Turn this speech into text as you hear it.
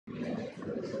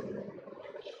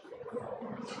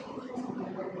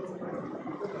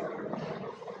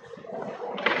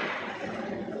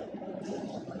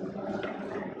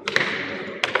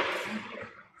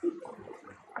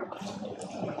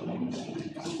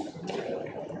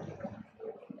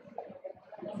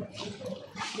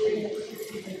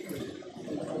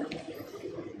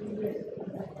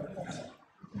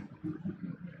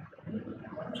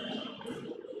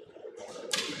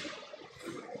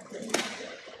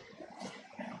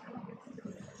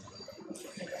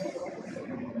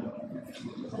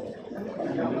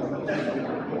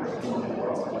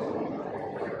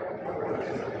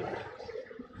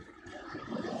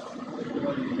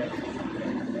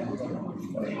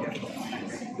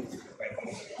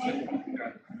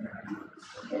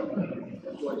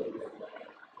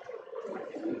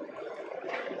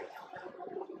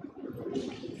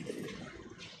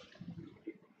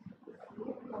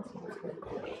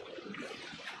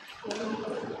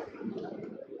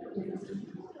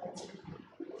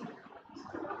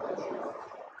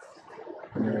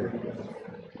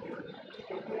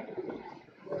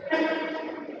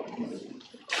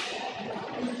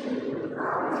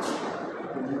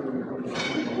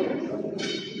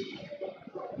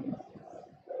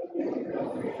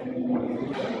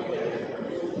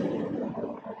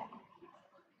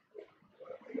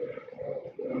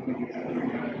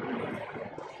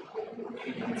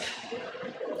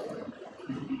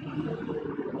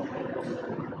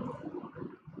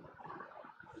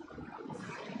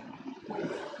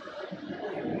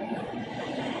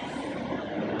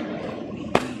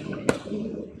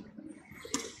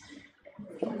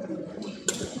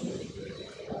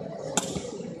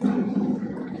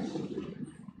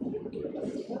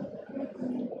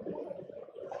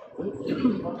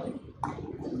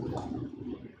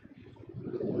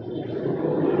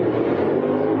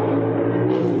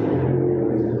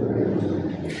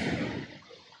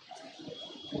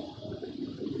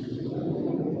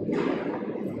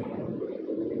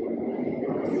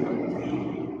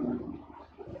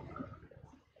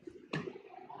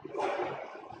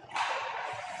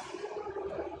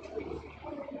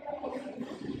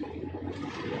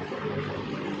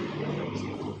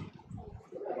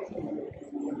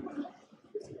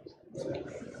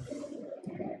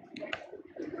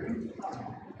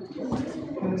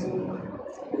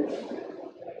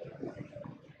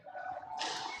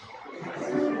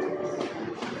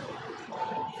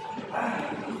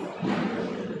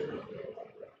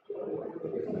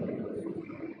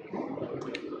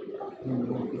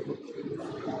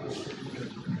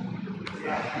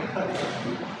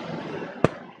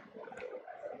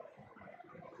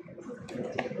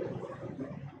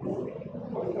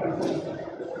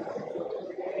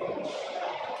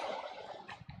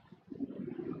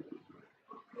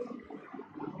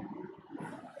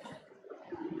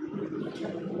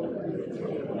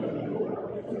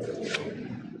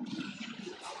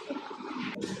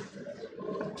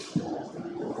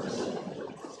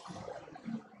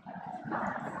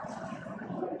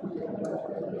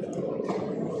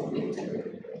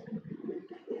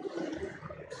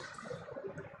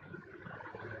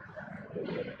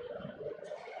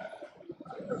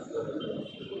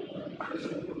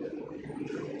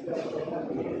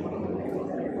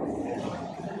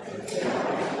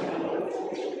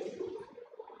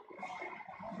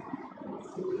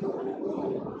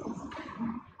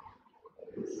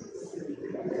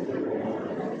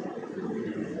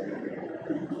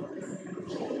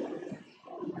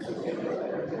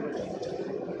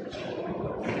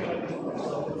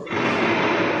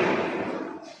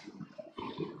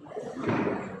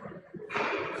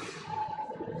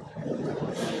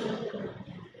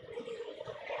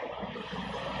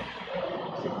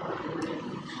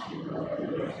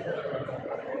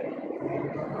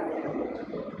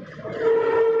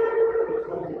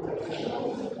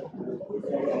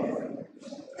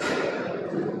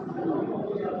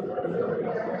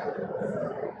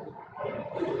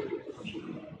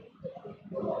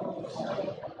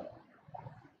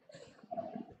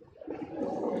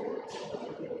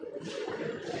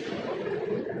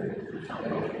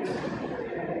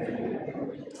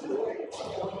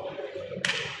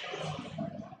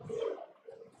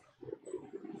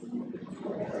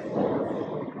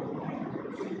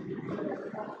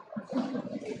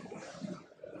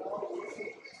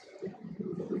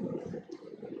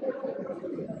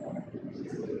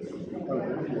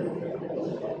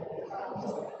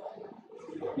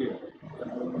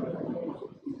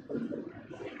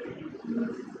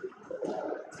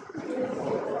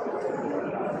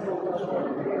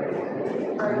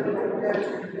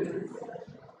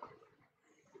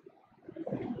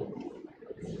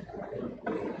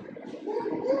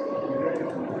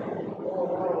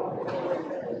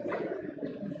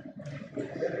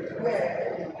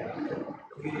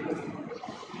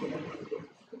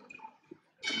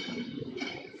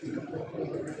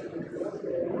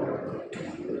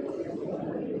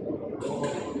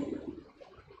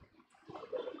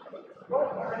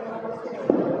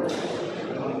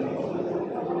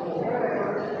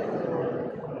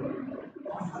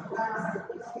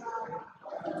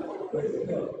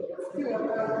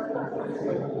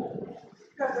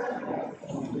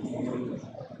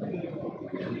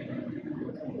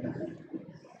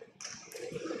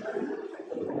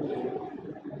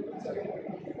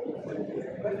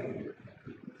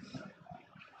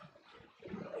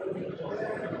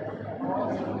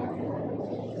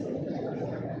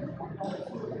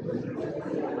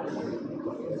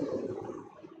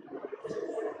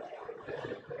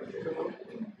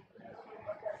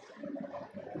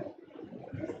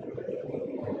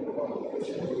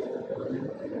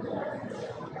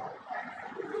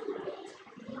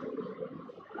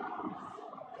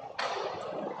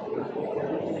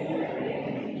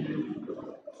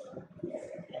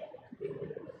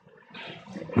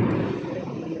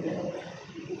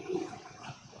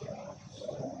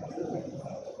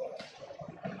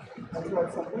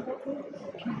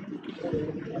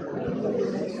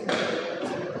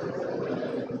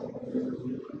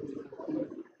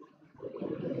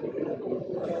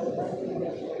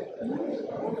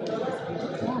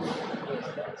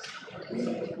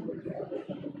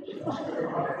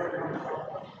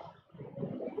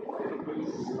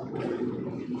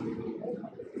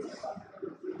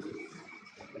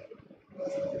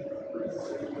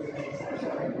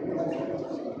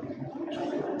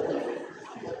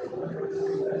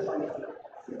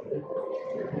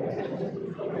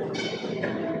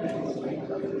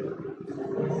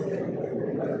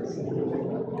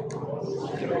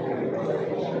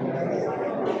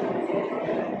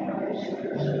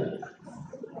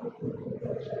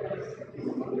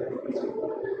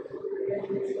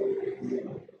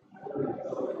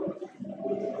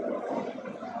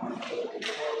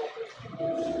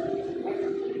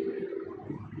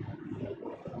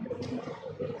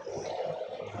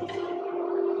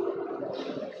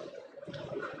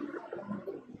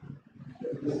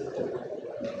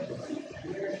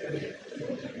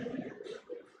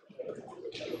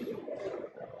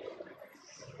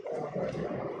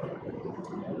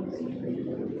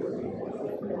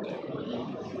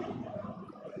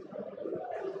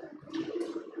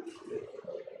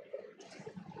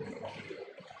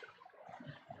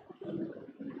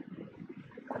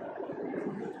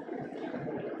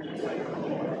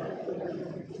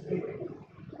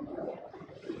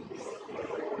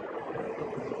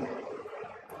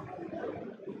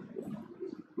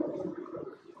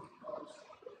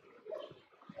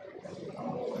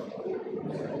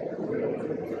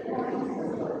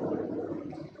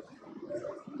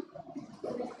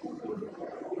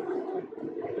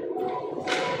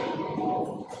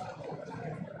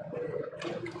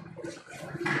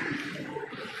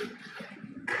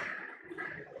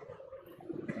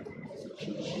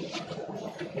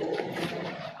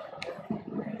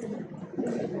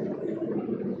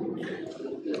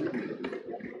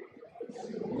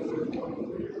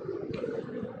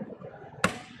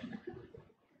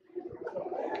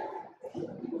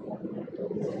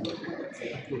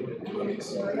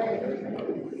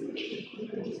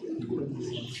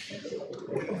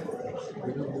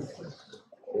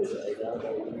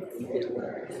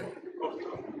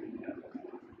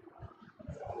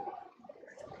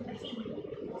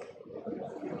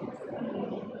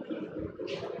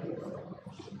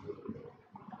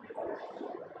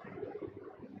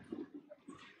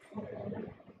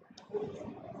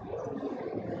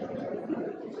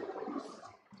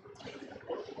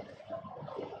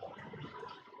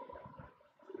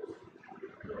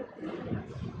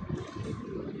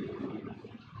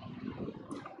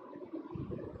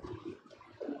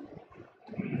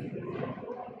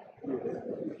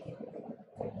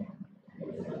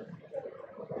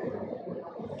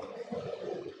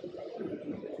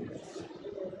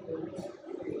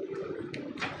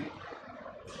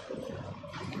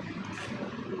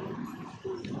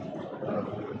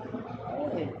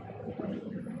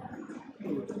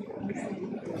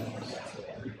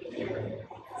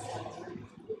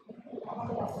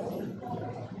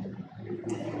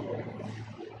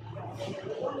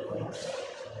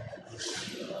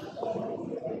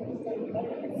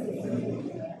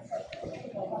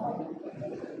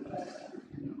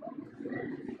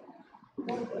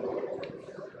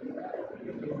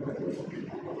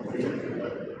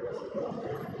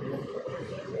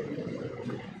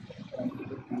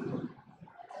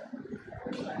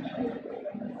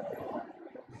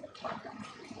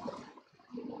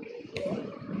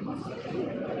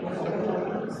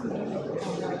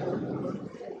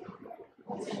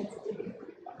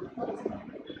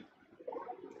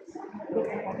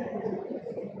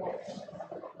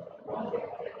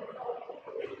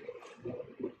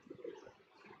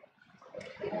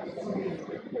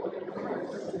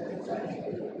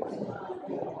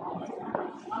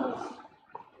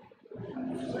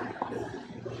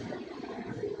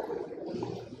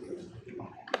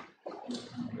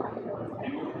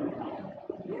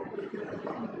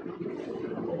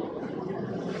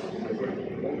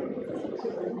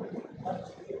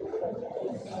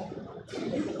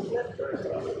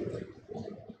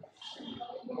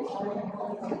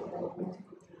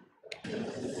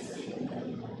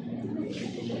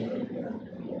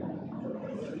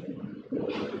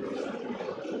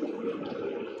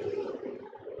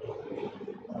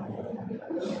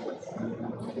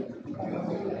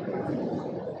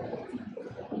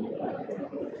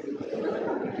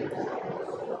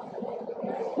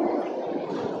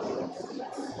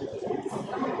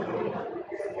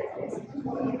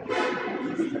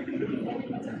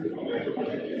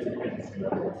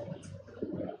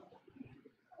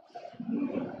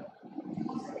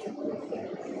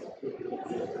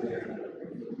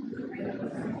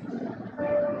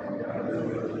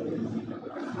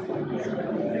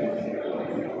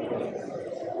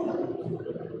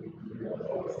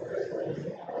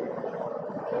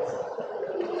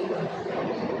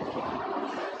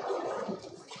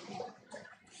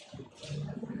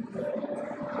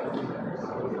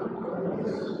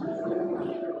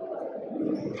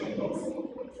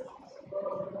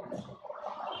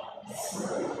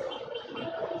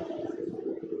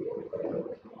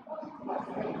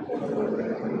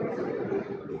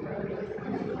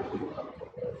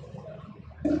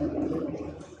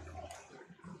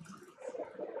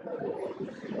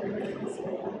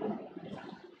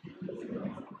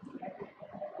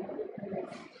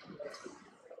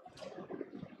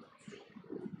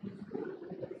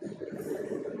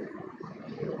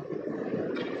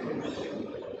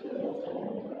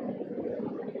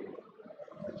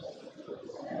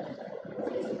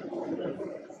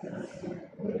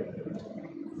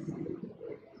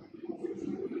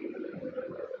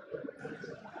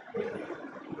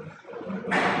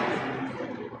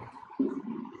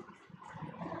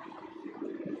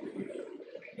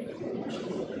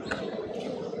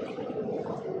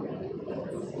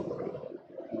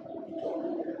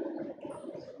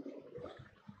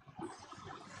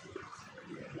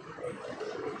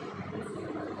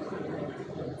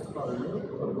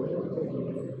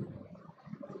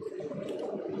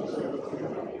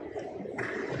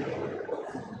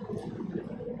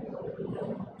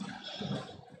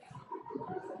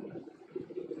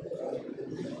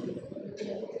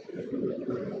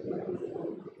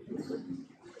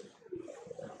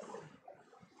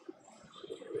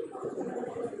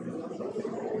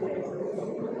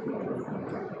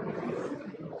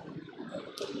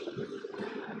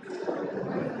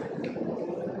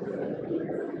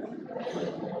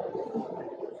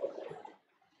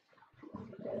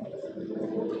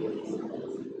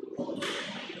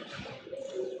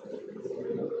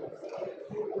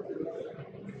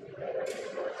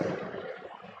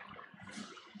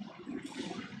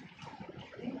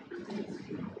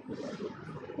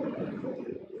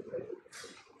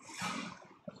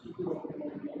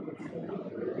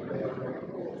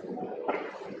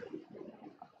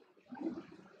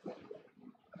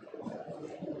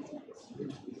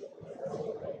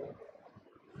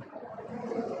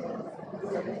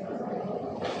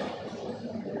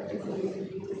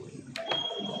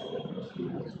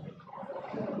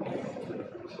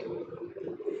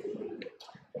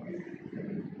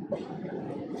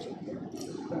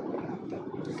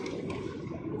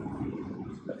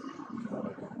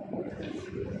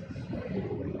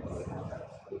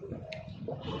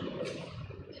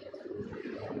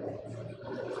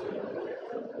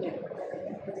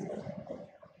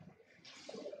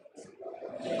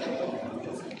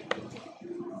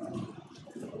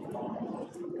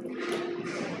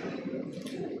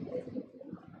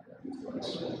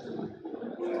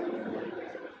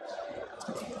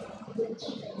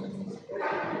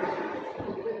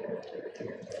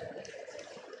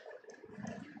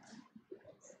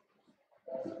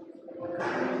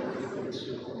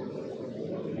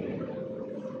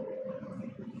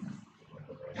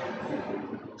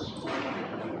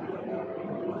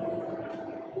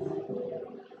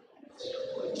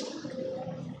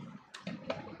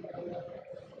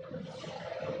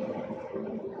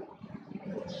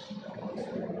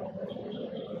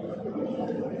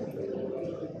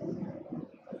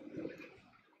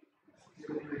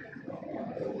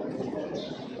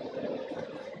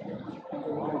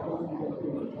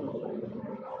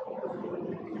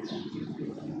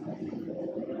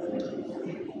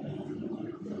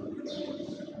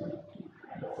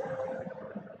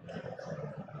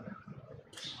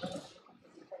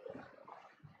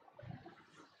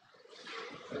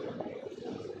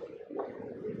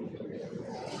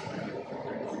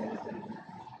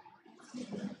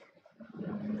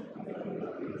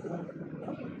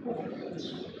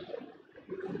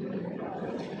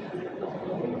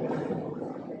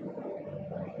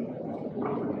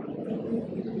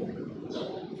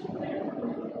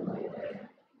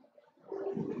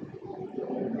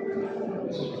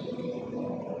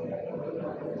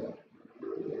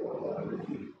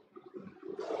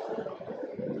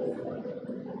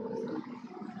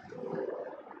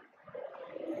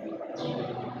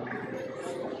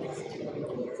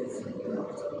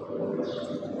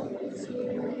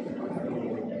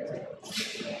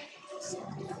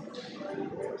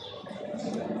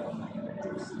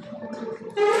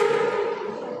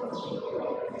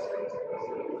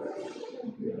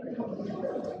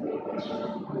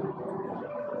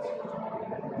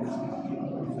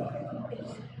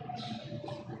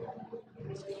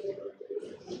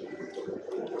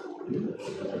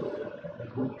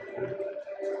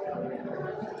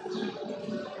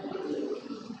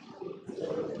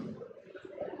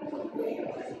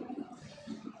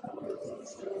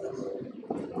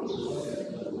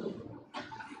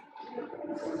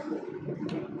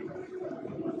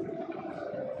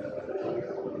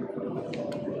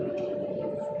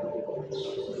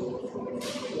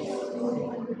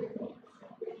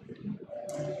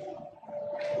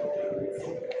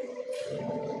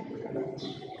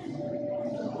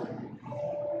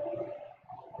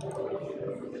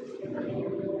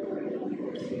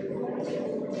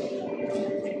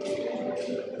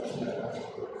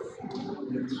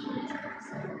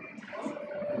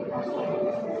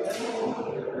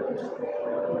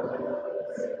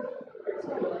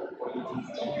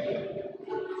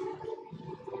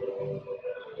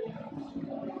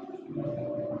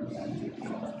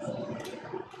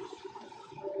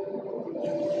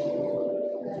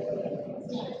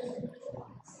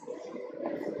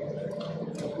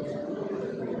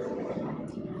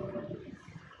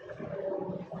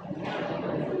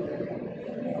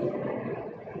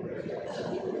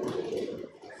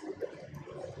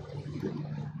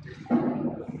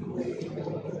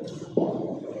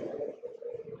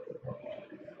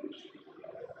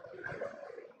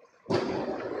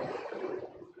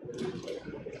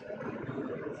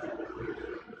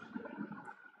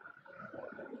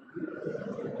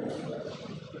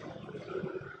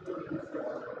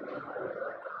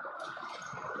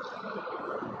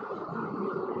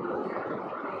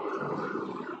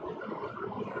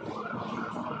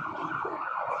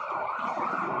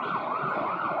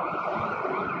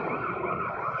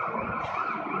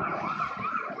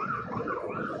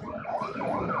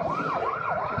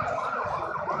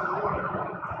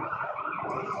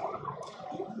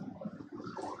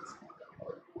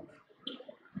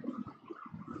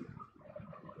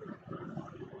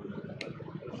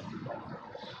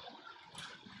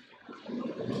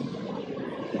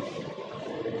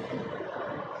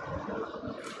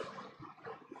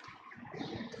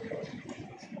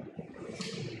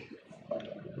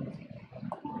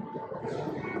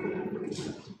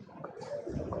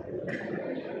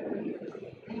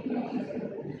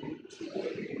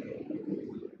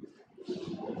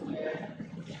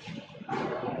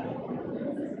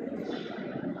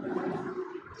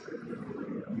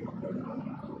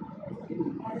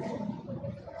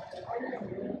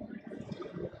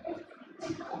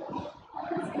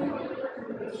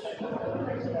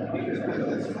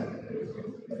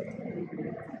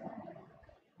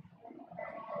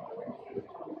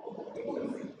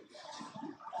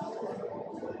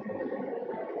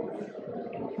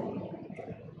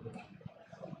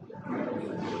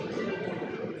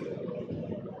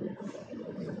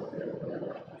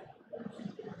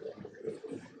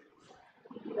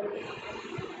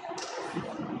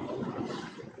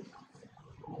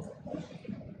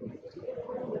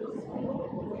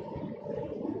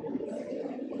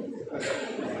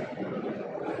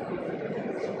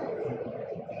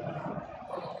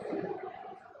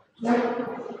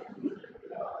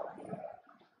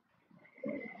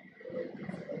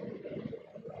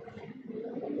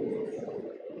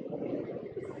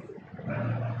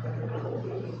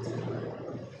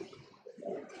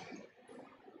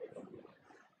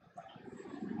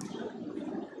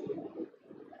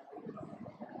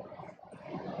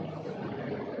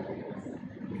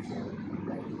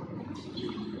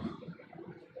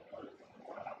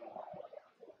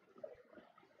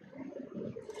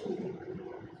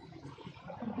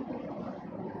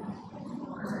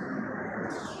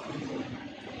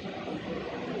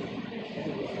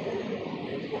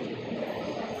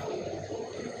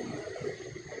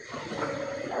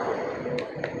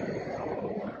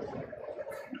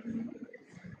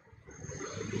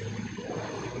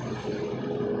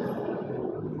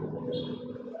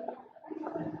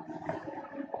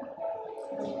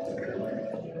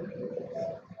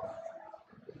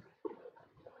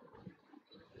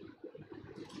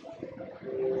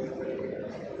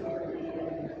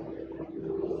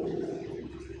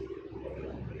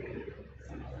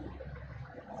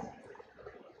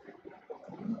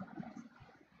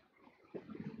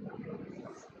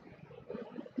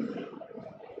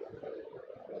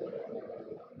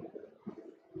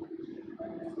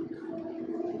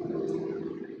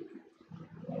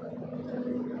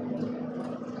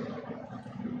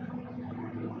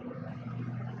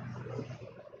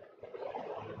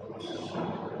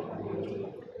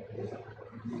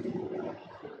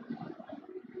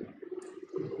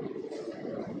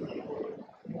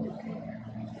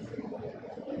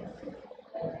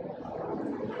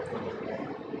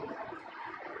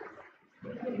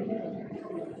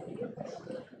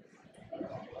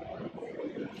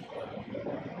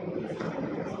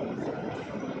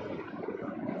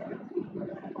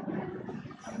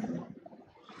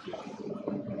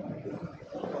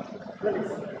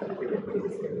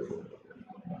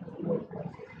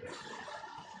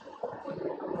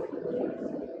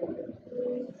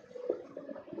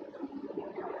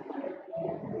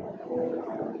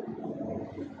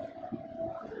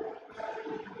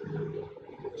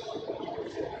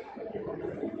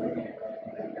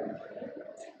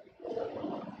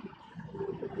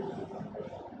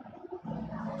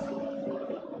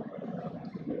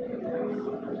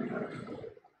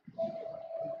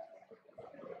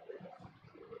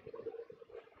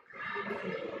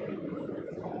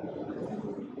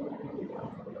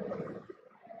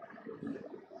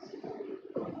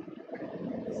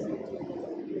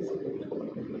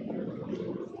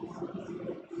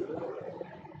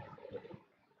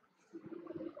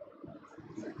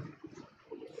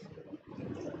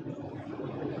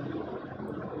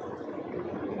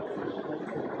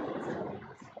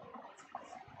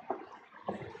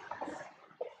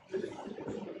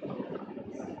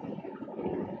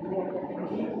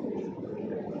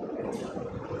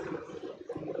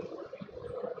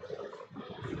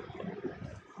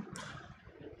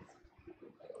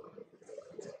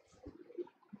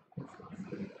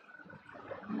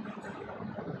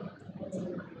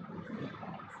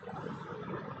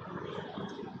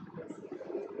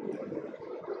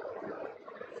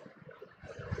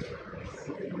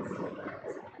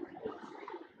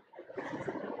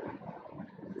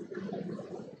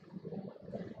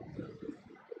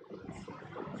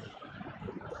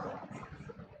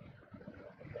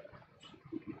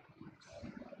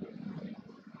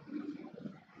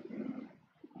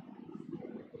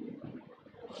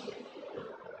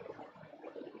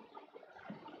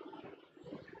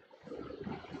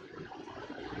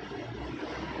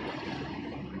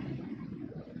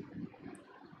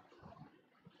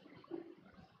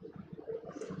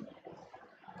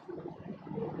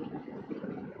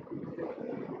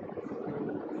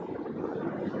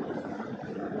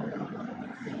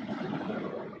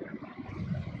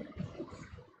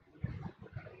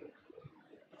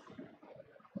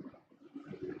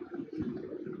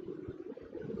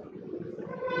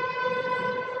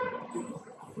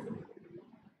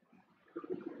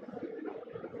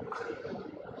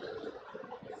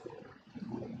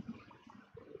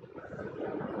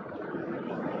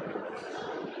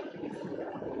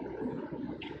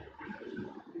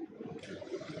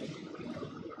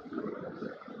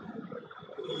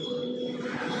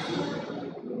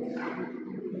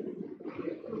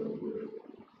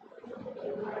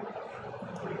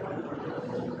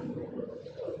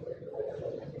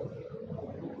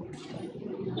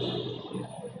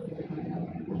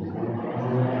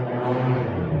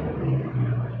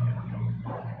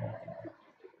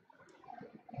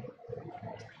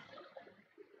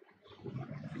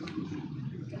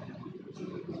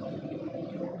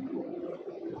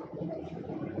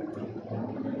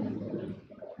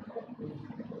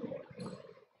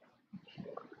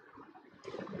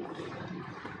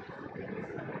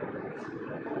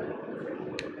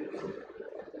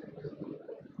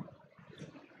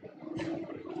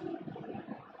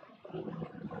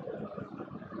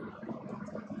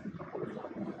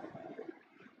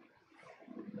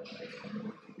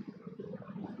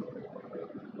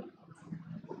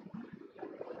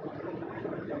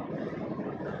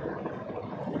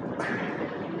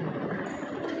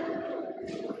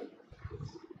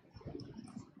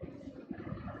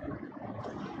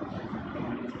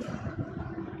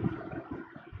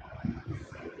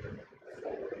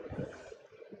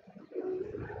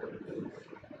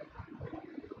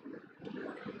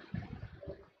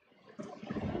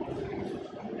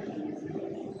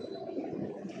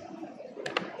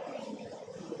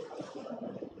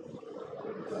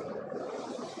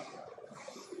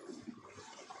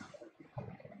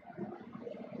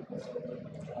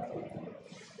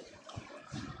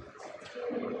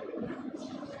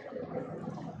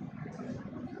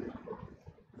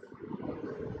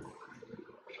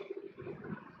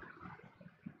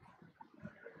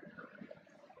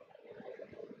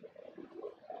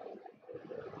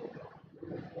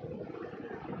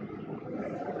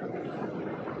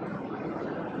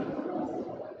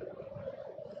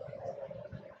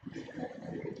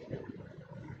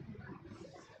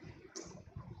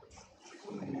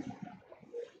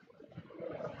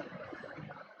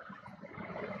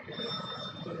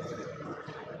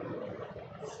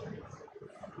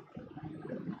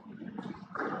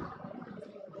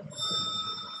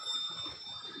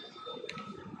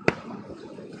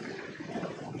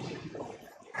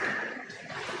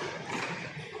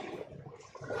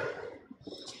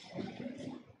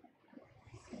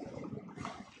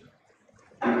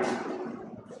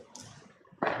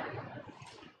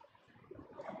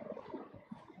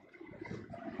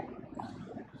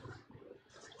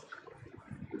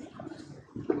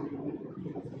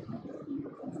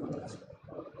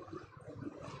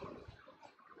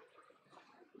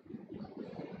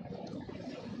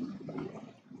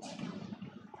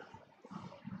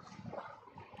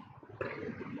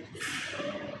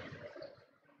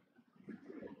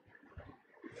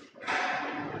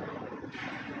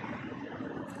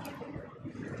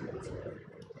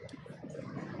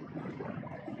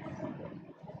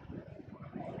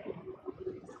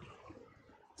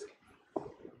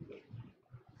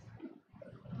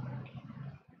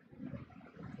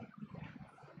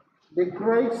The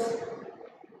grace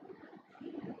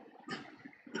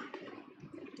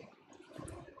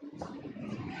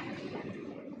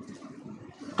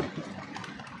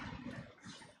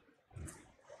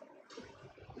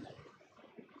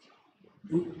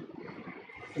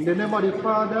in the name of the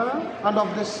Father, and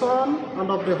of the Son,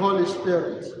 and of the Holy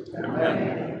Spirit.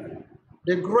 Amen.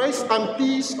 The grace and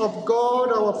peace of God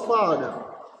our Father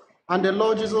and the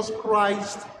Lord Jesus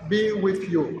Christ be with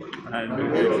you.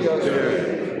 And with your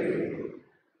spirit.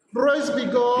 Praise be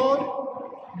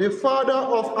God, the Father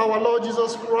of our Lord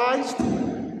Jesus Christ,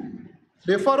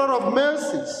 the Father of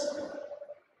mercies,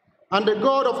 and the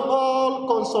God of all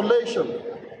consolation.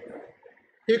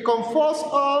 He comforts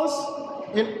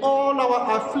us in all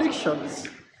our afflictions,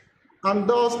 and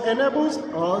thus enables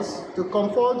us to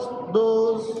comfort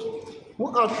those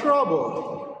who are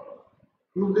troubled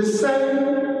with the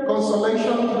same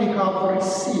consolation we have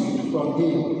received from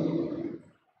him.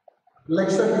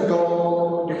 Blessed be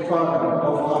God, the Father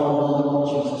of our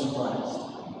Lord Jesus Christ.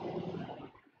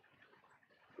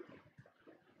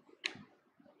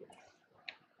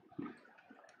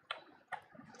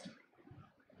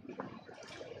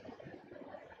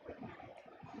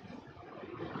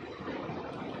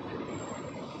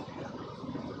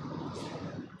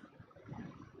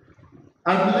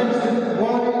 I bless the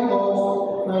body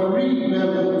of Parry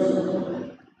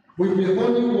Bellot with the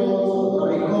holy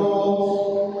water that recalls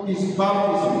his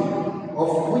baptism,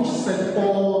 of which St.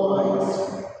 Paul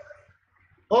writes,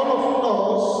 all of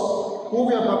us who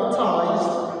were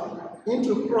baptized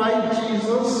into Christ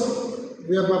Jesus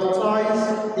were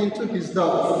baptized into his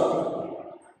death.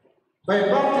 By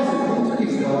baptism into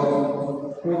his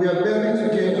death, we were buried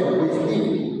together with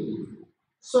him,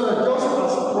 so that just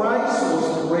as Christ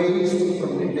was raised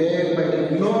from the dead by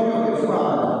the glory of the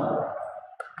Father,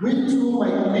 we too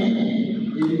might live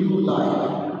a new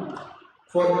life.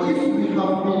 For if we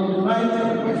have been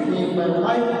united with him by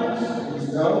likeness to his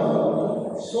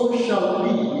death, so shall we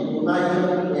be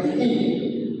united with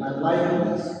him by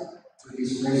likeness to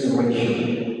his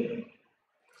resurrection.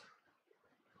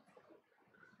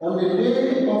 On the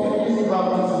day of his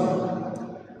baptism,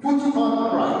 put on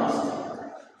Christ.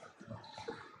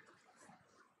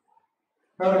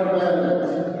 Parry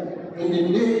Bellot, in the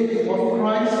day of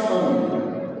Christ's coming,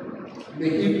 may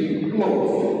he be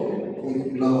clothed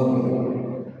with glory.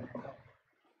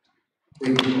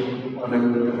 Thank you for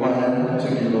the plan to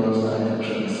give us an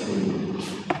entrance in.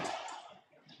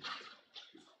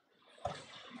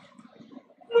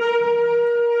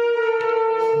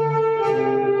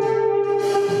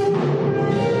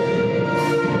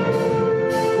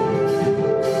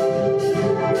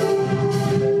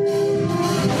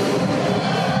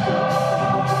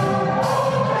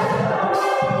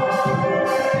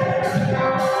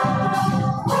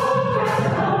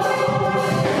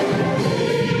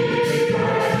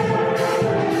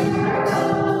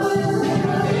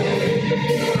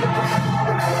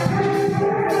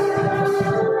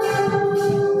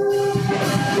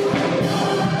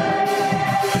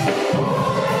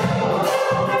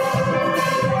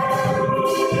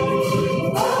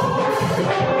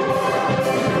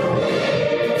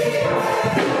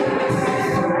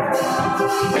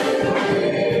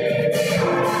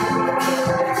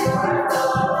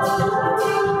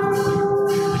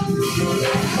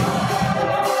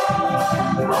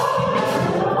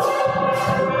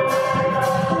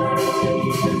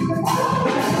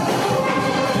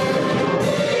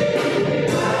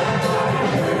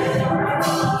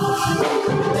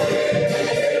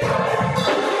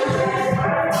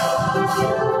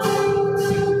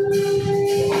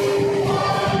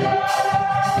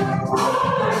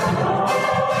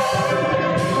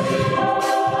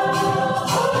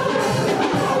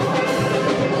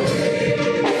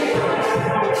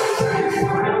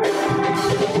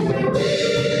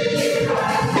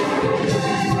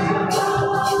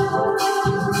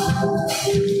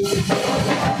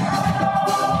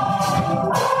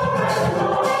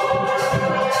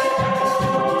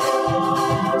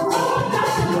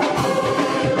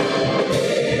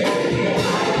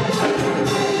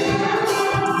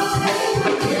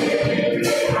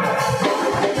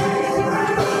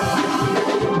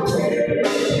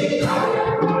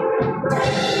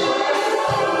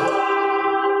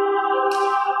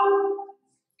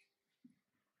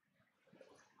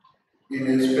 In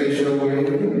a special way,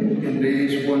 in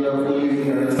these wonderful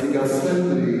Eucharistic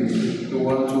assemblies, we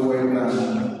want to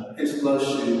welcome His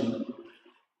Lordship,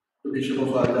 the Bishop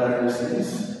of our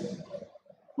diocese,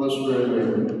 Most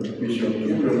Reverend Bishop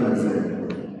Gabriel,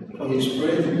 for his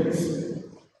presence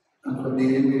and for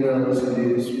being with us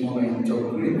in this moment of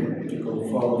grief to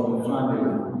comfort the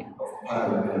family of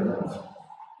Parry Bellot.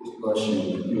 His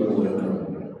Lordship, you are welcome.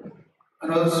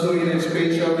 And also in a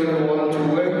special way, we want to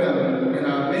welcome in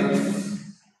our midst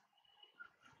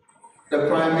the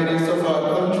Prime Minister of our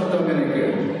country,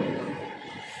 Dominican,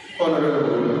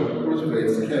 Honorable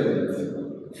Roosevelt Kellett.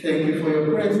 Thank you for your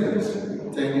presence.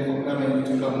 Thank you for coming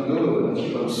to Congo to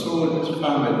console this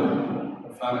family,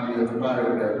 the family of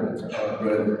Parry Bellot, our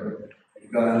brother.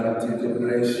 God continue to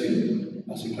bless you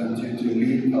as you continue to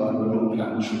lead our noble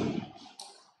country.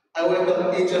 I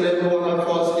welcome each and every one of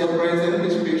us here present,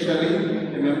 especially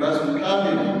the members of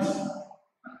cabinet,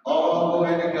 all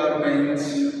over the governments.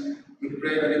 We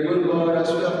pray that the good Lord,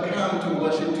 as we have come to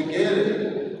worship together,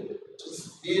 to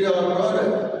bid our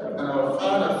brother and our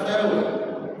Father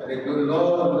farewell, that the good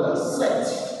Lord will accept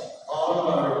all of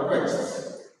our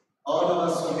requests, all of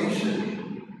our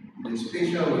submission in a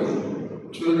special way,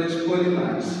 through this holy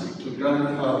mass, to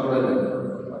grant our brother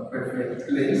a perfect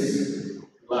place,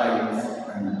 life,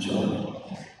 and joy.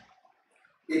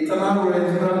 Eternal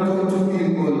rest grant unto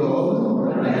him, O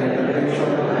Lord, and the direction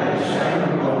of thy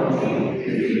shine upon him.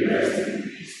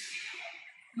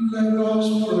 Let us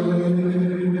pray.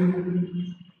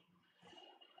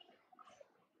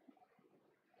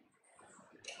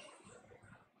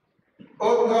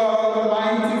 O God,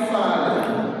 Almighty Father,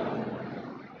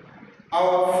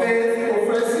 our faith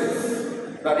professes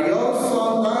that your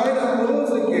Son died and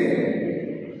rose again.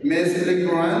 Mercifully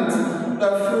grant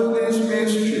that through this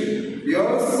mystery,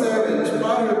 your servant,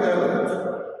 Parry Bellot,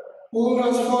 who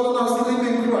has fallen asleep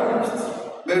in Christ,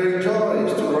 may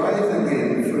rejoice to rise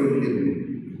again through him,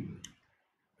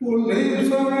 who lives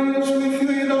and reigns with you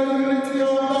in the unity of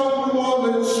the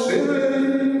Holy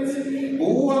Spirit,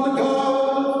 one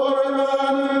God forever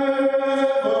and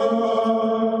ever.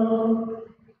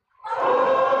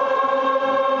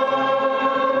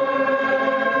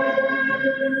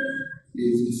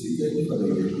 Please be seated for the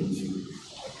reading.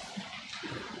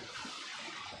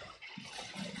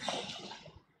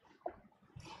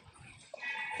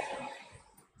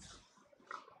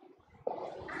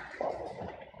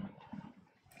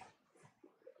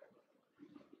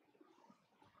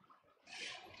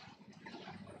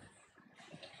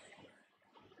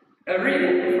 A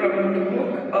reading from the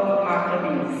book of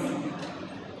Maccabees.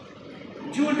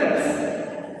 Judas,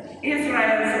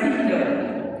 Israel's leader,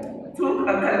 took a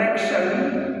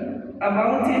collection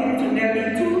amounting to nearly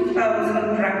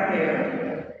 2,000 drachmae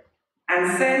and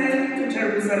sent to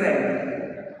Jerusalem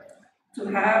to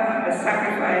have a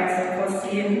sacrifice for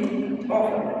sin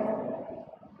offered,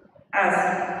 as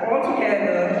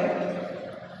altogether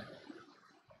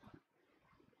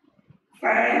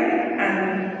fine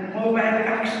and mobile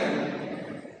action,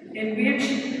 in which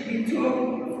he took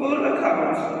full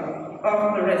account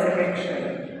of the resurrection.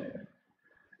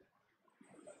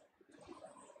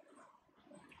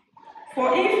 For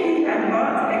if he had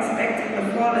not expected the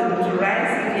fallen to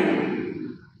rise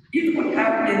again, it would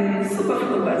have been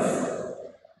superfluous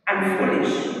and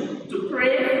foolish to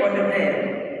pray for the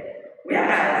dead,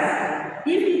 whereas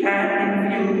if he had in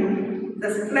view the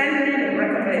splendid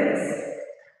recompense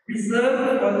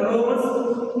reserved for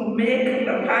those who make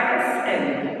a pious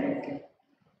end,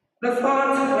 the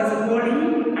thought was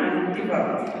holy and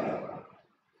devout.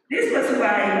 This was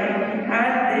why he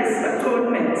had this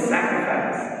atonement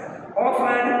sacrifice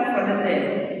offered for the dead,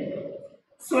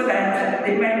 so that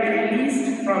they might be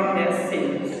released from their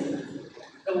sins.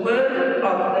 The word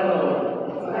of the Lord.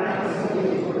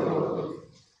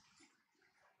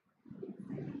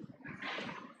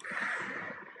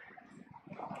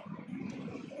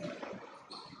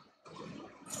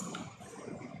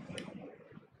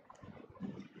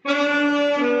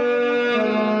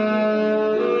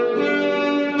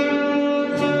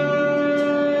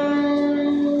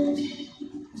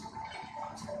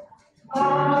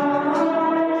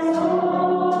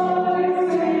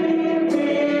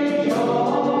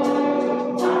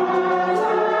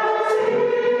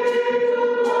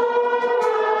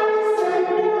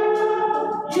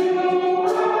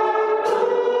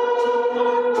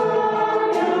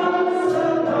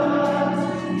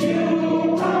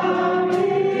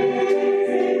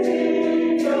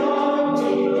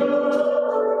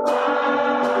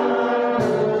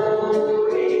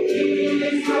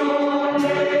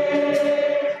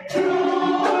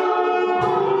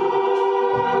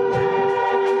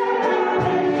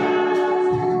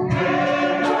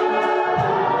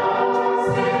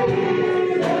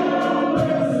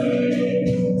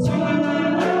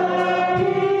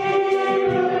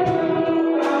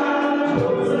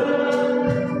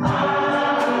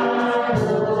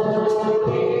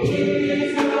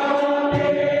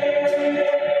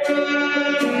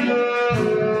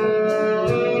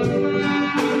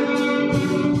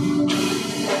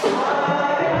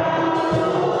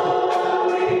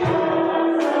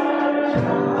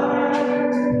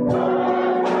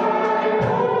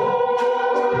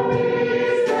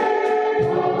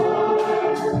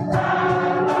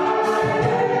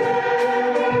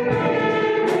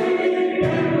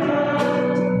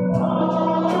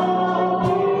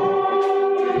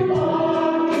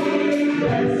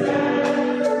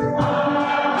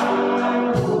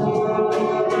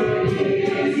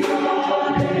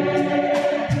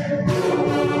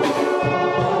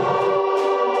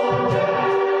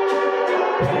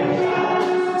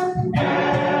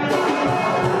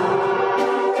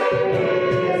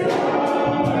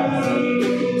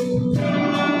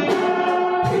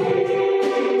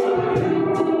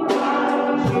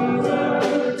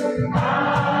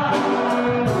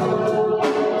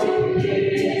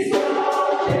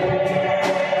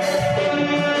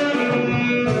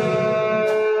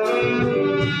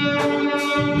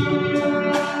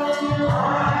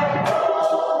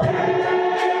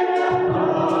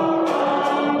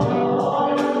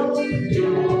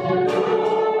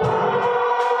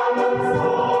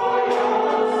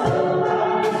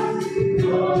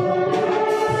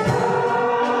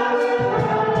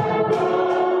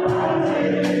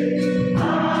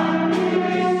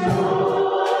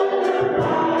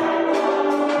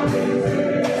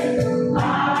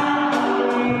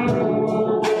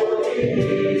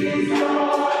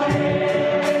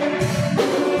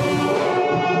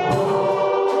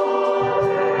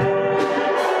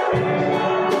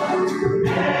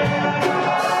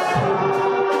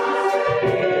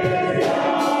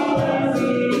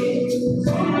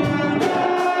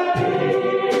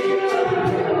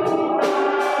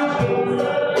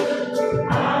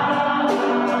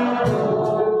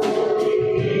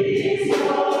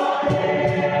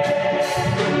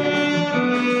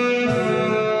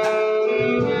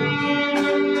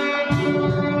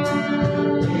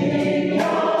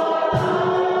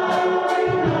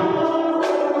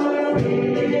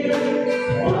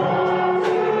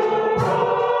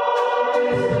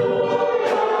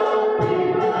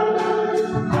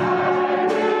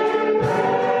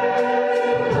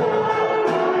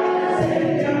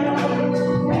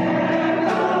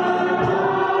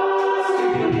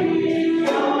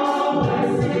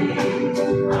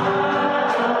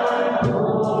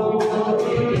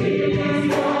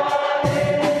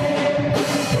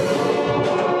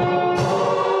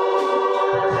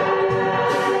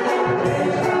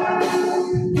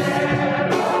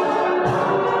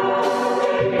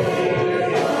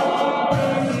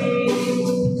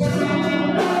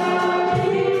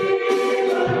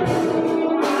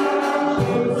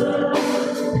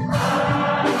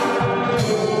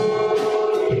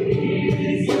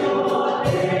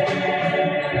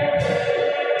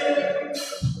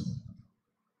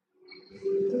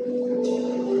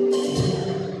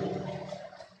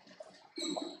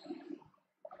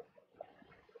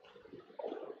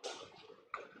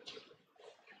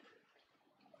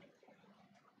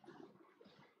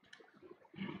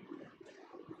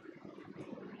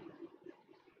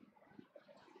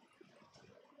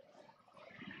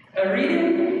 A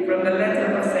reading from the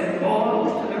letter of St. Paul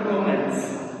to the Romans.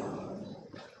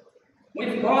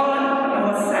 With God on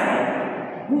our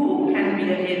side, who can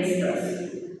be against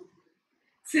us?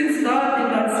 Since God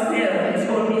did not spare his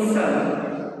only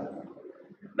Son,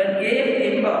 but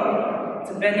gave him up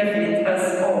to benefit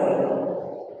us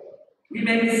all, we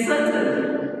may be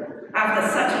certain, after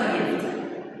such a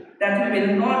gift, that we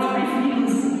will not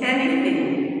refuse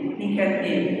anything he can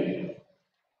give.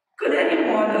 Could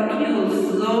anyone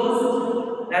accuse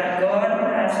those that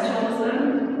God has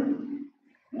chosen?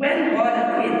 When God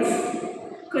acquits,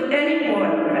 could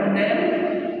anyone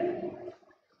condemn?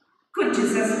 Could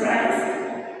Jesus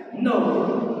Christ?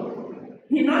 No.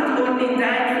 He not only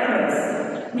died for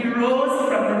us, he rose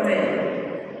from the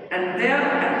dead, and there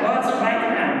at God's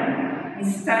right hand,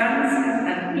 he stands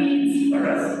and pleads for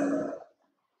us.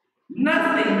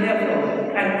 Nothing,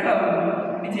 therefore, can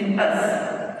come between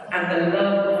us and the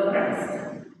love of Christ.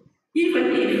 Even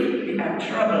if we are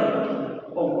troubled,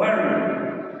 or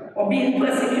worried, or being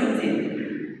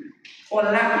persecuted, or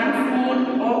lacking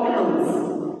food or clothes,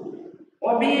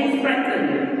 or being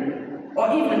threatened,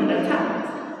 or even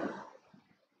attacked.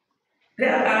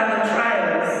 There are the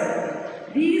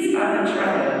trials. These are the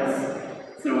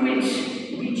trials through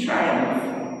which we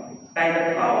triumph by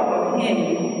the power of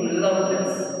him who loved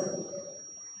us.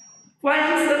 For I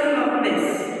am certain of this,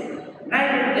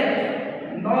 neither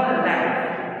death, nor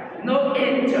life, no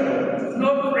angel,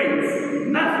 no prince,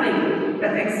 nothing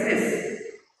that exists,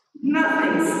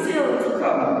 nothing still to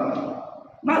come,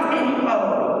 not any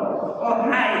power, or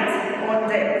height, or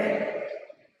depth,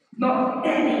 not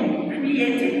any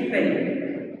created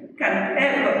thing can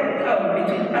ever come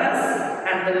between us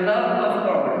and the love of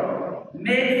God,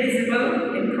 made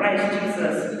visible in Christ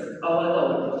Jesus our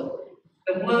Lord.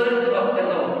 The word of the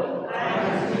Lord.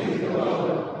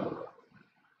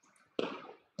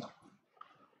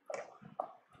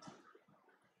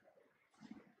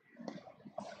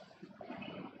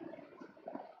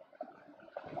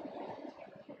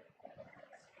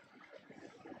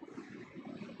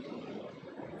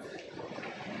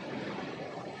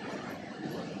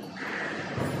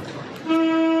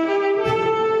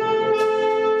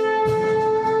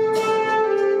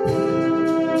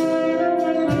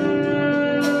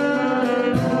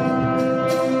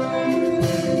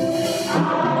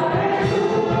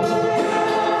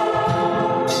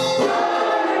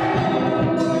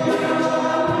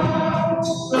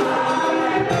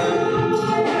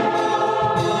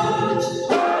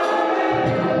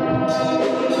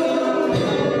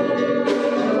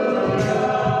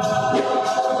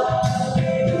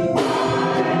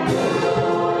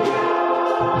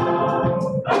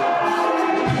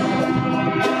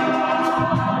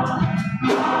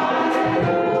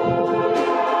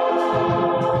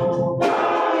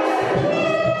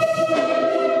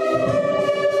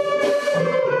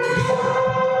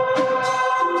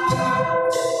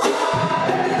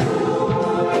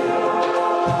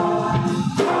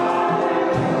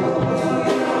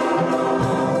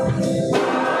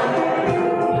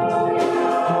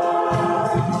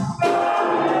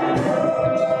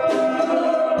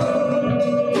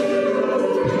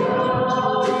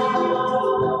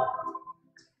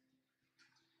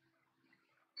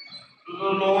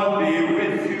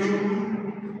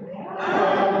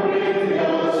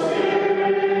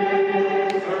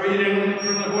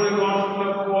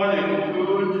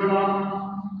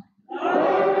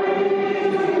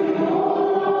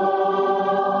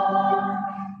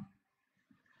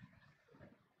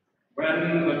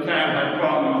 When the time had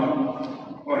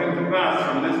come for him to pass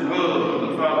from this world to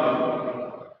the Father,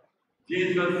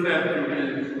 Jesus said to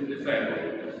his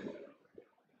disciples,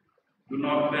 "Do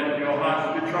not let your hearts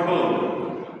be troubled.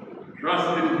 Trust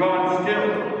in God still,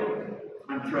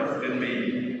 and trust in me.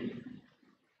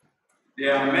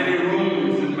 There are many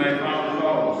rooms in my Father's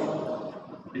house.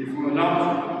 If you were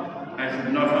not, I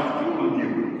should not have told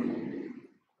you.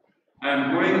 I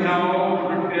am going now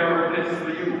to prepare a place for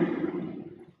you.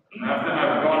 And after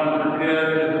I've gone and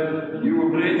prepared you a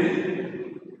place,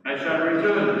 I shall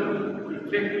return to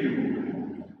take you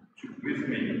with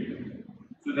me,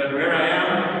 so that where I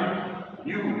am,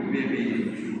 you may be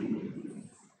too.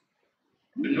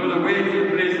 You know the way to the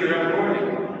place where I'm going."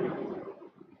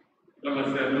 Thomas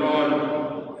said, "Lord,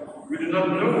 we do not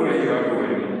know where you are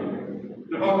going.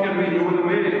 So how can we know the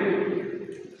way?"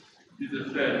 Jesus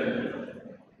said,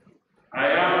 "I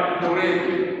am the way,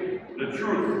 the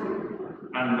truth,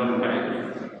 and the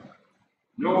life.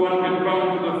 No one can come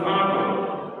to the Father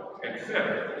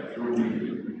except through me."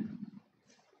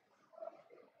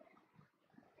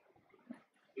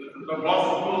 This is the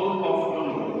gospel of the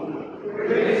Lord.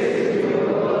 Praise to you,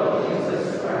 Lord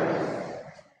Jesus Christ.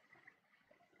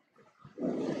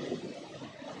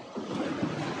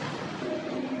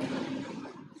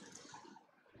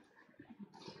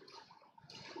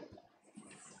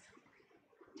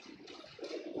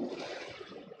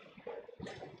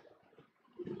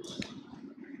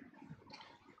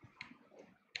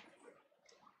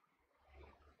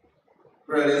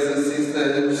 Brothers and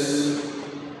sisters,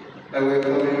 I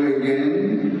welcome you again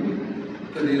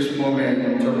to this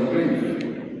moment of grief.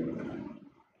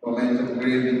 Moment of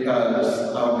grief because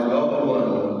our beloved one,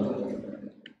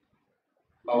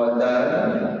 our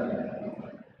dad,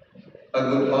 a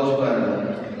good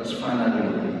husband, has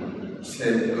finally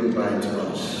said goodbye to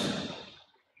us.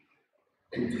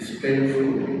 It is painful.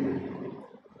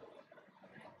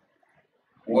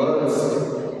 Words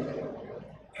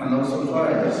cannot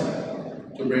suffice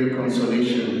to bring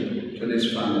consolation to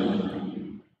this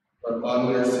family. But all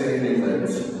we are saying is that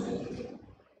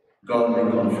God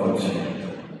will comfort you.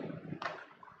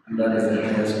 And that is the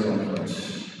highest comfort.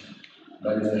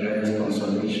 That is the highest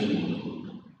consolation.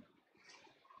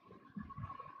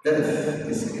 Death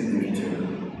is inevitable.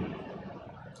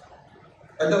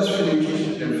 I just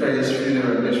finished the first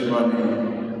funeral this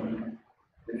morning.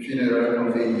 The funeral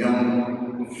of a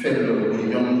young fellow, a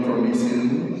young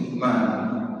promising man.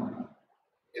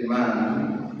 A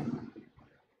man,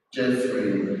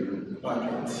 Jeffrey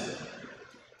Packett.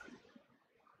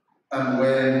 And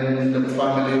when the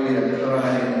family were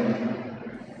crying,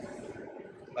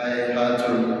 I had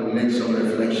to make some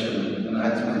reflection and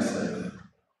ask myself,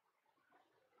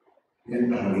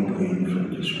 where are we going from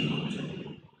this world?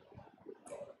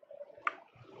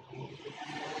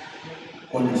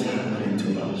 What is happening to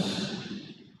us?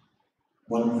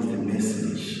 What is the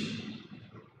message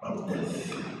of death?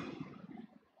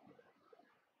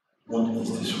 What is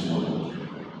this world?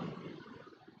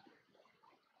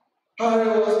 Parry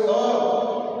was up.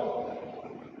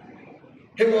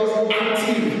 He was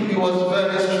active. He was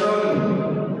very strong.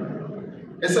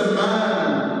 It's a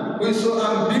man who is so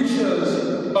ambitious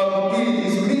of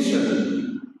his mission.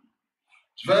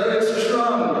 He's very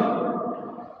strong.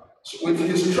 With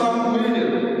his strong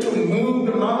will to move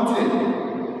the mountain.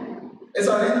 It's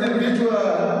an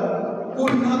individual who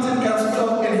nothing can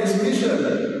stop in his mission.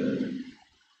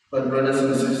 But brothers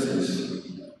and sisters,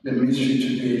 the mystery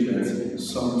today is that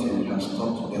something has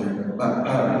stopped Parry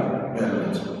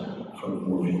Bellot from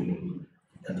moving.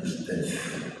 That is death.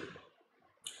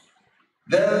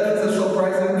 Death is a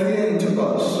surprising thing to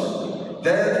us.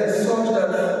 Death is such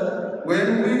that when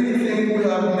we think we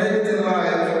have made it in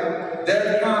life,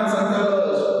 death comes and tells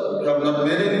us we have not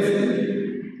made anything.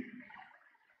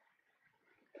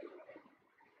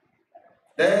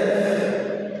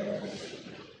 Death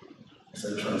is a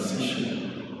transition.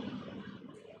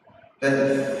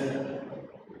 Death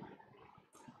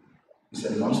is a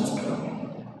must come.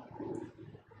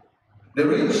 The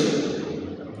rich,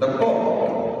 the poor,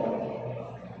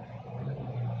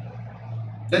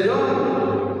 the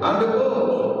young and the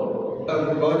old,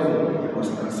 everybody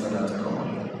must answer that call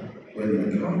when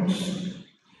it comes.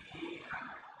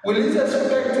 We least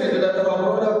expected that our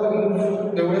brother would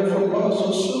move away from us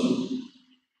so soon.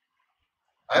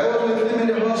 I was with him in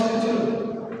the hospital,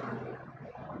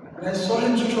 and I saw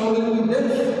him struggling with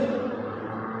death.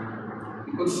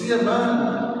 You could see a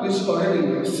man who is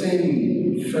already saying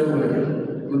farewell,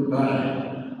 goodbye.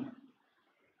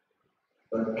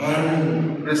 But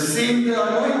Parry received the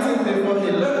anointing before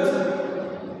he left.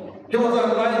 He was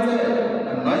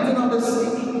anointed of the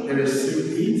sick. He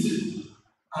received it.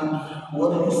 And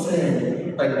what he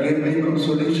said that gave me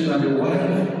consolation, and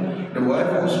the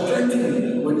wife was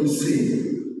strengthened when he said,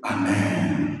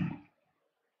 Amen.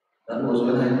 That was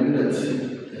when I knew that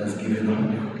he has given up.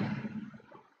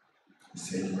 He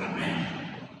said, Amen.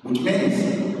 Which means,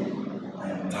 I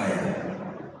am tired.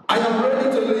 I am ready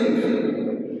to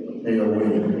live. May your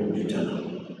will be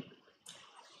done.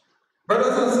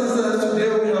 Brothers and sisters, today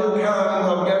we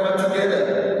have gathered together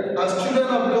as children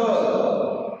of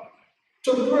God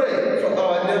to pray for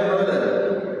our dear brother,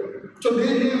 to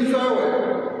bid him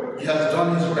farewell. He has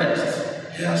done his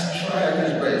best. He has tried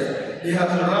his best. He has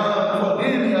run for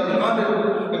him. He has run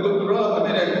a good run, a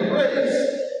good race.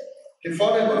 He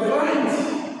fought a good fight.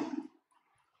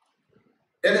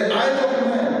 In the eyes of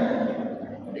man,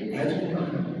 in the eyes of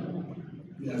man,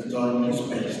 he has done his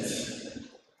best.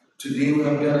 Today we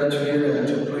have gathered together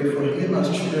to pray for him as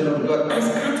children of God, as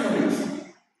Catholics.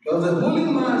 Because the Holy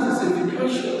Mass is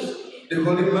efficacious. The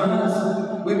Holy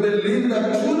Mass, we believe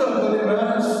that through the Holy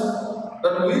Mass,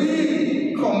 that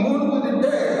we commune with the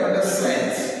dead and the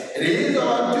saints. It is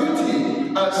our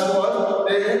duty as what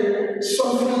the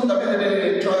suffering, the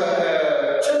church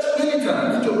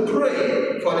militants to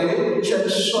pray for the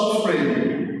church suffering.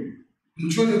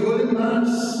 And through the Holy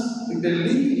Mass, we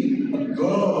believe that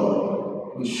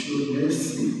God will show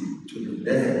mercy to the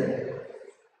dead.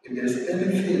 If there is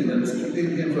anything that is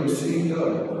keeping him from seeing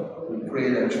God, we pray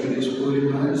that through this Holy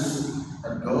Mass,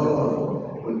 that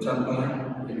God will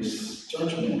temper his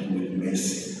judgment with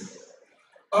mercy.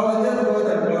 Our dear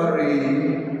brother Parry,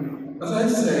 as I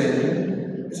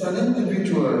said, is an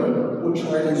individual who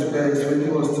tried his best when he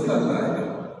was still alive.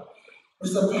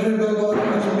 Mr. Parry Bellot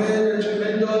has made a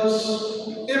tremendous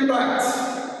impact,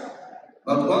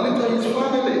 not only to his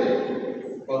family,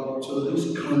 but to this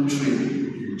country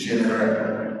in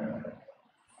general.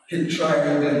 He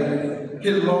tried,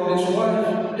 he loved his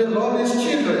wife, he loved his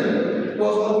children, he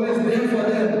was always there for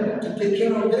them, to take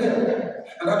care of them.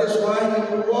 And that is why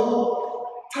he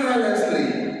worked tirelessly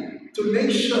to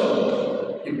make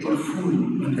sure he put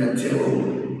food on their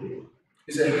table.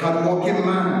 He's a hard-working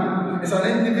man. He's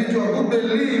an individual who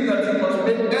believes that he must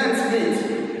make ends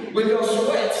meet with your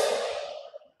sweat,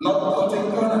 not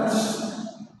cutting corners.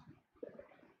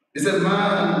 He's a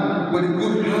man with a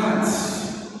good heart.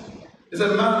 He's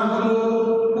a man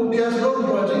who bears no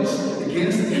grudges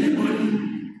against anybody.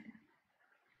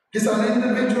 He's an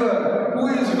individual who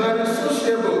is very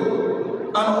sociable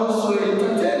and also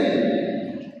entertaining.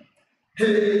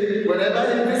 Whenever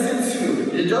he visits you,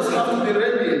 you just have to be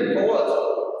ready for what?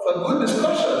 For good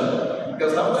discussion.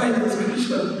 Because after his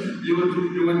discussion, you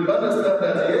will understand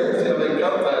that yes, you have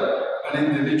encountered an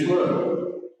individual.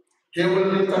 He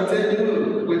will entertain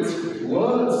you with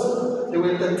words. He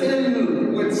will entertain you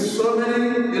with so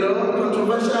many,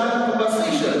 controversial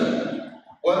conversation.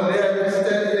 One day I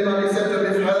visited him and he said to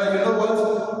me, Father, you know what?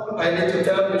 I need to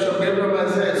tell Bishop Gabriel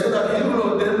myself so that he will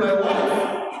ordain my wife.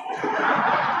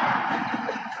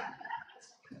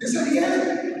 He said, yes,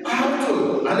 I have to.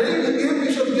 And then if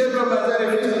Bishop Gabriel myself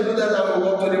refused to do that, I will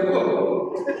walk to the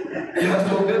Pope. He has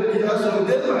to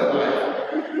ordain my wife.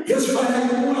 Yes, Father,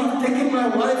 you have taken my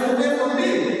wife away from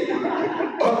me.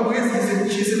 Always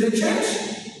she's in the church.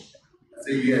 I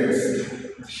say,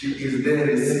 yes, she is there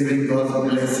receiving God's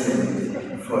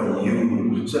blessing for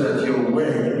you, so that your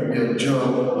work, your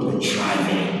job will be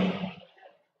thriving.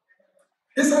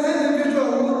 He's an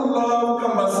individual who loves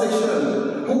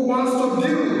conversation, who wants to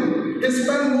build. He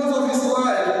spent most of his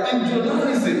life in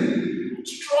journalism,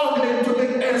 struggling to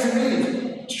make ends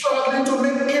meet, struggling to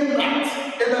make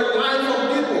impact in the life of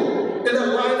people, in the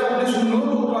life of this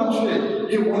noble country.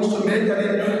 He wants to make an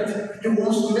impact. He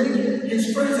wants to make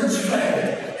his presence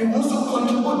felt. He wants to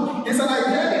contribute. He's an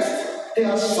idealist. He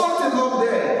has something up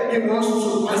there. He wants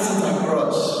to pass it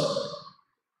across.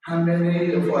 How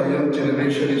many of our young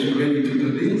generation is ready to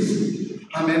do this?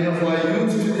 How many of our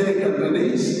youth today can do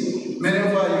this? Many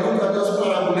of our youth are just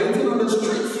parabolating on the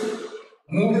streets,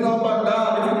 moving up and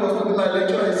down. If it was to be my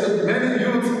lecture, I said many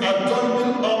youths are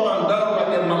jumping up and down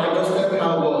like a Madagascar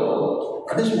cowboy.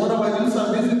 And this is what our youths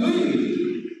are busy doing.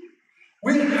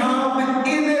 We have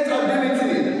the innate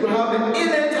ability, we have the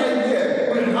innate idea,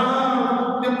 we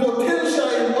have the potential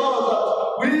in us that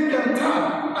we can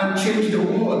tap and change the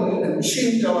world and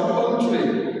change our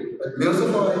country. But most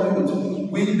of our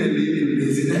youth, we believe in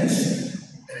laziness,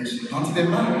 and it's not the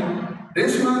man.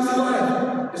 This man's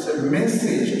life is a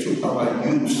message to our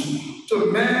youth,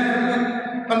 to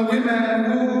men and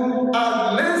women who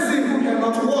are lazy, who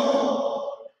cannot work.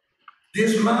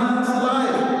 This man's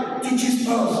life teaches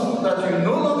us that you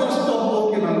no longer stop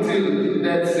working until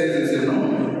death says it's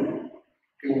enough.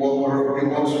 He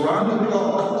walks around the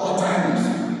clock at all times.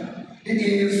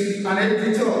 He is an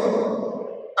editor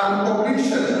and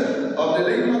publisher of the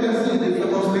Link Magazine, the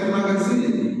famous Link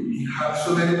Magazine. He has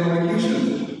so many publications.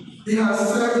 He has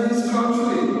served his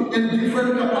country in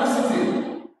different capacity.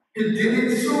 He did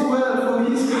it so well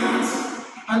from his heart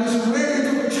and is ready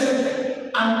to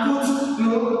check and put,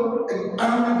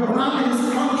 and brand his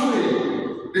country.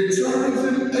 The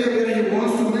tourism area, he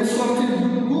wants to make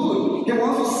something good. He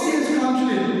wants to see his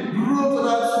country grow to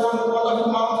that one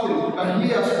wonderful mountain, and he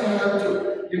aspires to.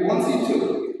 He wants it to.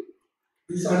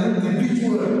 He's an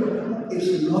individual who is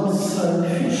not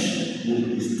selfish with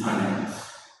his talents.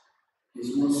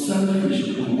 He's not selfish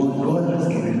with what God has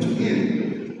given to him.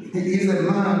 He is a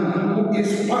man who is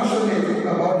passionate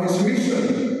about his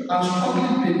mission and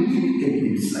strongly believes in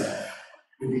himself.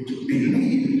 We need to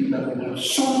believe that we have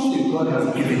something God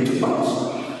has given to us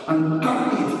and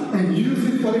carry it and use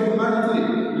it for humanity,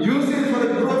 use it for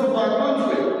the growth of our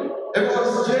country. It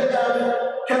was J.F.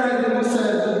 Kennedy who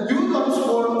said, "You don't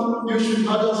want, you should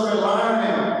not just rely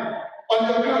on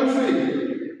your country.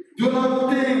 Do not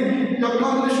think your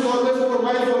country should always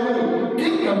provide for you.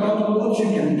 Think about what you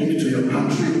can give to your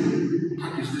country."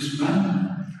 That is this man.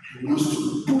 He wants to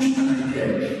push an idea.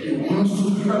 He wants to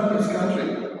help his country.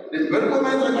 The very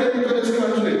moment I came into this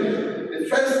country, the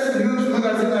first news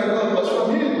magazine I got was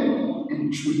from him,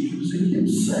 introducing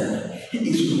himself. He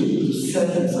is ready to sell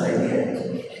his ideas.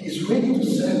 He is ready to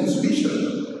sell his vision.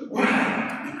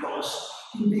 Why? Because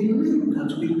he believes that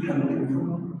we can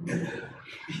become better.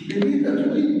 He believes that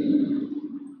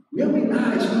where we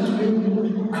are is not where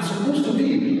we are supposed to be.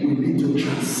 We need to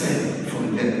transcend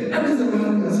from there. That is the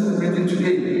man we are celebrating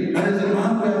today. That is the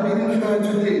man we are being fed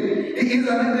today. He is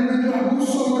an individual who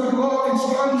so much love his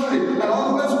country and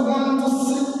always wants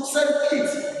to set it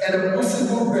at the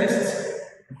possible best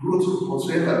growth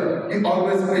whatsoever. He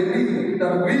always believes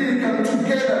that we can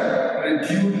together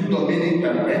reduce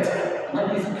Dominican better.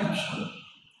 That is the caption.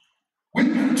 We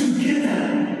can together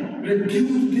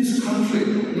rebuild this country,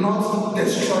 not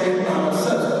destroying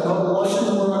ourselves, not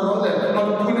washing one another, not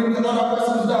pulling the other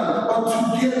persons down, but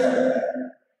together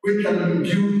we can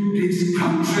build this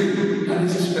country. And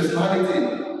this is personality.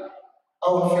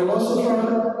 Our philosopher,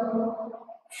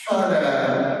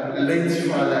 late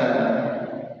Father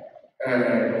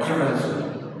Arazu,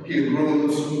 he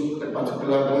wrote a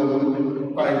particular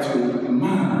book titled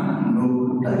Man Know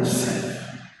Thyself.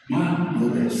 Man Know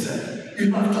Thyself. You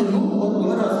have to know what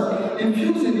God has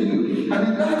infused in you. And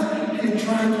in that, he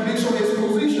tried to make some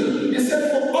exposition. He said,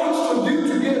 for us to build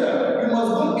together, we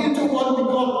must go into what we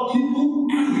call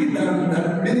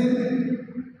that meaning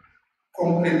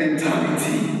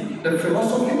complementarity. The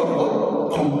philosophy of what?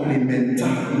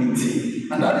 Complementarity.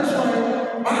 And that is why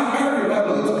Parry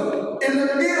Bellot, in the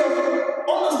middle of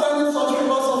understanding such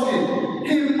philosophy,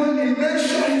 he made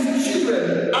sure his children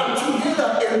are together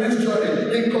in this journey.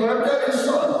 He corrected his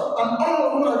son and all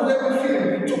who are there with him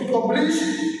to publish,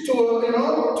 to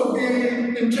be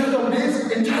in charge of this,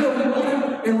 in charge of the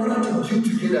other, in order to do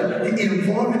together. He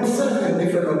involved himself in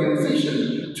different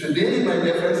organizations. Today, my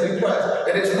dear friends in Christ,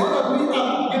 it is not that we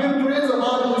are giving praise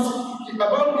about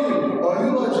him or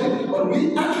eulogy, but we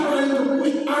are trying to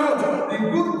push out the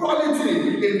good quality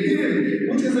in him,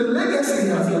 which is a legacy he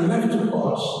has left to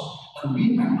us. And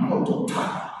we are called to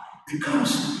tap,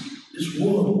 because this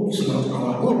world is not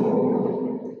our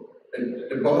home.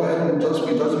 The boy we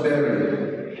just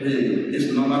buried,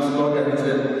 his normal slogan, he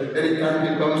said, anytime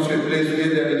he comes to a place where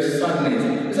there is sadness,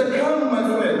 he said, come, my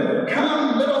friend,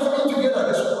 come, let us be together.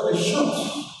 This world is short.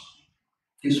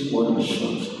 This world is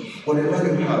short. Whatever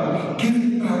you have, give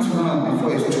it out now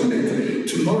before it's too late.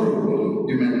 Tomorrow,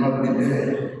 you may not be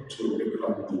there to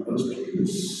reclaim those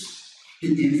things. He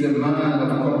is a man of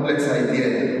complex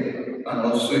ideas and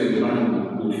also a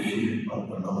man with fear of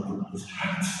the Lord in his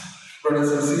heart.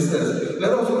 Brothers and sisters,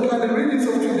 let us look at the readings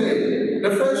of today. The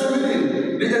first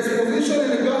reading, the exposition in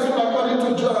the Gospel according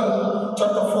to John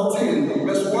chapter 14,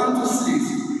 verse 1 to 6.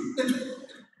 It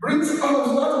brings us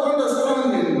that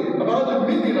understanding about the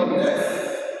meaning of death.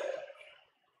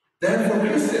 Death for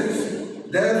Christians,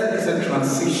 death is a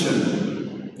transition.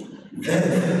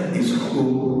 Death is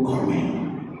homecoming.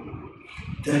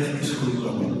 Death is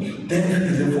homecoming. Death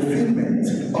is a fulfillment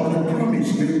of the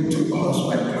promise made to us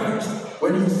by Christ.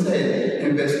 When he said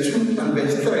in verse 2 and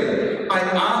verse 3, I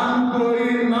am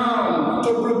going now to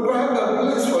prepare a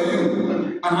place for you.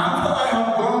 And after I have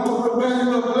gone to prepare you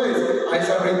a place, I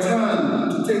shall return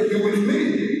to take you with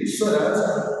me, so that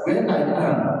where I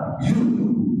am, you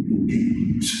will be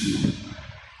too.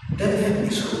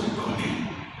 Death is homecoming.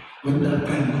 When that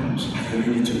time comes, are you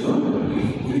ready to go?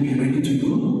 Will you be ready to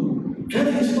go?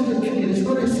 Death is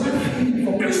not a sad thing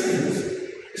for Christians.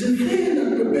 It's a thing that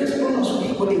prepares us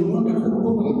for a wonderful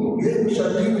home where we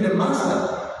shall be with the Master.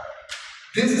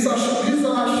 This is an assurance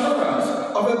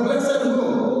of a blessed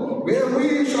home where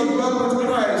we shall dwell with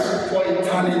Christ for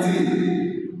eternity.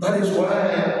 That is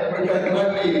why we can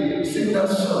gladly sing that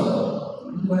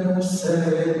song. Blessed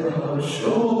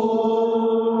assurance,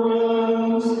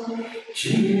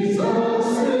 Jesus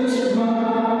is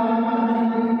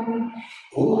mine.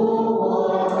 Oh,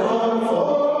 what a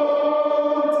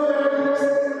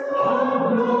foretaste of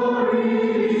glory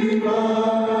divine.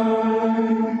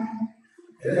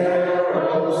 There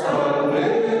of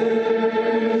salvation,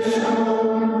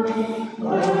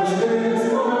 purchase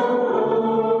of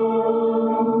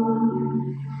home,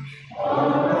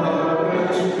 our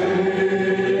rich spirit,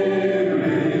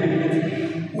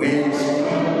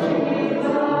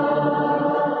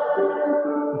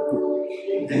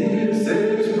 this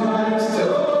is my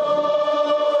story,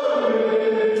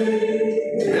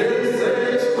 this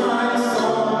is my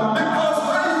song. Because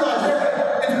when you are there,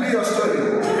 it will be your story.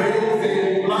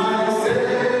 Praising my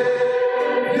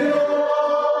Savior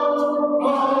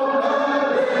all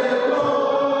the day long.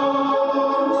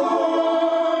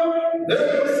 This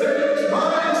is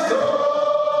my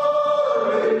story,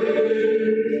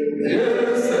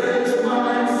 this is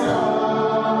my song.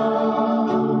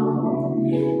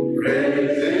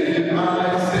 Praising my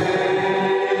Savior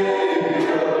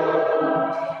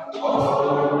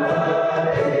all the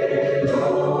day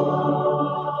long.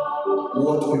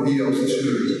 What will be your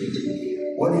story?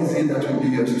 What is it that will be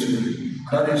your story?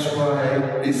 That is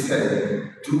why he said,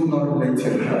 do not let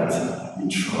your heart be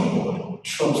troubled.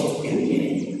 Trust in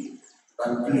me.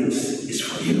 That place is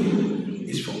for you.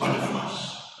 It's for all of us.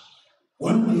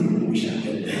 One day we shall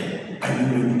get there. Are you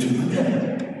ready to be there?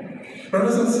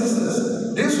 Brothers and sisters,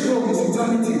 this world is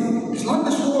eternity. It's not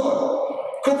this world.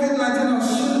 COVID-19 has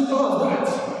shown us that.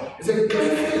 It's a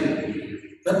clear thing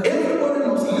that everybody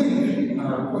must live at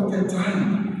an appointed time.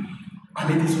 And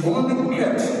it is only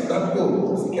kept, that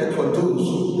hope is kept for those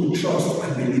who trust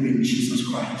and believe in Jesus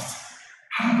Christ.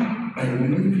 How? By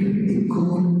living a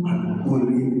good and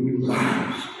holy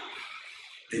life.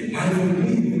 The life we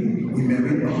live will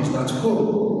merit us that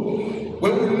hope.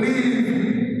 When we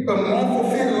live a more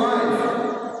fulfilled life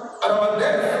at our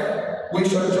death, we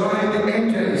shall join the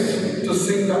angels to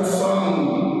sing that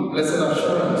song, Blessed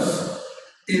Assurance.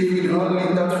 If we do not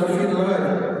live that fulfilled life,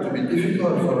 it will be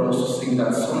difficult for us to sing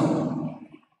that song.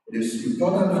 It is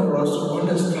important for us to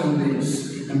understand this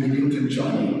and begin to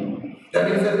journey. There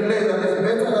is a place that is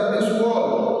better than this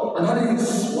world, and that is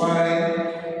why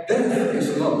death is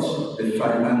not the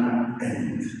final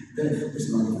end. Death is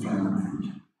not the final end.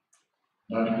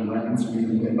 That reminds me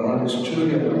about the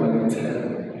story I normally tell.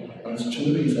 That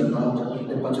story is about a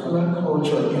particular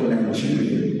culture in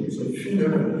Nigeria. It's a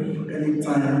funeral.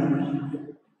 Anytime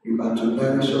you have to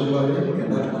bury somebody in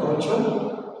that culture,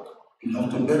 you have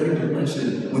to bury the person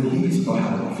with his or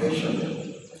her profession.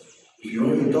 If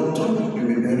you're a doctor, you'll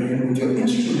be buried with your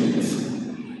instruments.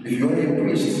 If you're a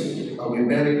priest, I'll be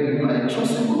buried with my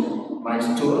chasuble, my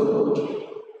stole,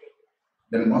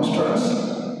 the monstrance,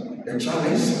 the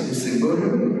chalice, the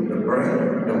ciborium, the bread,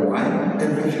 the wine,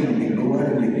 everything will be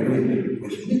lowered in the grave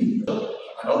with me.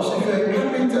 And also, if you're a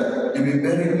carpenter, you'll be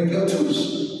buried with your tools.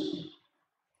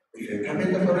 If you're a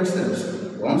carpenter, for instance,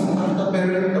 once after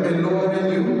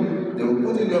lowering you, they will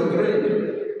put in your grave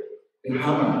the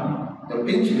hammer, the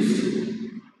pinches,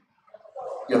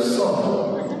 your saw.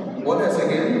 What else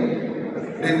again?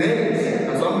 The nails.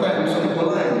 And sometimes some people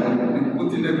lie, you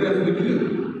put in the grave with you.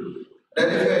 Then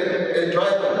if you're a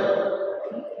driver,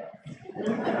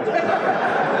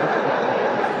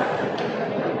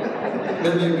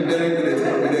 then you'll be buried with a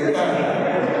car.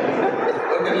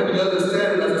 Okay, let me just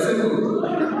understand it as a symbol.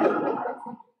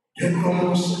 Here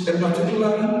comes a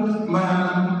particular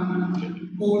man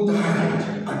who died,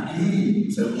 and he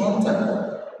is a hunter.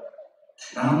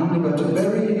 Now we got to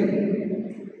bury him.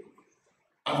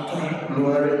 After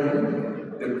lowering him,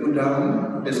 they put down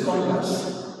his cutlass.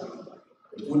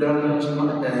 They put down his bow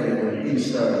and arrow.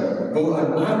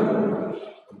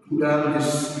 They put down his,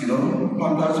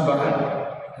 hunter's bag.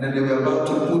 And then they were about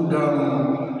to put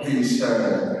down his gun,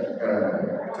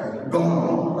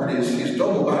 that is his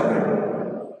double barrel.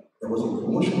 There was a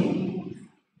commotion.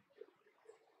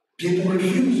 People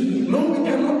refused. No, we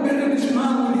cannot bury this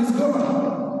man with his gun.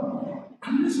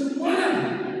 And they said, why?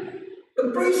 The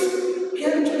priest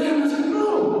came to them and said, no.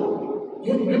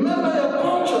 You remember your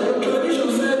culture, your tradition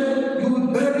said you would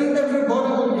bury everybody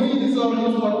who needs or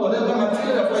whatever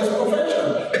material for his profession.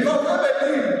 Because they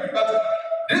believe that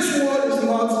this world is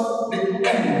not the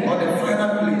end or the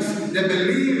final place. They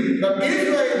believe that if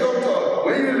you are a doctor,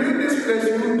 when you leave this place,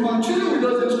 you will come continue with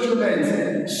those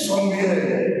instruments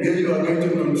somewhere where you are going to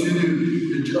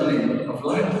continue the journey of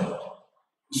life.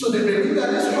 So they believe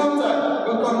that this hunter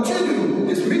will continue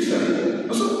his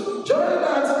mission. So during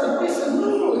that, the priest said,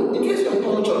 no, it is your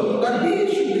culture that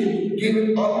he should be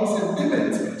giving up his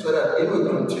implement so that he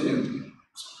will continue.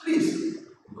 So please,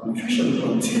 the confusion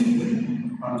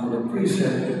continued until the priest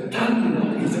said, tell me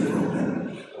what is the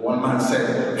problem. One man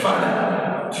said,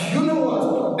 Father, do you know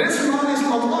what? This man is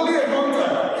not only a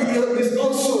hunter, he is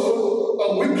also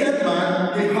a wicked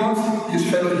man. He hunts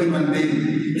his fellow human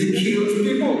being. He kills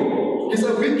people. He's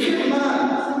a wicked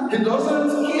man. He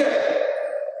doesn't care.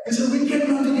 He's a wicked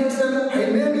man to the extent, I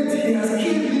name it. He has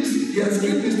killed this. He has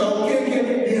killed Mr.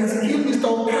 Okeke. He has killed Mr.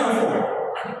 Okafor.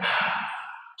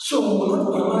 So we will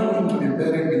not allow him to be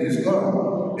buried with his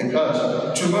God.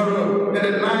 Because tomorrow in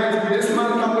the night, this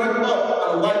man can wake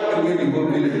up and wipe away the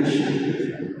whole village.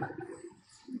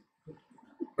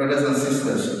 Brothers and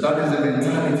sisters, that is the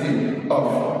mentality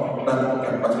of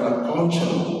that particular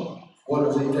culture. What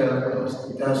does it tell us?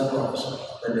 It tells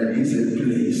us that there is a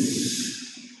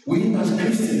place. We as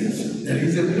Christians, there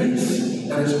is a place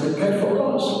that is prepared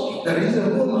for us. There is a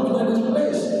home after this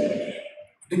place.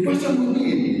 The question will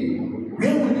be,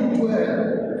 where will you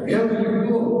dwell? Where will you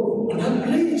go? And that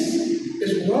place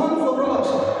is one for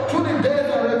us through the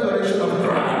death and resurrection of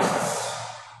Christ.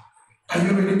 Are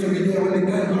you ready to be there when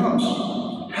the time comes?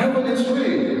 Heaven is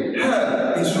real.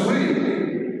 Hell is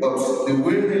real. But the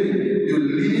way you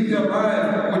live your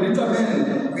life will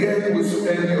determine where you will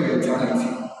spend your eternity.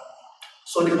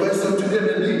 So the question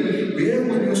today may be, where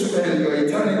will you spend your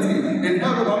eternity? In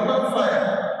heaven or hellfire?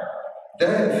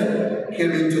 Death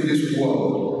came into this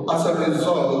world as a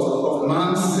result of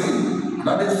man's sin.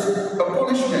 That is a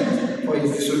punishment for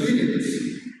his disobedience.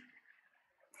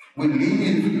 We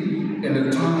live in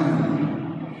a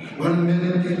time when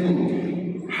many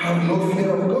people have no fear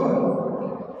of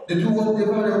God. They do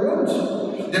whatever they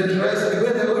want. They dress the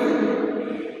way they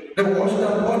like. They wash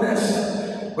their bodies.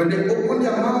 When they open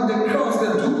their mouth, they curse.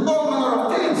 They do all manner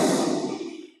of things.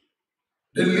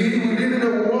 They live in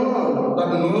a world that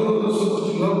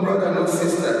knows no brother, no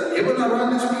sister. Even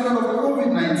around this period of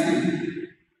COVID-19,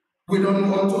 we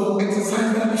don't want to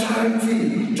exercise that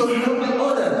charity to help the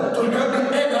other, to help the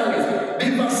elderly,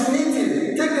 be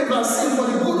vaccinated, take the vaccine for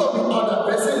the good of the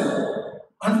other person.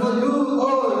 And for you,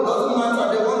 oh, it doesn't matter,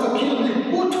 they want to kill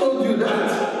me. Who told you that?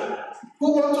 Who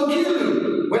wants to kill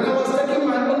you? When I was taking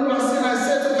my own vaccine, I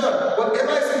said to God,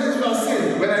 whatever is in this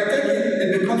vaccine, when I take it,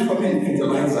 it becomes for me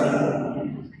fertilizer.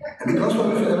 And because for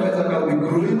me fertilizer, I'll be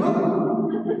growing up.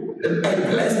 And I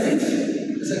blessed it.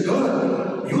 I said,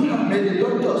 God, you have made the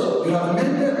doctors, you have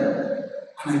made them.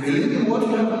 And I believe in what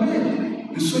you have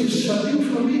made. And so it shall be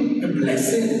for me a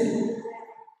blessing.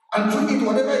 And through it,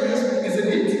 whatever it is in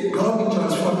it, God will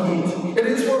transform it. It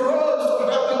is for us to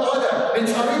help the other, be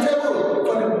charitable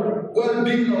for the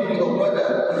well-being of your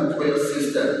brother and for your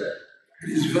sister. It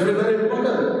is very, very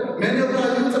important. Many of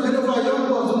our youth and many of our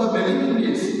young ones do not believe in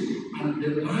this. And the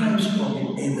lives of the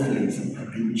elderly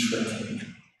have been threatened.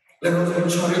 Let us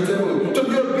be charitable, to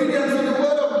be obedient to the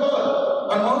word of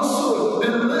God, and also the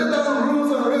lay down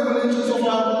rules and regulations of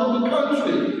our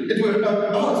country. It will help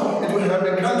us. It will help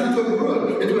the country to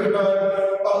grow. It will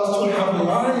help us to have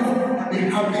life and be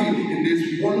happy in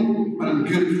this one and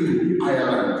beautiful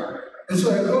Ireland. And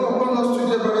so I call upon us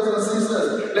today, brothers and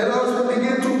sisters, let us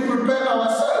begin to prepare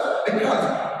ourselves, because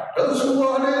this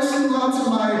world is not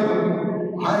my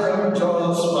home. I am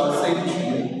just passing.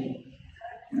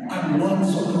 I'm not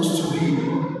supposed to be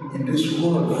in this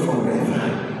world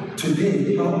forever.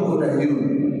 Today, how old are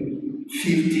you?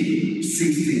 50,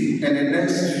 60. And the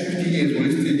next 50 years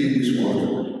will still be in this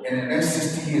world. And the next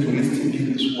 60 years will still be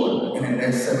in this world. And the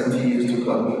next 70 years to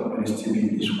come will still be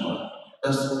in this world.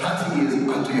 That's 30 years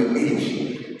after your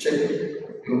age. Check.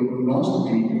 You must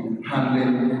be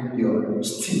handling your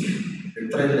stick, the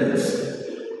 3 legs,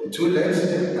 the 2 legs,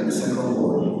 and the second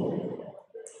one.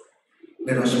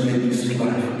 Let us make this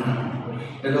life now.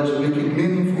 Let us make it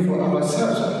meaningful for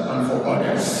ourselves and for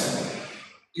others.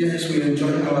 Yes, we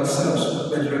enjoy ourselves,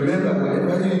 but remember,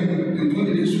 whatever you do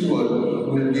in this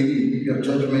world will be your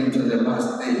judgment on the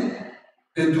last day.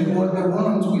 They do what they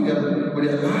want with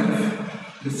their life.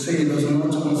 They say it does not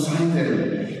concern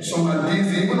them. Some are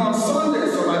busy, even on Sunday,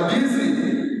 some are busy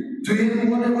doing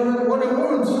whatever they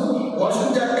want,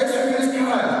 washing their extremist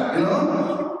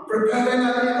car, preparing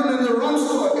and even in the wrong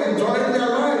store, enjoying their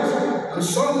lives. And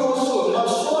some also have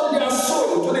sold their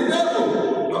soul to the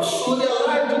devil, have sold their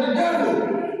life to the devil.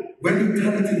 When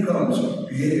eternity comes,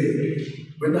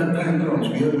 when that time comes,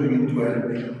 where will you dwell?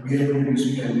 Where will you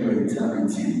spend your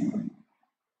eternity?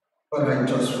 But I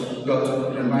just got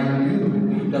to remind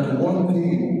you that one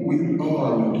thing we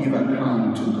all will give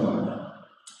account to God.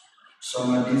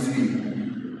 Some are busy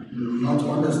not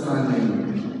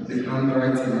understanding the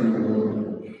handwriting on the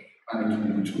wall, and it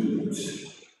will be too late.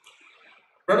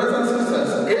 Brothers and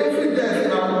sisters, every day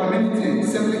in our community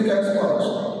simply tells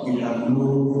us we have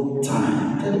no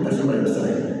time. Tell the person by your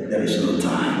side, there is no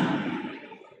time.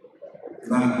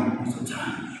 Now is the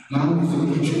time. Now is the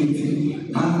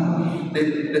opportunity. Now,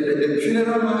 the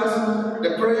funeral mass,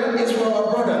 the prayer is for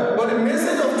our brother. But the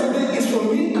message of today is for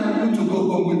me and you to go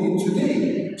home with him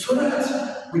today. So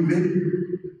that we make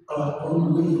our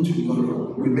own way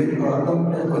tomorrow. We make our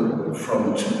own heaven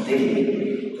from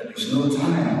today. There is no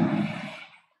time.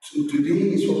 So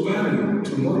today is for Parry,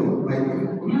 tomorrow might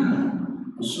be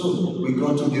man. So we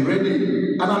got to be ready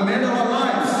and amend our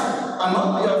lives and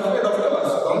not be afraid of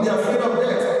us. Don't be afraid of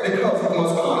death because it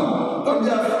must come. Don't be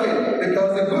afraid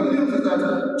because the good news is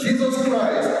that Jesus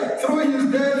Christ, through his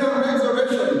death and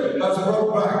resurrection, has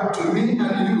brought back to me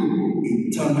and you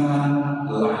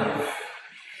eternal life.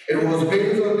 It was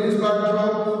based on this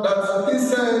backdrop that he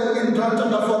said in John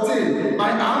chapter 14, I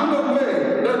am the way,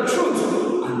 the truth,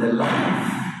 and the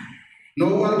life.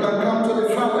 No one can come to the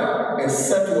Father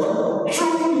except what?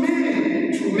 Through me.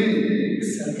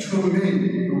 Except through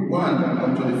me. No one can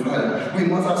come to the Father. We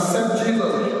must accept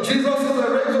Jesus. Jesus is the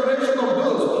resurrection of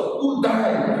those who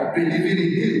died believing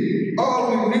in him. All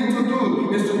we need to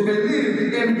do is to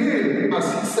believe in him.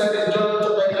 As he said in John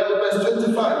chapter 11, verse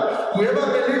 25, whoever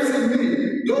believes in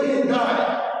me, though he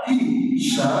die, he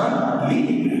shall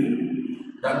live.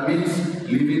 That means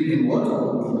living in what?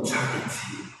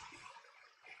 Eternity.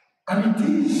 And it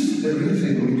is the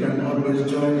reason we can always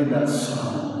join in that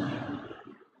song.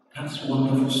 That's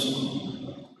wonderful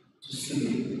song to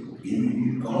sing.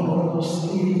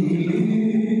 Because he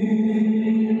lives,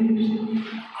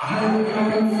 I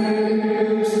can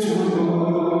face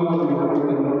tomorrow.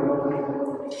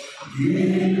 Because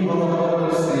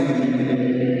he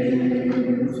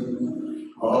lives,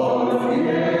 all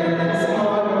fears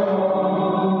are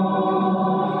gone.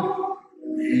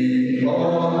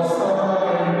 Because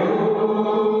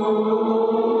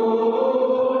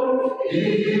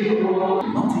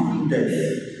not even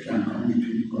death can come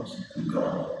between us and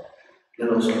God. Let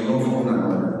us love one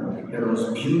another. Let us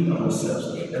build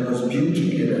ourselves. Let us build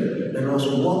together. Let us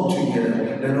walk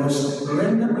together. Let us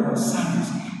render our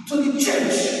service to the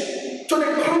church, to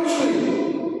the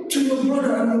country, to your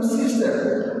brother and your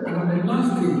sister. And on the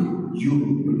last day,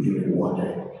 you will be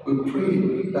rewarded. We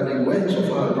pray that the works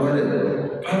of our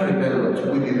brother Parry Bellot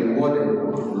will be rewarded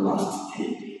on the last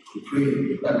day. We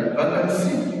pray that the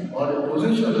vacancy or the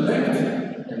position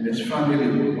left in this family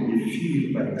will be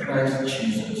filled by Christ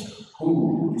Jesus,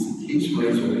 who is his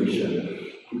resurrection.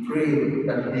 We pray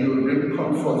that he will bring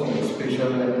comfort in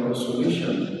special and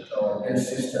consolation to our dear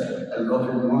sister and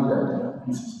loving mother,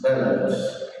 Mrs. Bellot,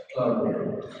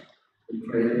 Claudia. We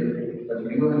pray that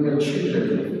you and your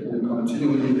children will continue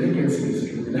with the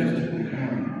legacies left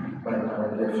behind by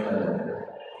our dear Father.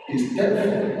 His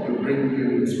death will bring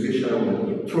you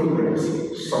special progress,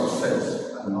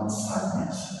 success, and not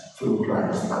sadness through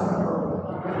Christ our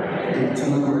Lord.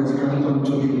 Eternal grace grant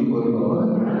unto you, O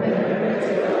Lord.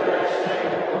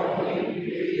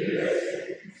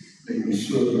 May you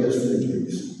show rest in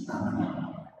peace. Amen.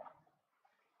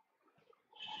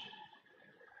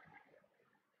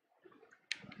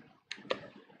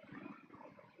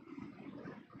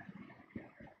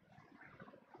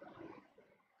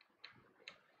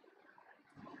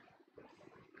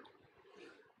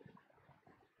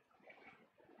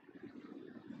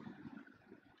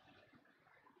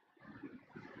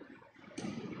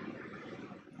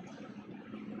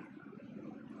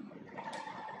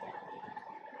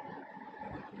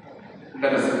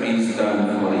 Let us please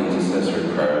stand for the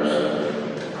intercessory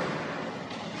prayers.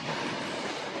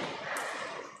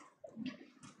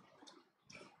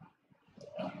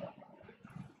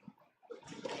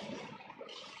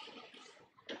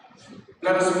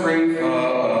 Let us pray for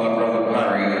our brother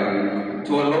Parry,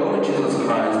 to our Lord Jesus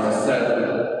Christ, who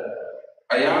said,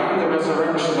 I am the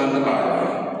resurrection and the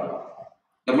life.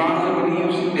 The man who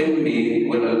believes in me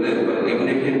will live even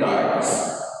if he dies.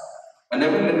 And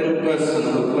every living person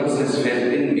who puts his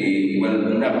faith in me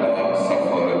will never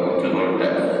suffer eternal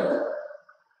death.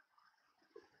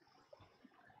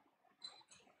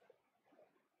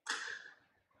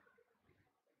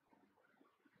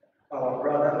 Our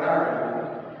brother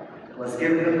Parry was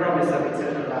given the promise of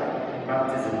eternal life in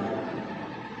baptism.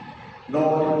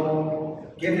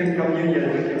 Lord, give him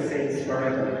communion with your saints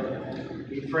forever.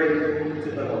 We pray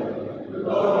to the Lord.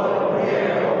 Lord,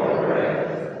 hear our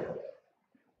prayers.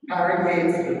 Parry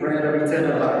ate the bread of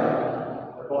eternal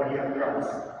life, the body of Christ.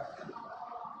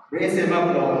 Raise him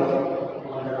up, Lord,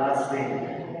 on the last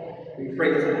day. We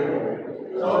pray to the Lord.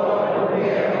 Lord,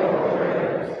 hear our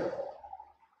prayers.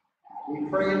 We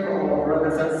pray for our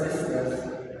brothers and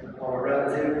sisters, our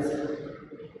relatives,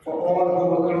 for all who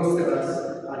are close to us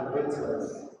and good to us.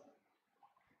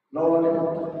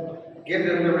 Lord, give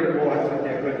them the reward of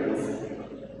their goodness.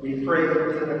 We pray to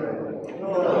the Lord.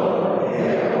 Lord,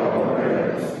 hear our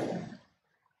prayers.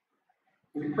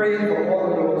 We pray for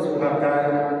all those who have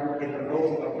died in the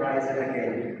hope of rising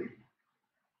again.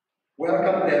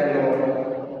 Welcome them,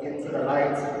 Lord, into the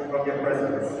light of your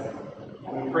presence.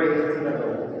 We pray to the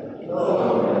Lord.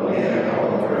 Lord, hear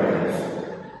our prayers.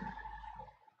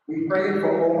 We pray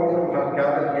for all who have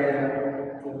gathered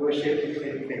here to worship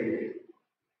in faith.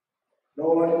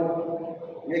 Lord,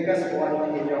 make us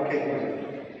one in your kingdom.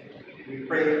 We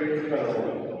pray to the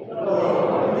Lord.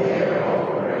 Lord, hear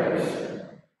our prayers.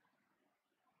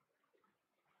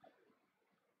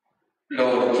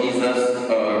 Lord Jesus,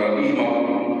 Redeemer,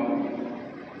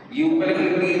 you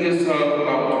willingly gave yourself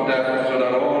up to death so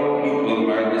that all people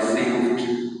might be saved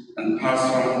and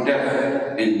pass from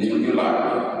death into new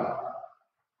life.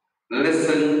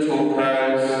 Listen to our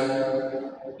prayers.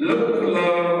 Look with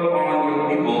love on your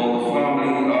people, the family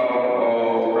of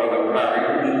our brother Parry,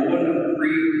 who mourn and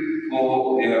grieve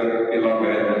for their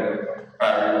beloved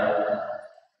Parry.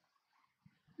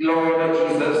 Lord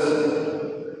Jesus,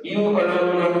 you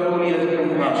alone are holy and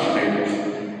compassionate.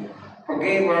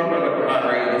 Forgive our brother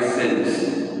Parry his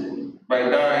sins. By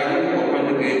dying, you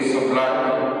open the gates of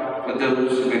life for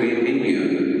those who believe in you.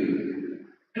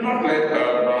 Do not let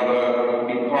our brother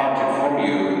be parted from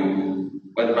you,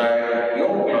 but by your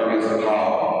glorious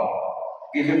power,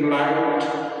 give him light,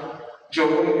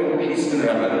 joy, and peace in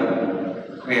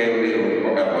heaven, where we live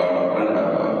forever and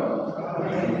ever.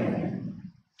 Amen.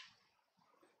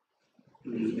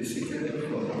 Please be seated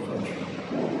for the reflection.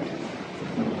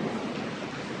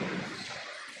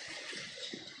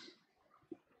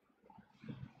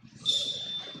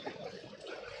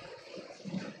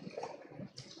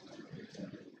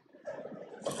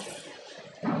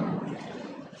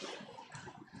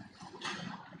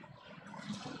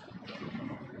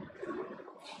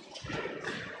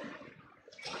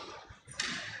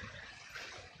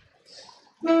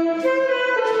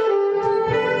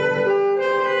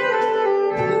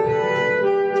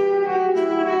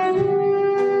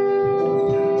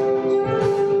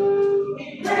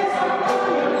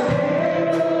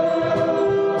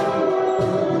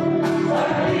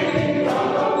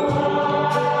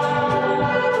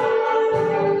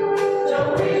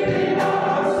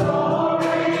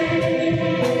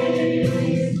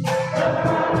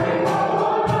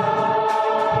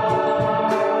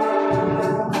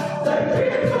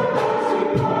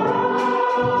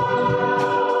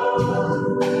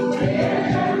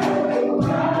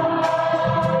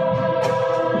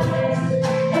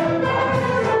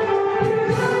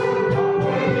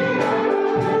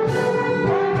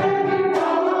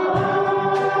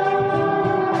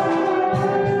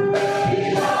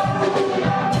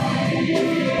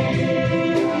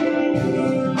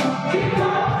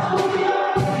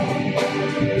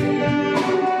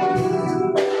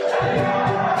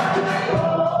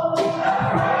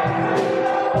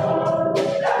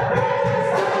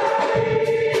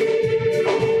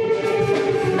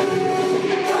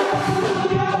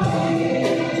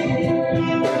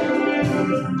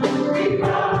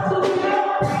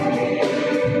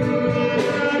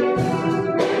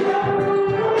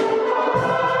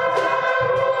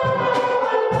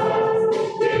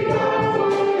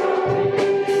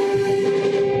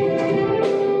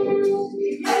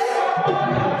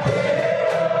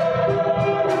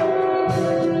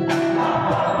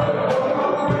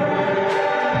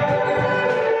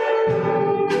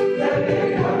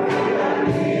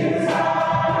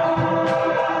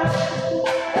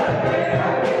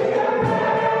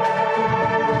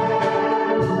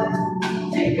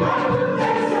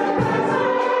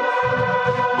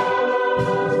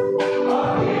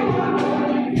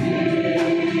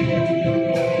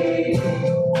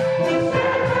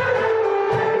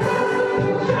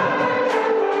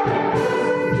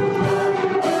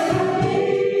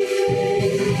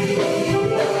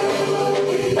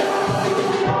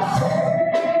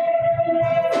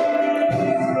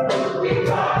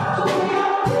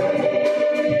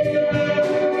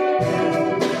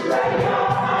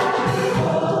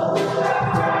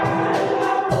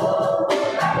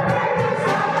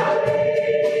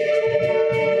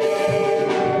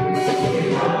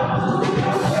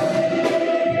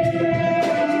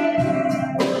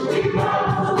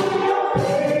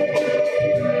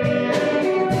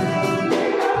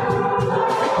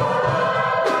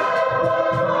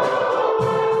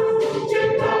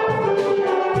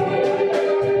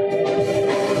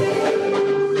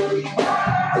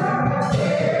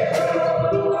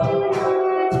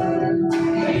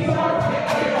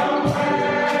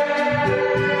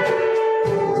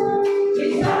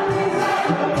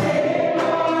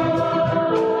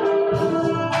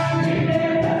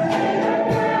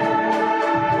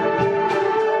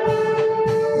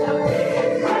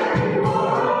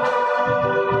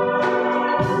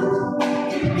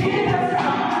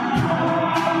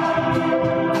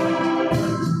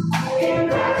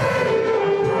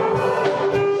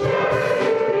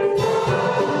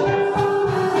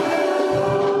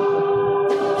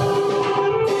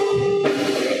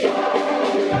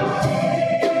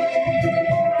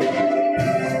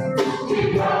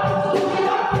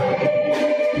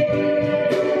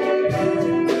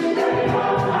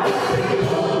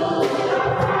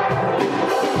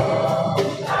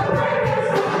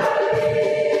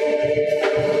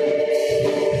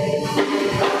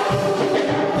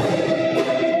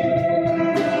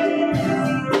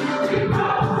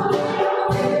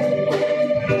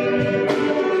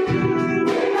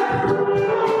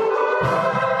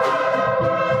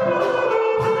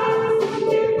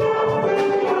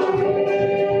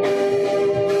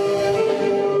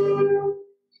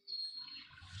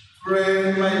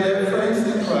 Pray, my dear friends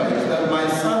in Christ, that my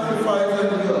sacrifice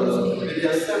and yours may be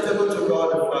acceptable to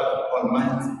God the Father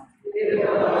Almighty.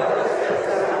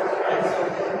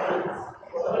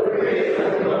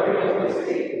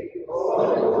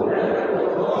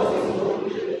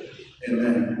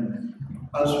 Amen.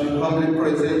 As we humbly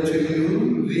present to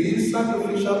you these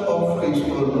sacrificial offerings,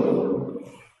 O Lord,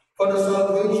 for the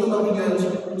salvation of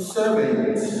your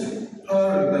servants,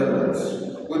 Parry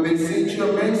Bellot, we beseech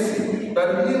your mercy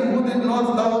that he who did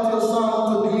not doubt your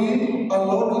Son to be our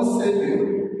Lord and Savior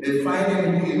may find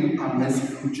in him a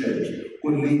merciful church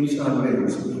who lives and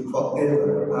reigns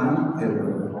forever and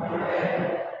ever.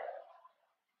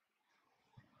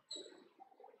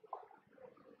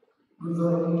 The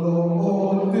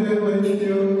Lord be with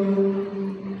you.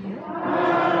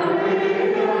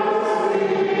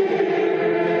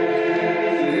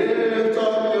 Lift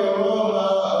up your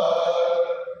heart.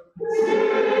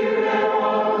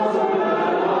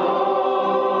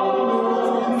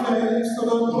 Lord, thanks to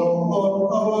the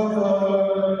Lord our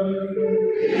God.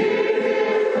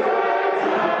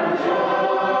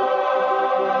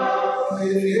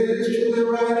 It is truly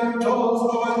right and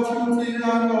towards our duty and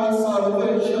our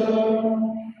salvation.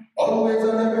 Always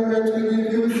and everywhere to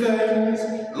give you thanks,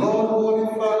 Lord, Holy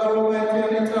Father,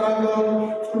 Almighty and eternal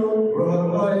God, through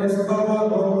Christ our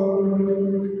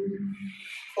Lord.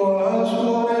 For us,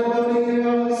 Lord, everybody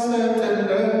accepted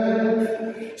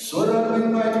death, so that we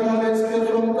might all escape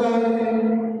from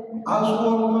dying. As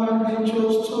one man he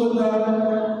chose to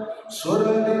die, so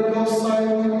that in your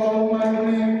sight we all might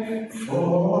live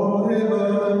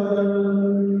forever.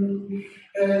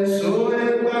 And so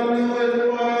accompanied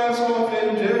with choirs of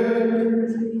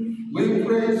angels, we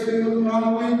praise you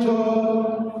and we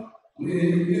joy,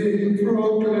 we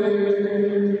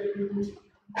proclaim.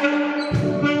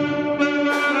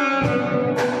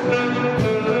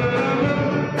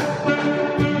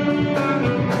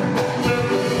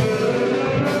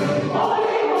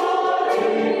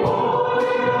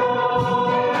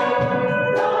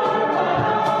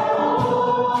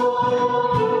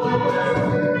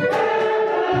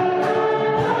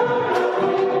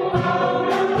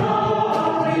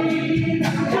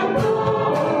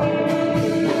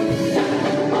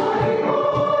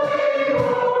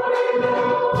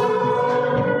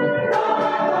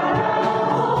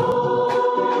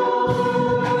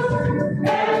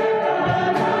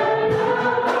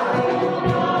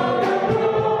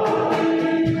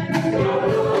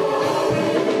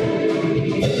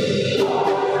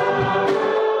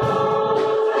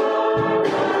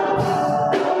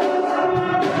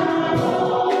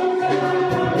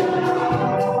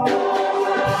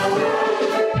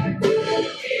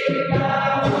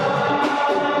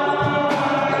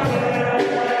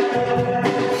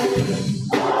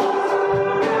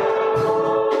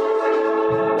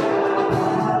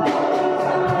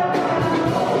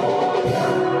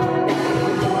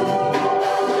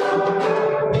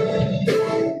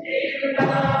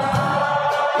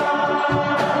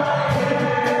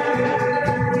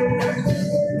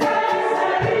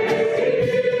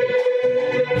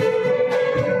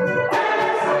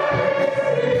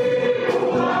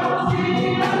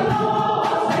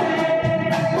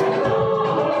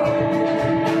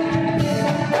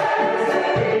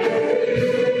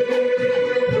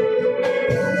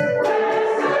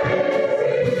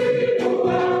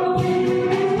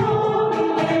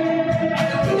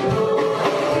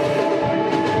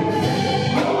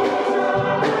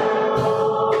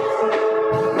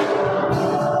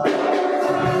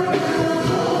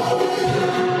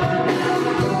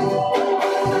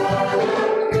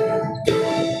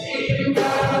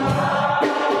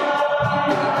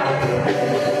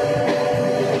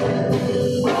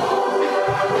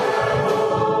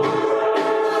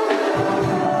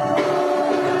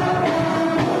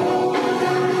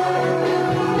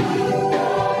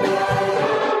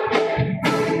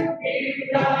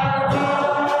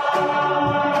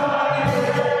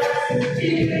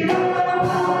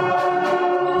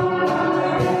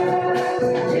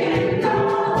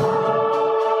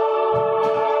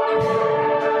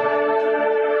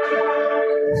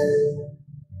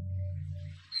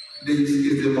 This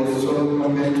is the most solemn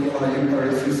moment of our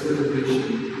Eucharistic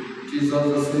celebration. Jesus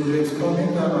the Savior is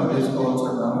coming down on this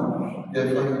altar now.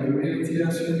 Therefore, in humility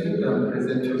as you kneel down,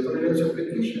 present your prayers and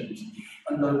petitions.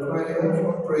 And our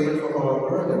prayer for our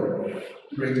brother,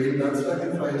 bringing that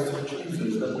sacrifice to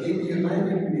Jesus, that he be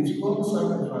united with his own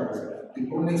sacrifice, the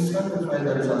only sacrifice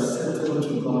that is acceptable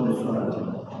to God the Father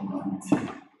Almighty.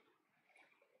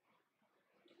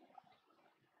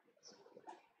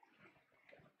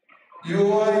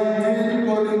 You are indeed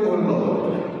holy, O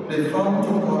Lord, the fount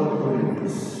of all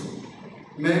holiness.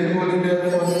 Make holy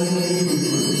therefore this thing we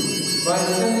pray, by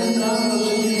sending down the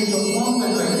Spirit upon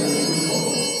them like never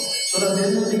before, so that they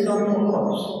may become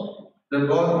for us the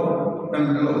body and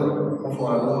blood of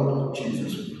our Lord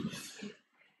Jesus Christ.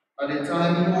 At the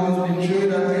time he was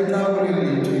betrayed and entered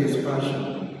willingly into his passion,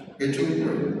 he took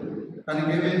bread,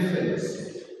 and giving thanks,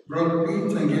 broke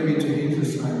it and gave it to his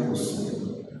disciples,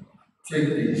 saying, "Take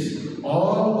this,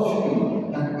 all of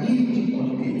you, and eat of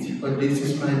it, for this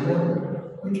is my body,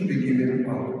 which will be given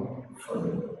up for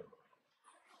you."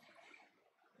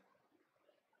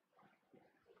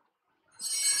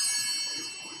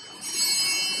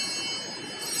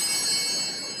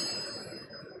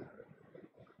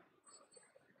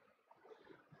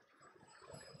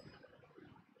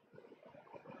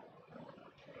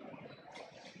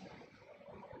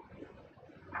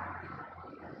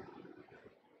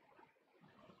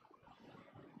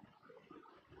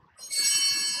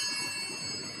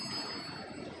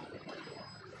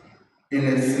 In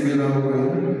a similar way,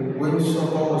 when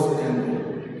supper was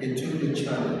ended, he took the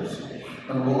chalice,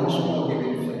 and once more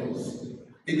giving thanks,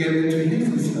 he gave it to his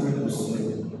disciples,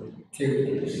 saying, "Take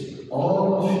this,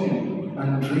 all of you,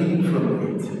 and drink from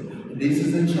it. This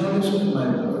is the chalice of my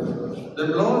blood, the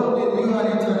blood of the new and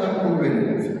eternal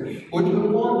covenant, which will be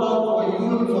poured out for you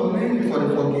and for many for the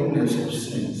forgiveness of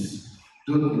sins.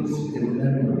 Do this in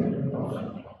memory of me."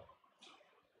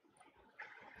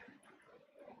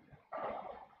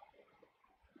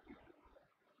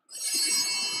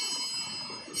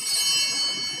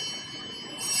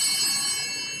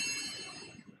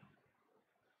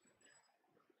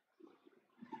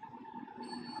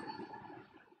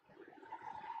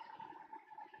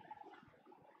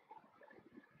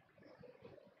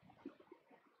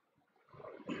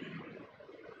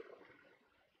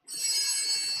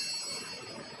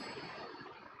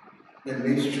 The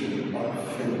mystery of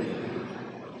faith.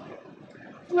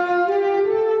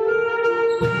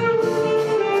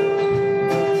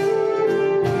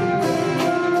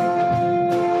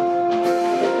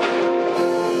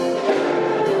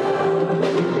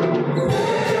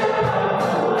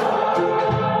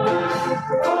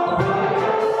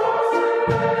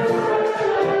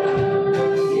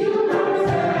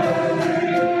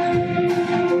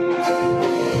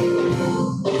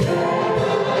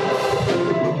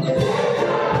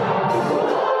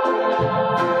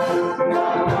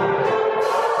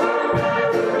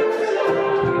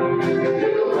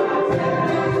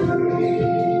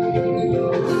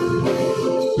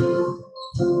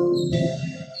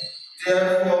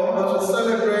 Therefore, as we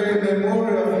celebrate the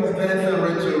memory of his death and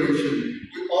resurrection,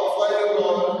 we offer you,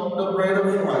 Lord, the bread of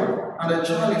life and the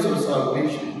chalice of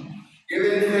salvation,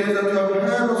 giving thanks that you have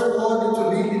heard us worthy to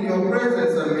live in your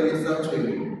presence and minister to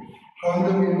you.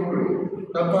 Humbly we pray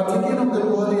that partaking of the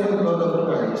body and blood of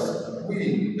Christ,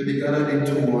 we may be gathered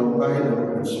into one by the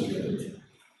Holy Spirit.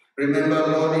 Remember,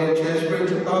 Lord, your church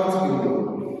spread out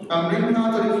you, and bring her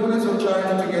to the fullness of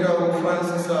charity together with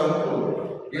Francis our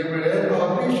Pope, Gabriel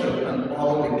our Bishop, and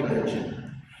all the clergy.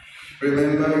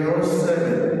 Remember your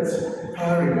servant,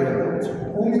 Parry Bellot,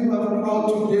 whom you have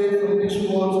called today from this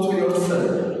world to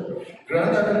yourself.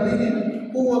 Grant that he,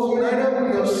 who was united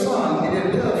with your Son in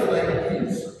a death like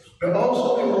his, may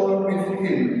also be born with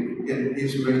him in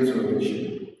his resurrection.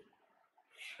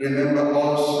 Remember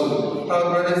also our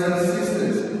brothers and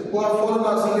sisters who have fallen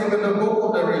asleep in the hope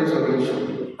of the resurrection,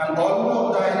 and all who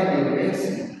have died in your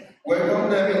mercy. Welcome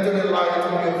them into the light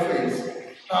of your face.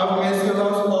 Have mercy on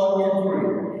us all, we pray.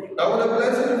 That with the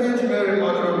blessed Virgin Mary,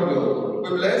 Mother of God,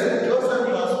 with blessed Joseph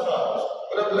and spouse,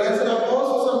 with the blessed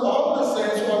apostles and all the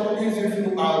saints who have pleased you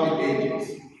throughout the ages,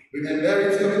 we may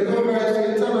merit to become heirs to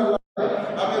eternal life,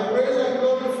 and may praise and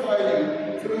glorify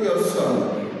you through your Son,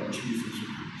 Jesus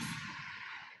Christ.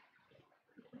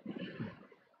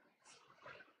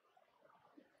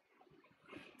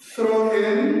 Through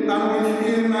him, and with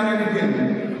him, and in him,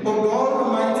 O God,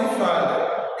 Almighty Father,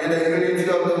 in the unity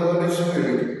of the Holy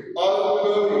Spirit, all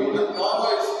glory and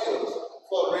honor is yours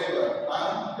forever and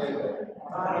ever.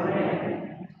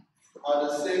 Amen. At the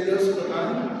Savior's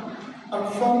command, and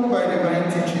formed by divine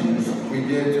teachings, we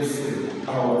dare to say,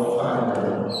 Our Father.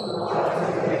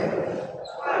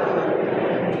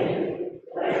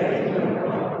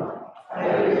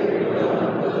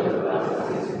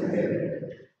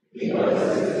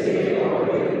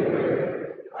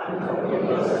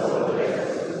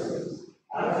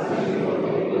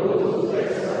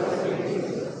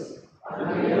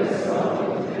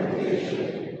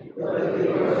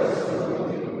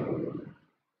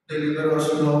 Deliver us,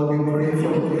 Lord, we pray,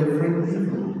 from every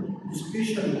evil,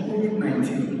 especially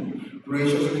COVID-19.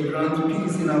 Graciously grant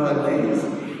peace in our days,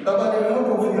 that by the help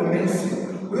of your mercy,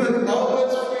 we will be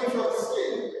always free from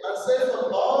sin and safe from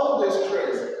all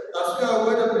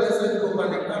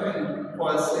for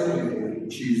our Savior,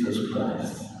 Jesus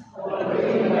Christ.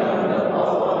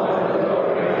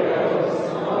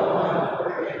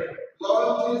 Lord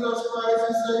Jesus Christ,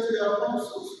 He said to the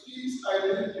apostles, "Peace I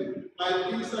leave you, my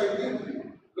peace I give you.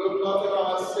 Look not on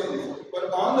our sins,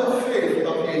 but on the faith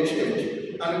of your church,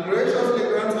 and graciously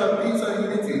grant her peace and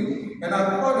unity in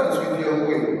accordance with your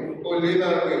will, who live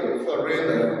and reign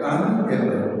forever and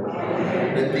ever."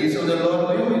 The peace of the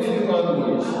Lord be with you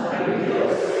always.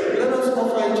 Let us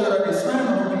offer each other the sign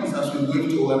of peace as we give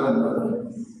to one another.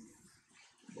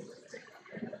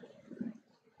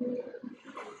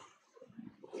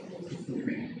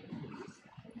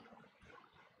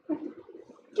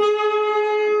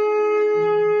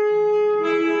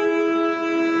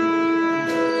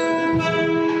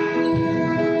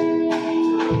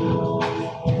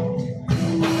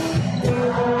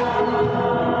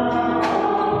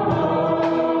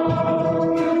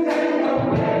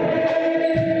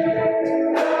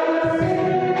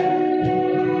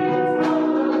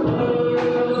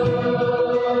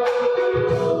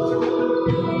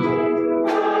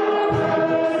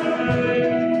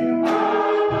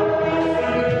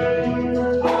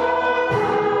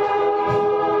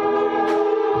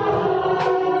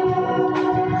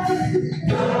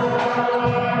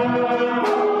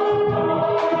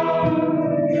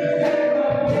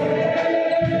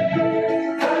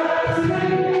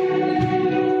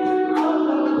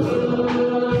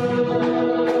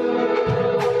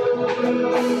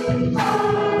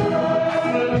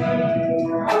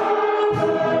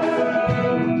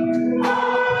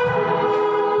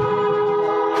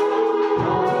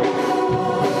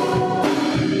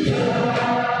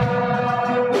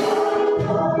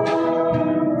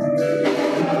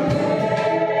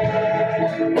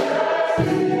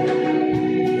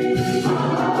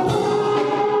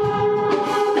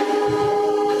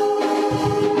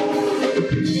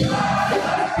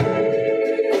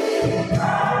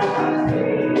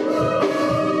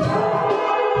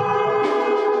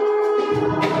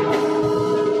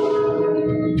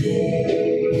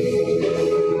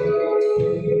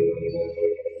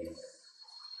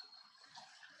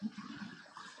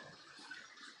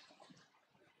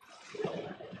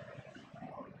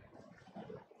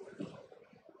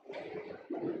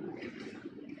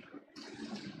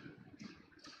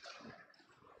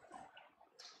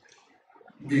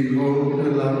 Behold the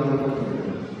Lamb of God.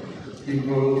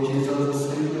 Behold Jesus the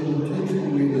Savior who takes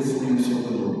away the sins of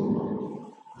the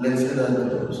world. Blessed are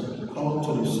those who come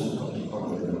to the supper of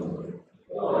the Lord.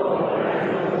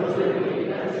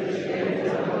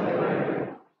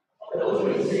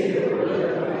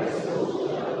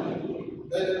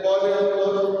 Let the body and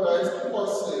blood of Christ keep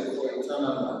us safe for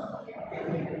eternal life.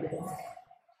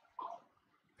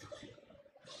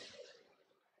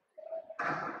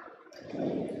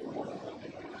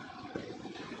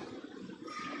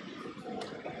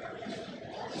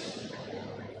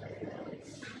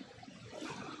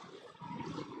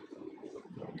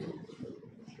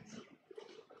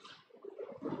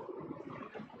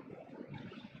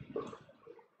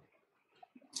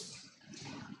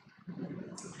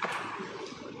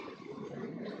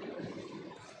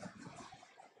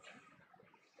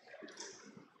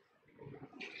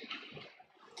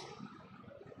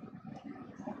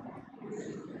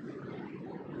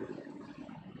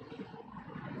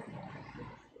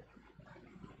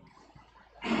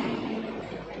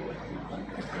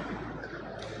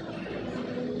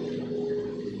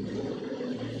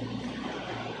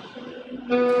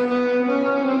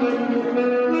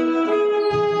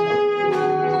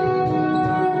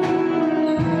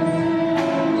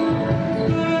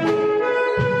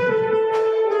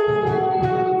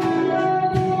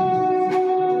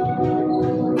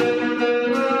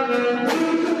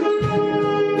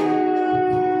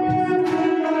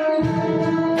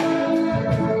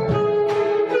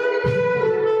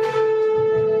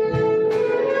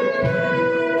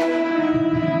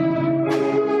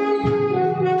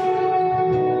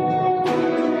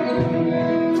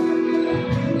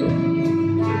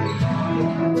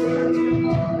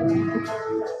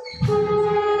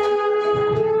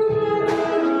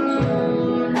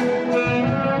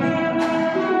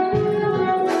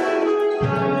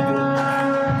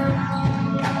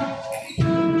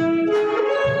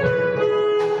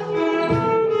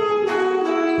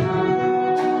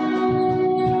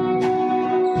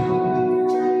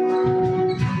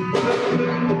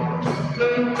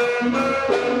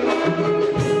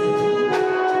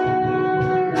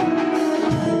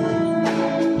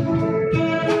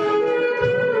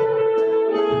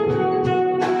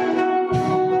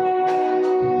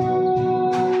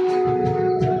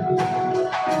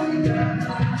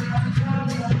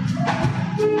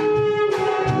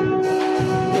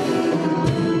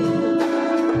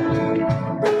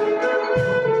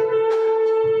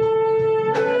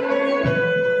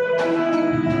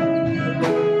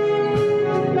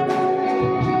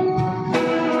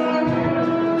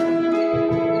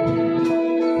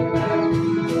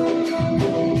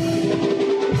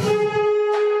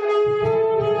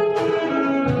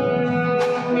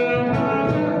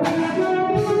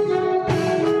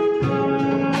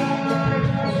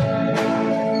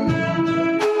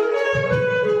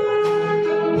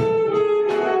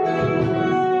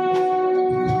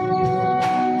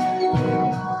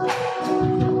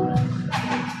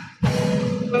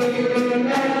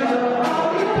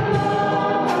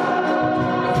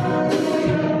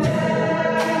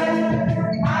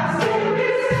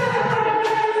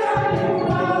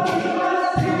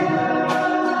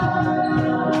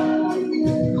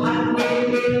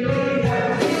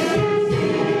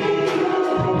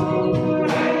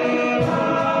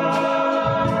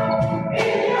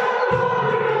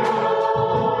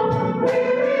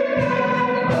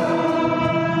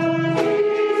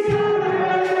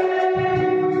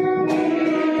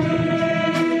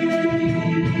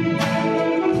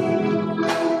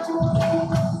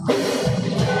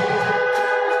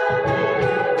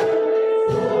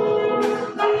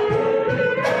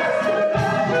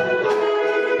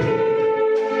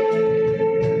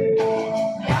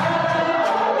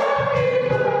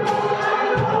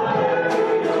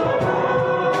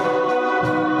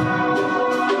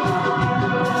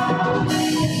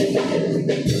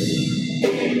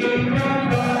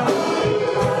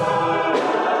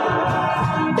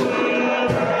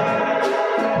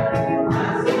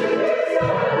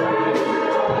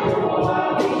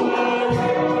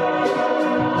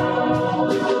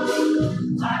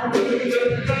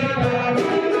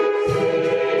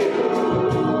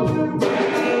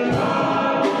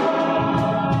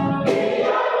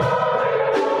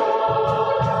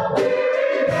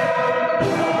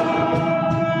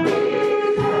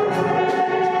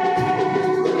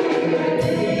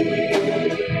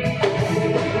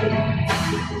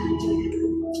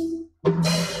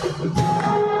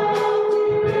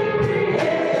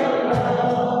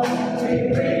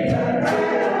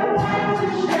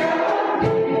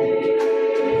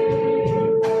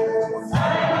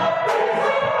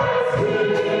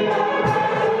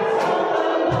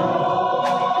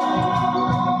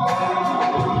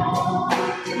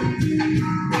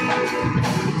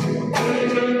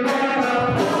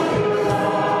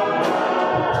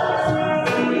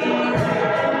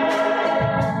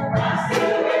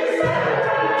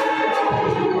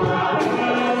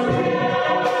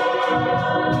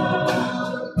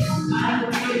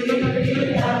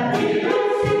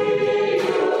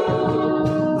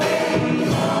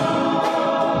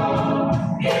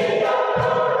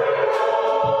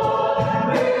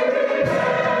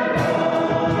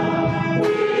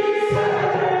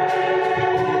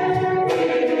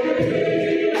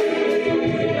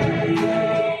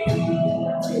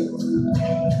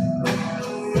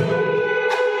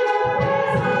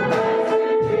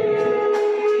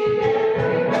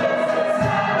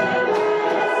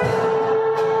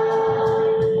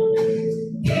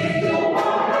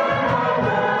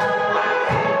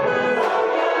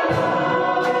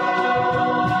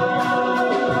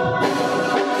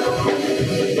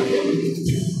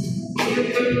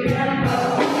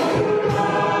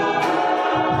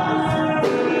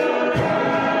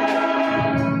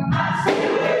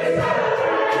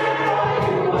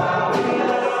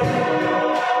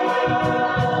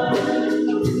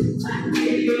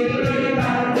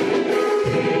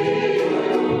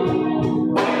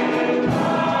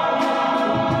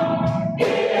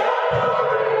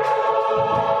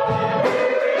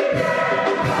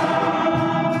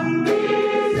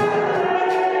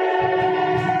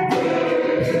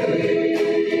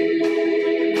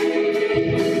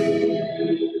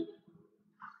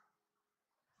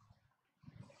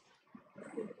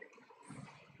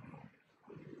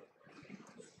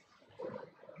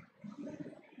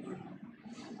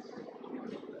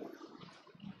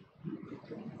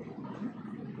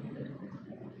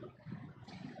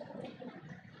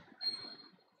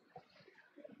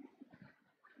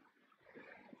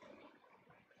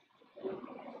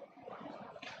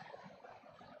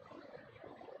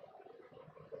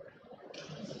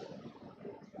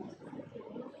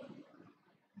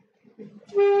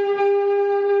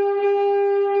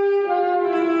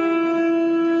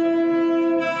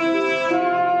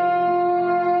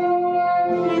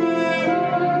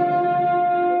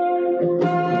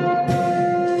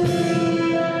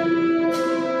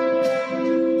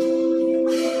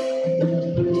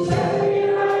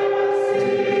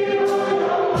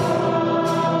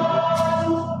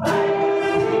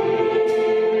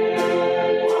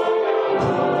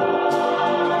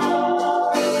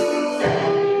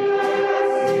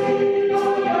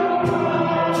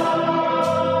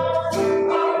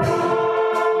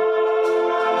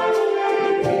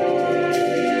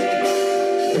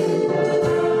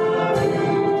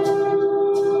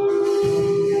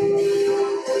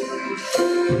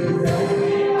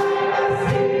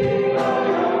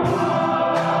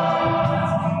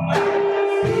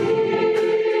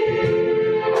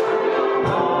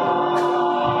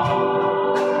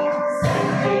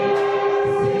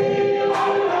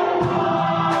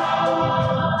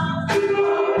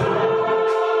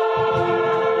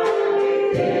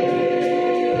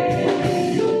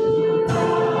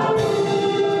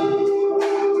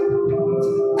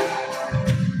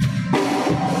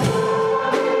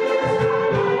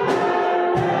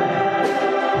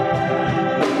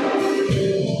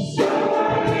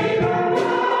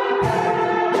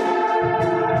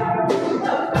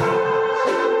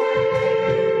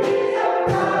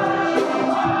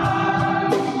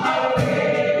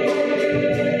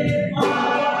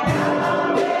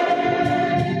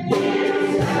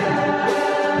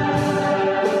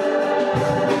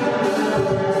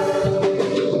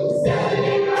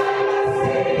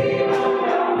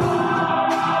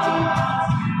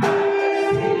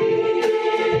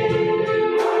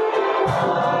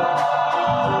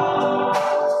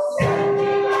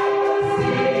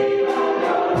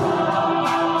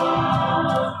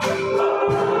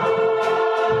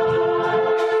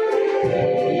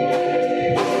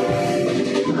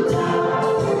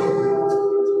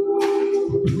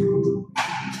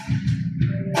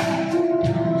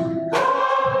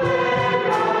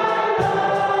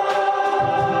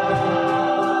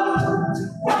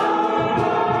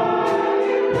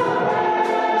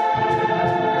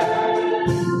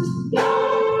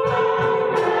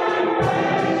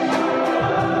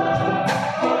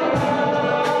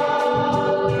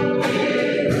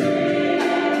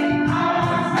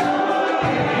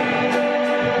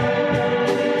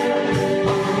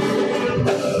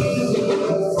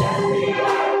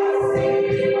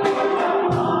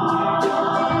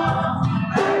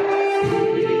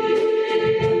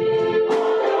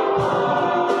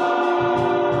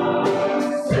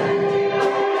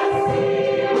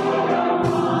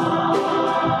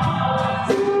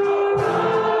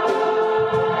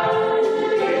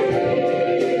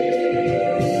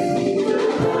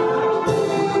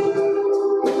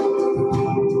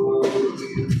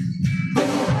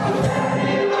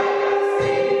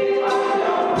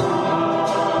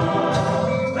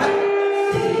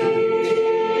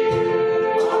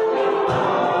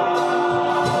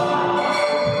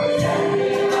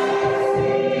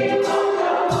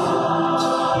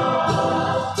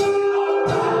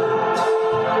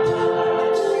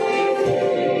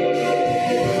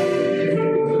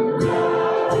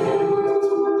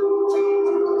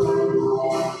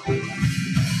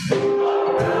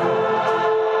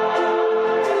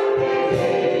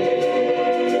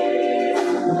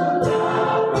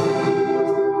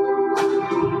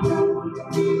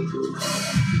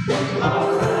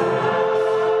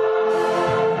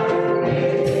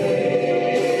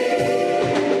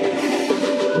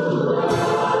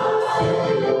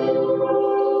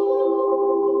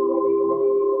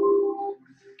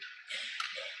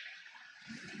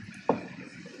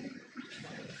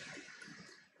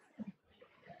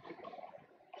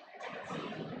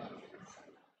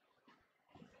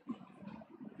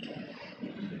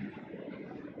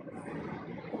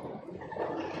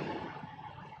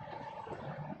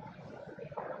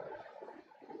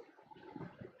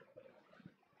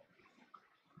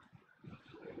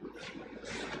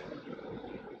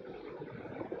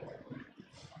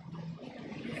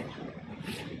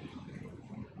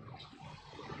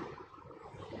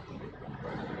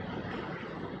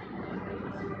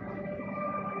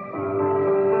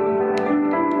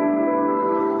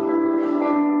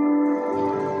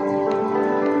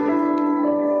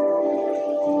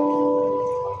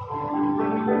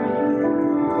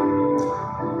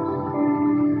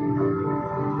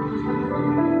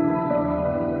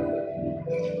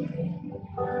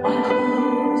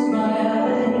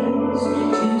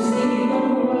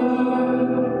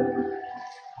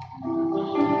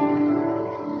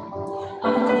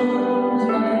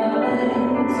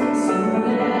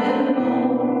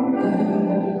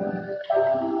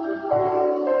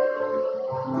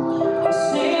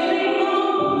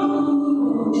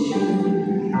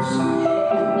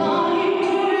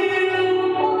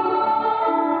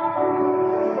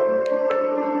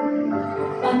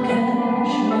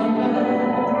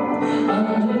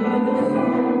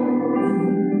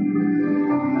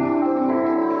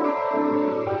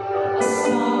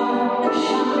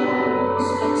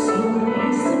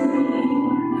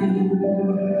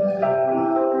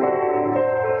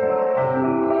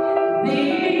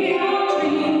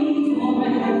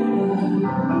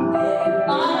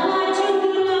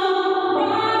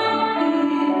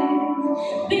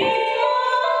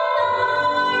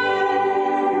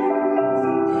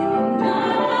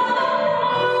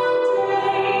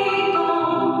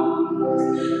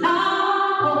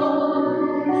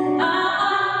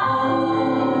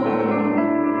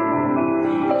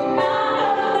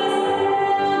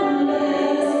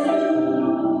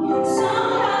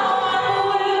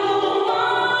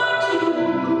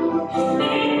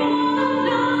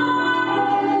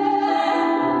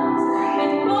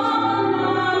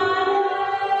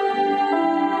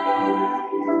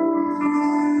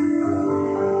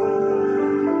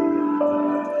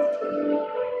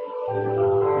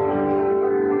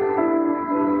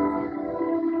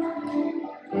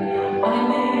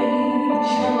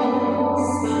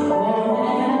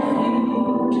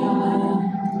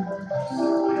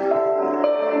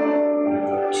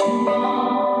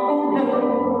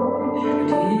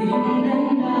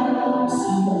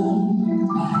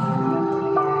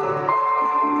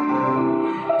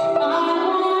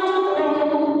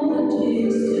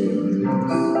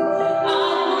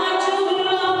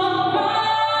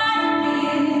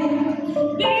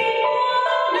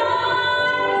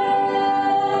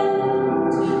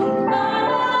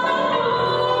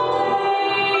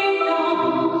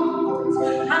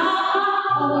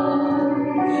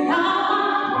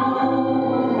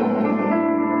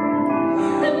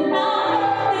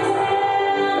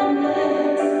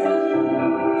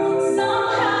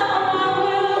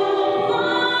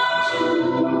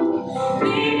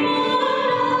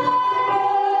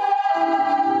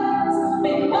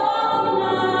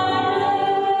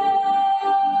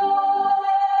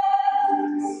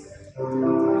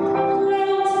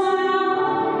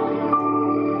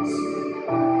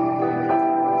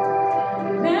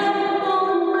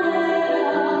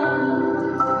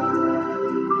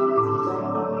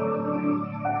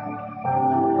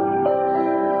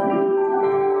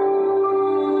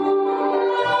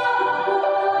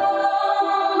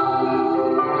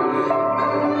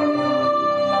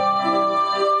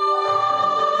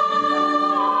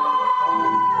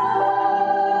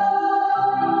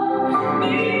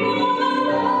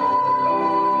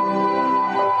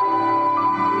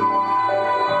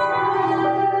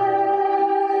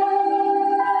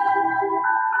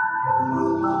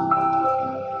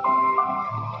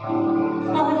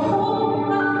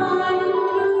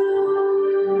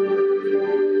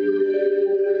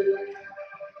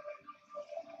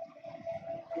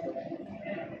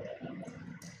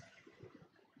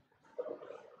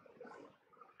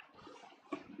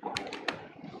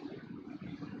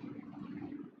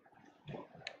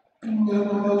 Let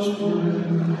us pray.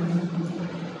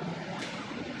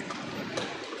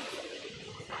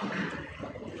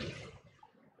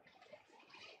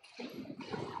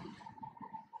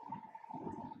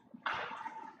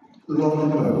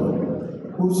 Lord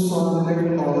God, whose Son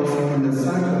left us in the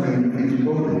sacrament of his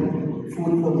body,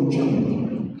 food for the journey,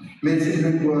 may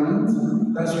sacred grant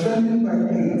that strengthened by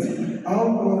it, our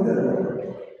brother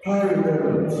Parry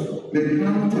Bellot may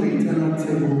come to the eternal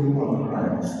table of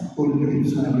Christ, who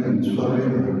lives and reigns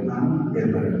forever and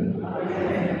ever.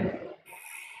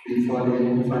 Before the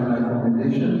final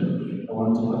commendation, I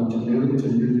want to continue to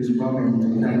use this moment to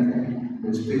thank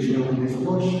the special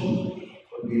discussion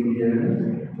for being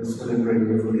here to celebrate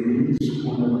this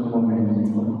wonderful moment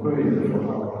of prayer for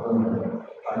our brother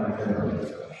Parry Bellot.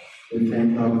 We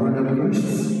thank our brother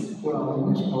priests who are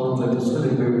on this altar to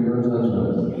celebrate with us as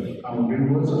well. And we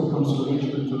bring words of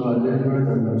consolation to our dear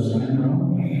brother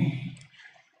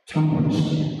Thomas,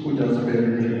 who just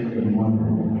buried the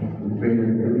morning. We pray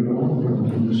that everyone will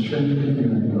continue strengthening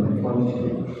him and authority.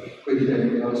 We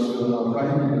thank also our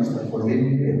Prime Minister for being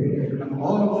here, and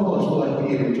all of us who are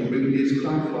here to bring this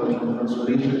comfort and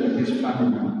consolation to his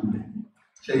family.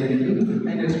 Thank you,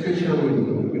 and especially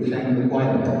we thank the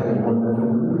choir for the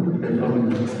wonderful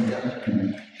performance.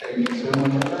 Thank you so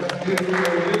much.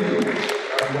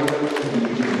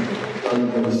 God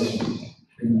bless you.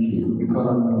 Thank you. We call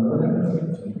on our brother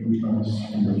to lead us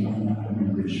in the final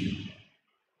commendation.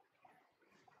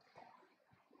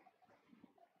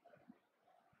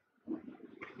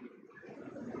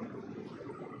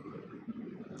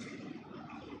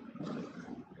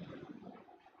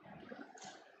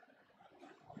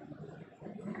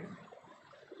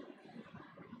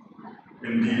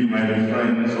 Indeed, my dear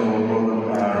friends, our brother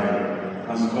Parry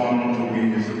has gone to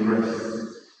his rest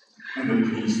in the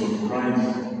peace of Christ.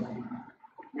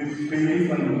 With faith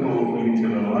and hope in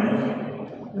eternal life,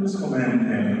 let us commend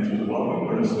him to the loving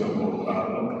mercy of our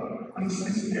Father and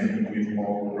assist him with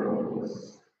all purpose.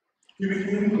 He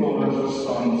became God as a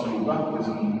son through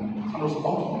baptism and was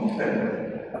often fed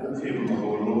at the table of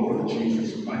our Lord Jesus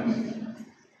Christ.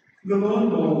 The Lord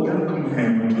will welcome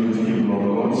him to the table of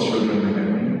God's children in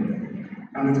heaven,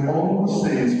 and with all the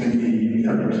saints may he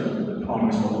inherit the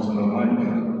promise of eternal life.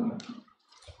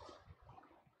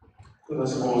 Let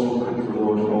us also pray to the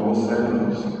Lord for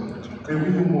ourselves. May we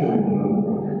no more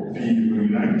be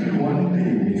reunited one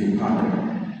day with Parry.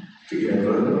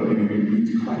 Together we will meet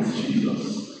Christ Jesus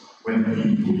when he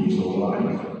who is our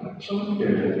life shall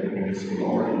appear in his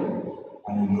glory.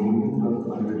 I know that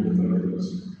my Redeemer is.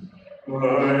 My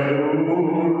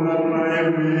Lord and my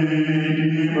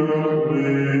Redeemer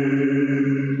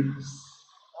lives.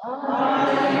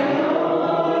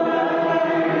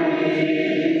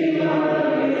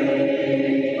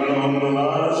 And on the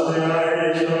last day I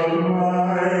shall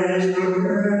rise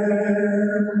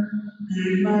again.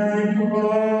 In my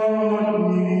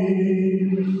body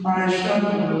I shall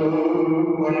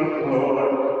look on God,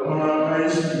 my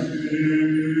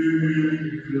Savior.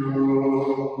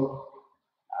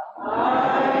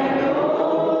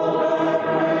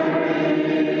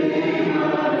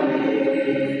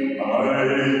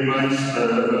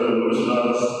 Myself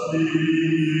shall see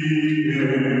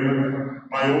him,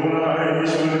 my own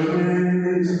eyes will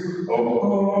gaze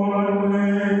upon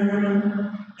him.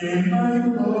 In my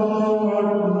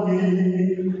body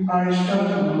I shall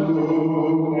look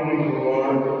on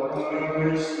God,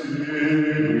 my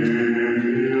Savior.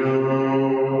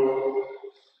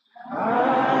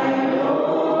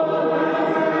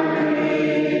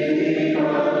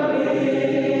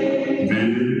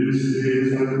 This is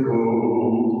the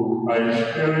hope I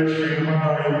cherish in my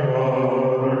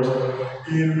heart.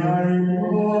 In my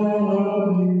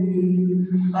body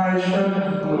I shall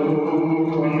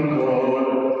look on God,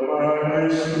 my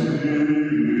Savior.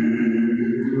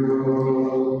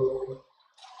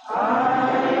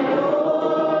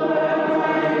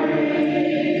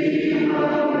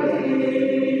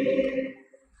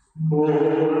 For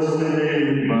the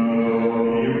sake of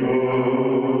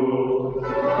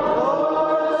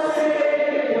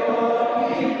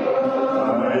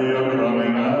by your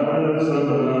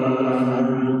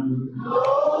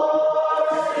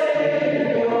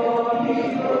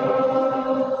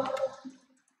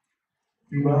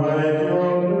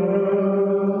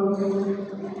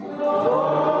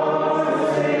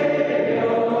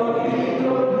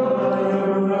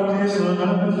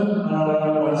love, I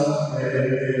was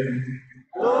saved.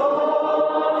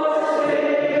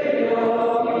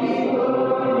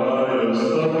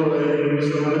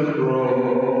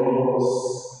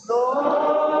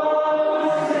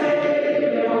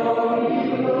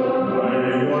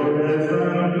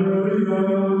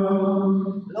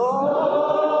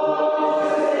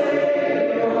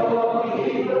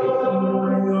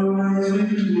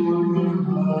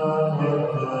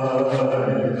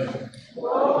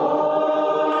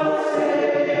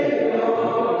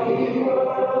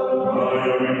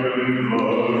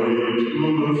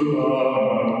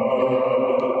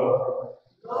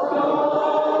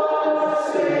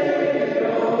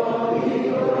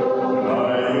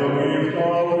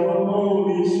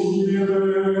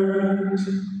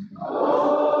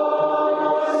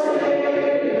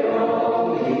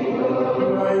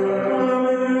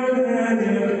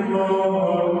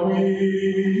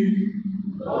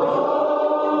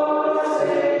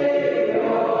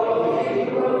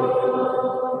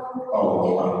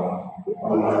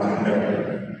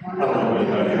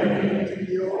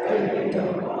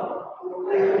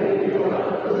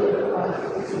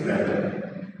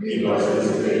 Give us this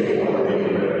day our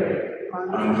daily bread,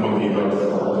 and forgive us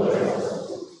our trespasses.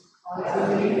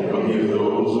 Forgive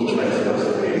those who trespass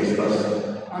against us,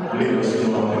 and lead us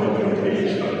not into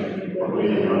temptation, but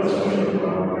deliver us from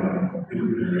evil.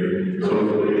 So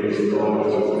praise the Lord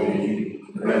with thee,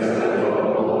 blessed art thou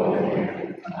among women,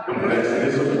 and blessed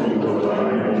is the fruit of thy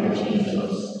womb,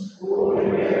 Jesus. Holy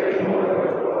Mary, Mother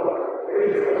of God, pray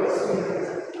for us sinners,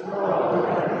 now and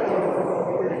at the hour of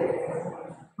our death.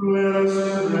 Let us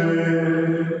pray.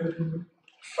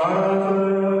 Father,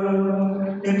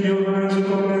 in your hands we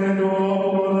commend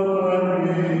all the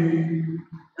Parry.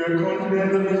 We are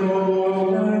confident that with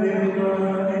all our in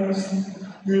Christ,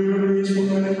 we will reach the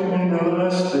life on the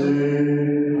last day,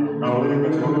 and live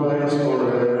with Christ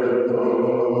forever.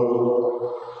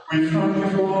 We thank you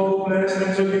for all the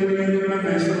blessings of giving in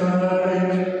this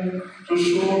life, to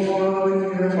show Father the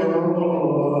care for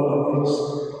all of us,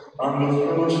 and the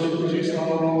fellowship which is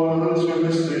ours with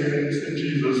the saints in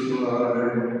Jesus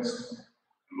Christ.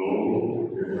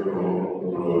 Lord,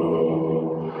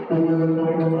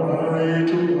 welcome I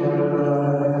to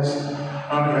paradise,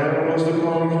 and help us to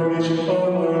come from each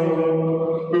other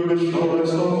with the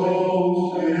choice of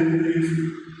all faith,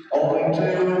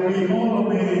 until we all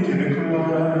meet in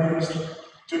Christ,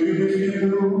 to be with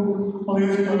you,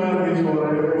 with God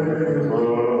forever.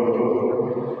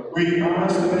 We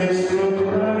ask this through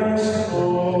Christ, O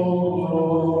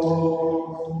Lord.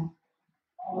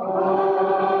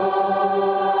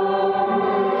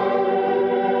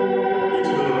 It is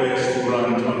the rest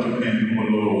grant unto him, O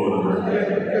Lord.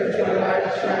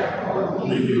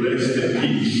 May he rest in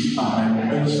peace,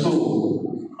 and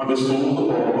soul, and the souls of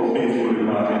all the faithful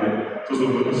departed, to the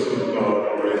mercy of God,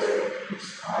 rest in peace.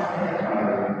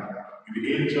 Amen. May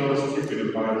the angels take you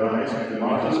to paradise, and the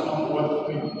martyrs come to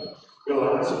welcome you. Will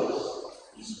answer us.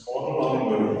 Is all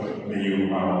longer may you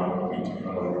have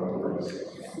eternal rest.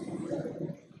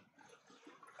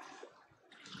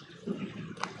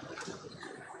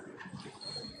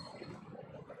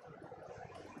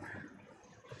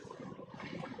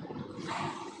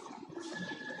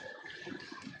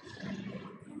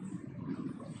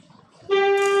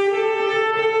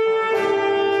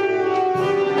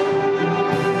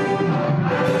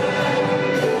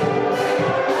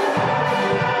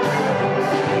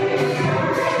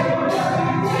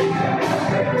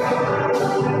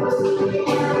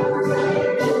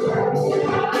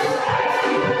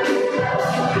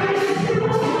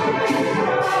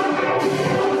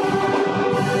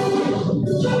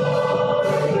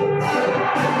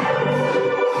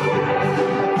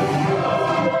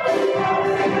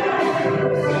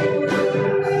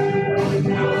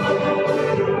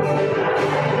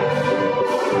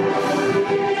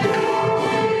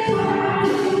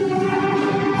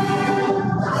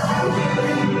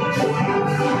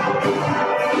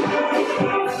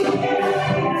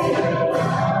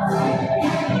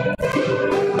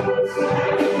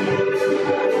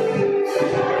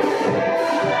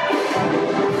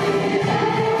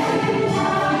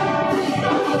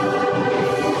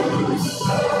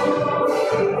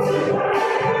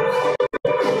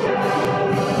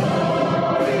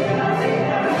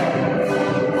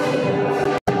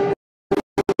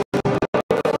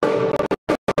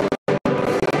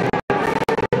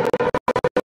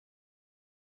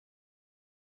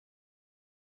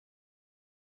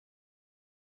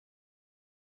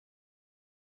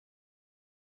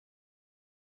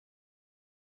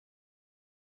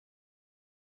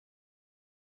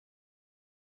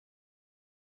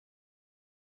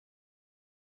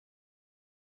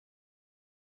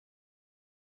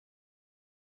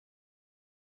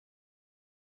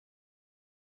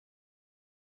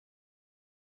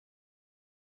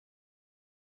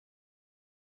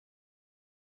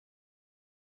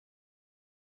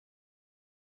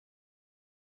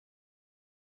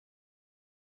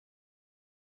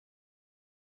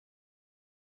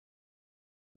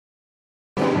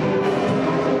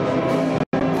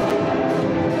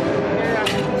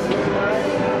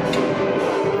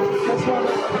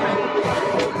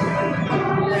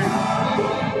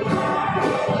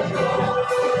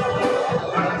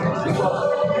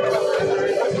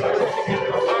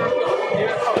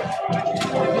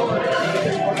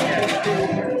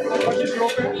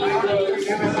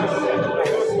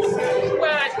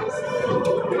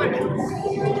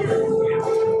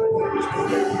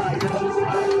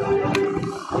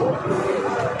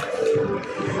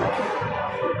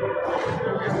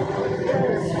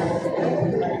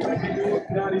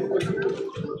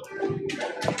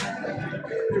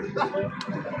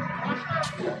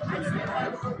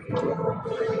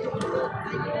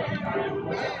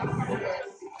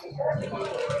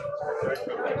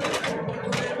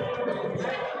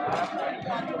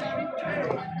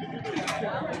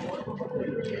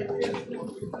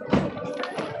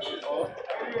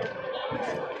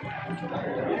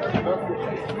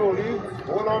 Slowly,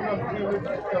 hold on until we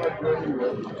start when you're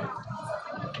ready.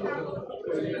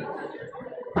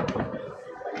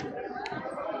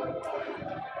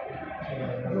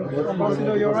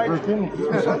 Ambassador, you're right.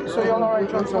 So you're all right,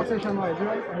 transportation wise,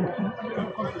 right?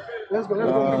 Let's go.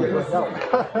 Let's go.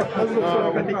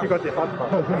 I think you got the hot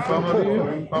part. Family.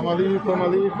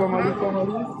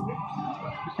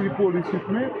 You see the police with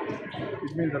me?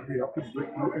 It means that we have to break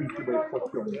into the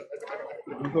structure.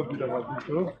 Those of you that have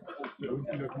vehicles, go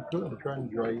into your vehicle and try and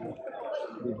drive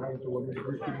behind to one of the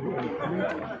breaking and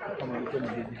somebody can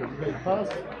make it. Because if I pass,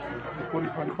 the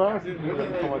policeman pass, it means that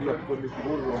somebody has to go make it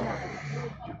go wrong.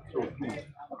 So please,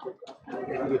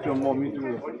 get your mommy to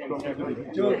come into the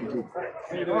vehicle.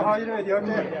 Oh, how you doing? You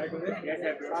okay?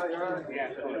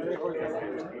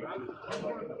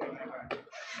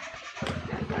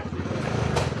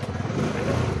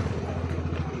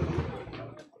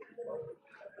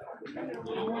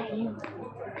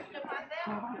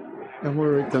 I'm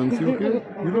alright, thanks. You okay?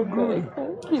 You look good.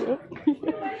 Thank you.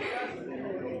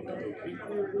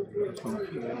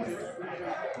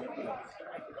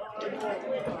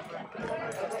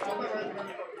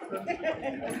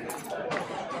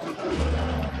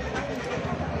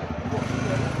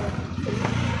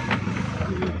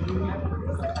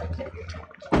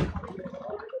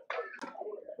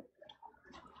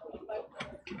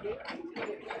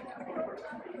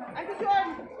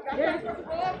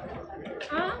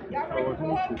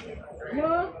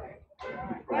 No.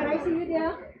 Can I see you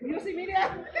there? You see me there?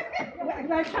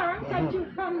 Well, Sharon, can you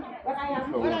come? But I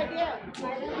am. What idea?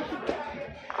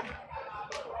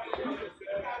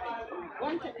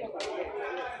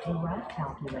 The route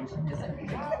calculation is complete.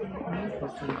 Please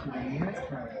proceed to the nearest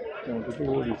turn. No, the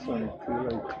door is on. Feel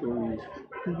like slowly.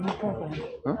 No problem.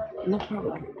 Huh? No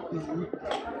problem.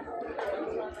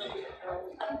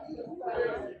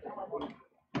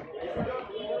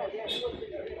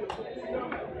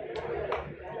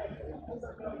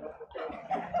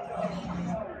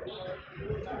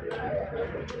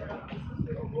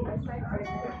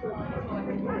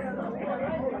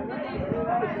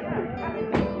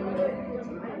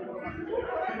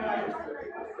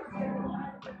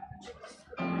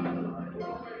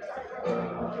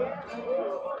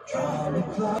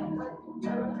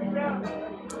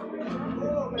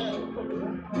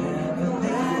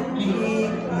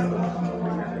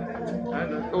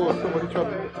 Oh, somebody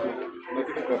chopped it.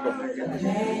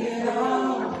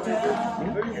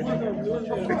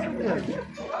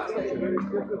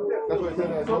 That's what I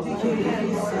said.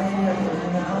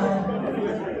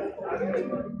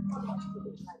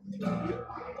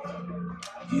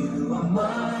 You are my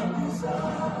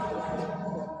desire.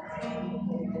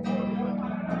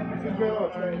 No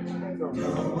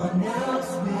one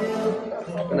else will.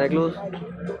 Can I close?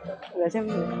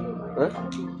 Huh?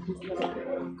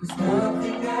 Cause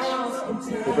nothing else can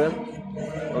take Open?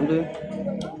 I'm doing.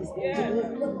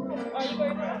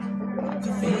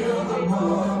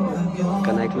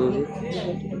 Can I close it?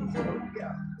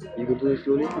 You can do it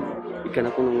slowly. You can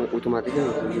open automatically.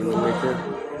 You can make it.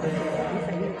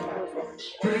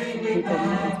 bring me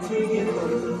back to you.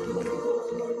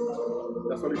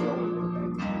 That's what it's called.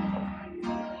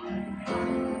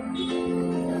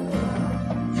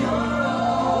 You're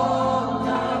all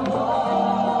I want.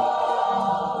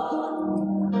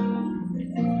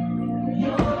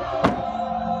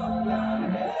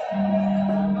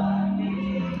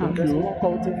 Thank you. Walk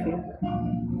out of here.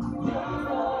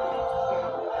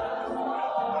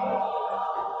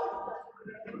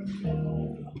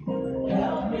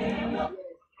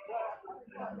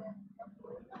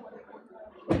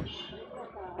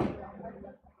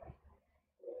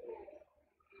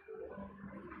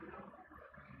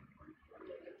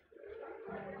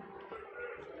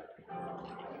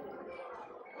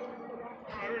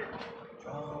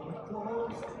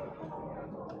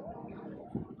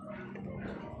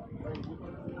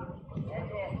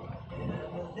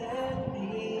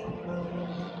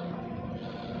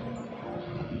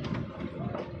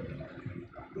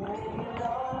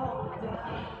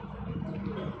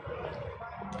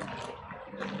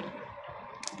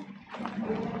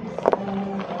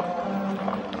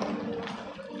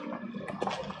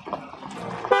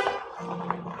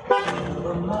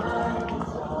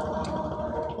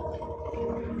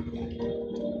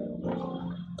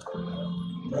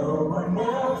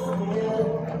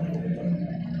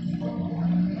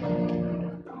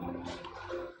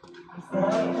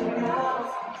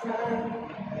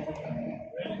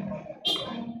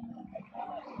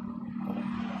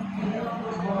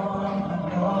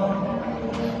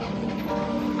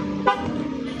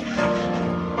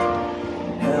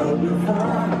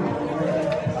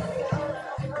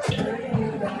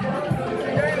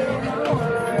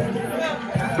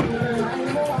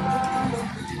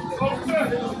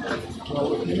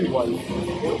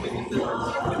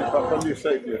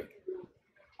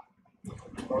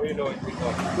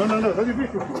 No,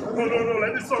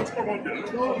 let the songs come on there.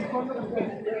 Oh,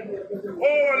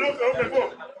 okay, go.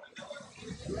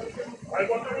 I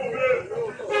want to move there.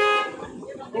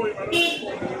 Go in,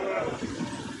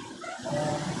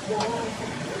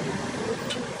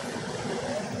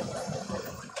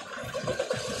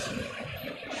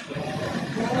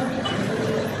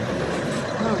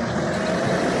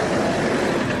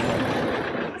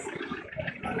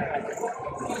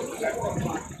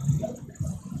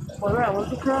 Well, that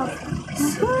was a cross.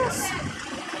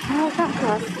 Oh, that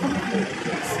cross.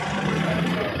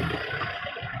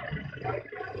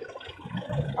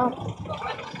 Oh.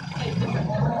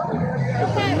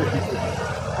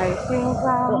 I think,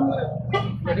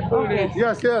 okay.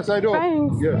 Yes, I do.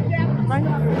 Thanks. Yeah.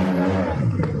 Madam.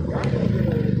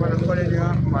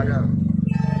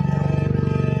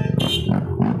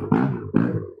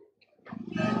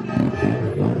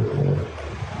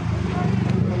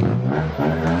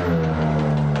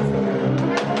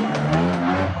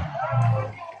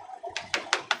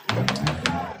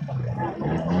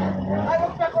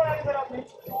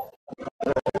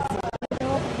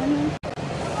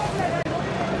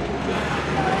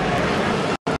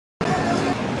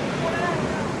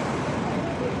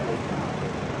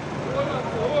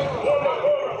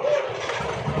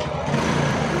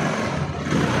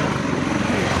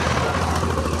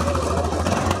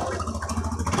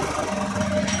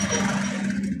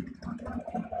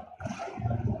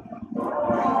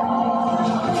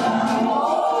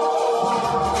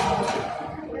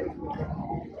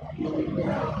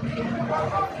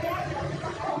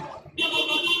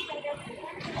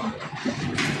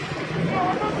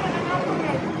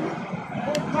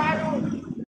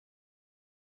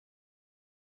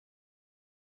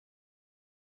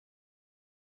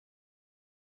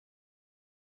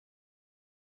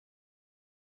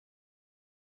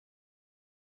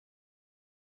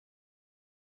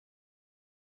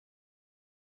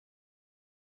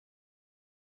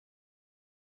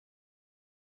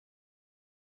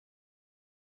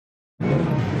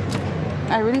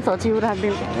 I really thought you would have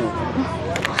been.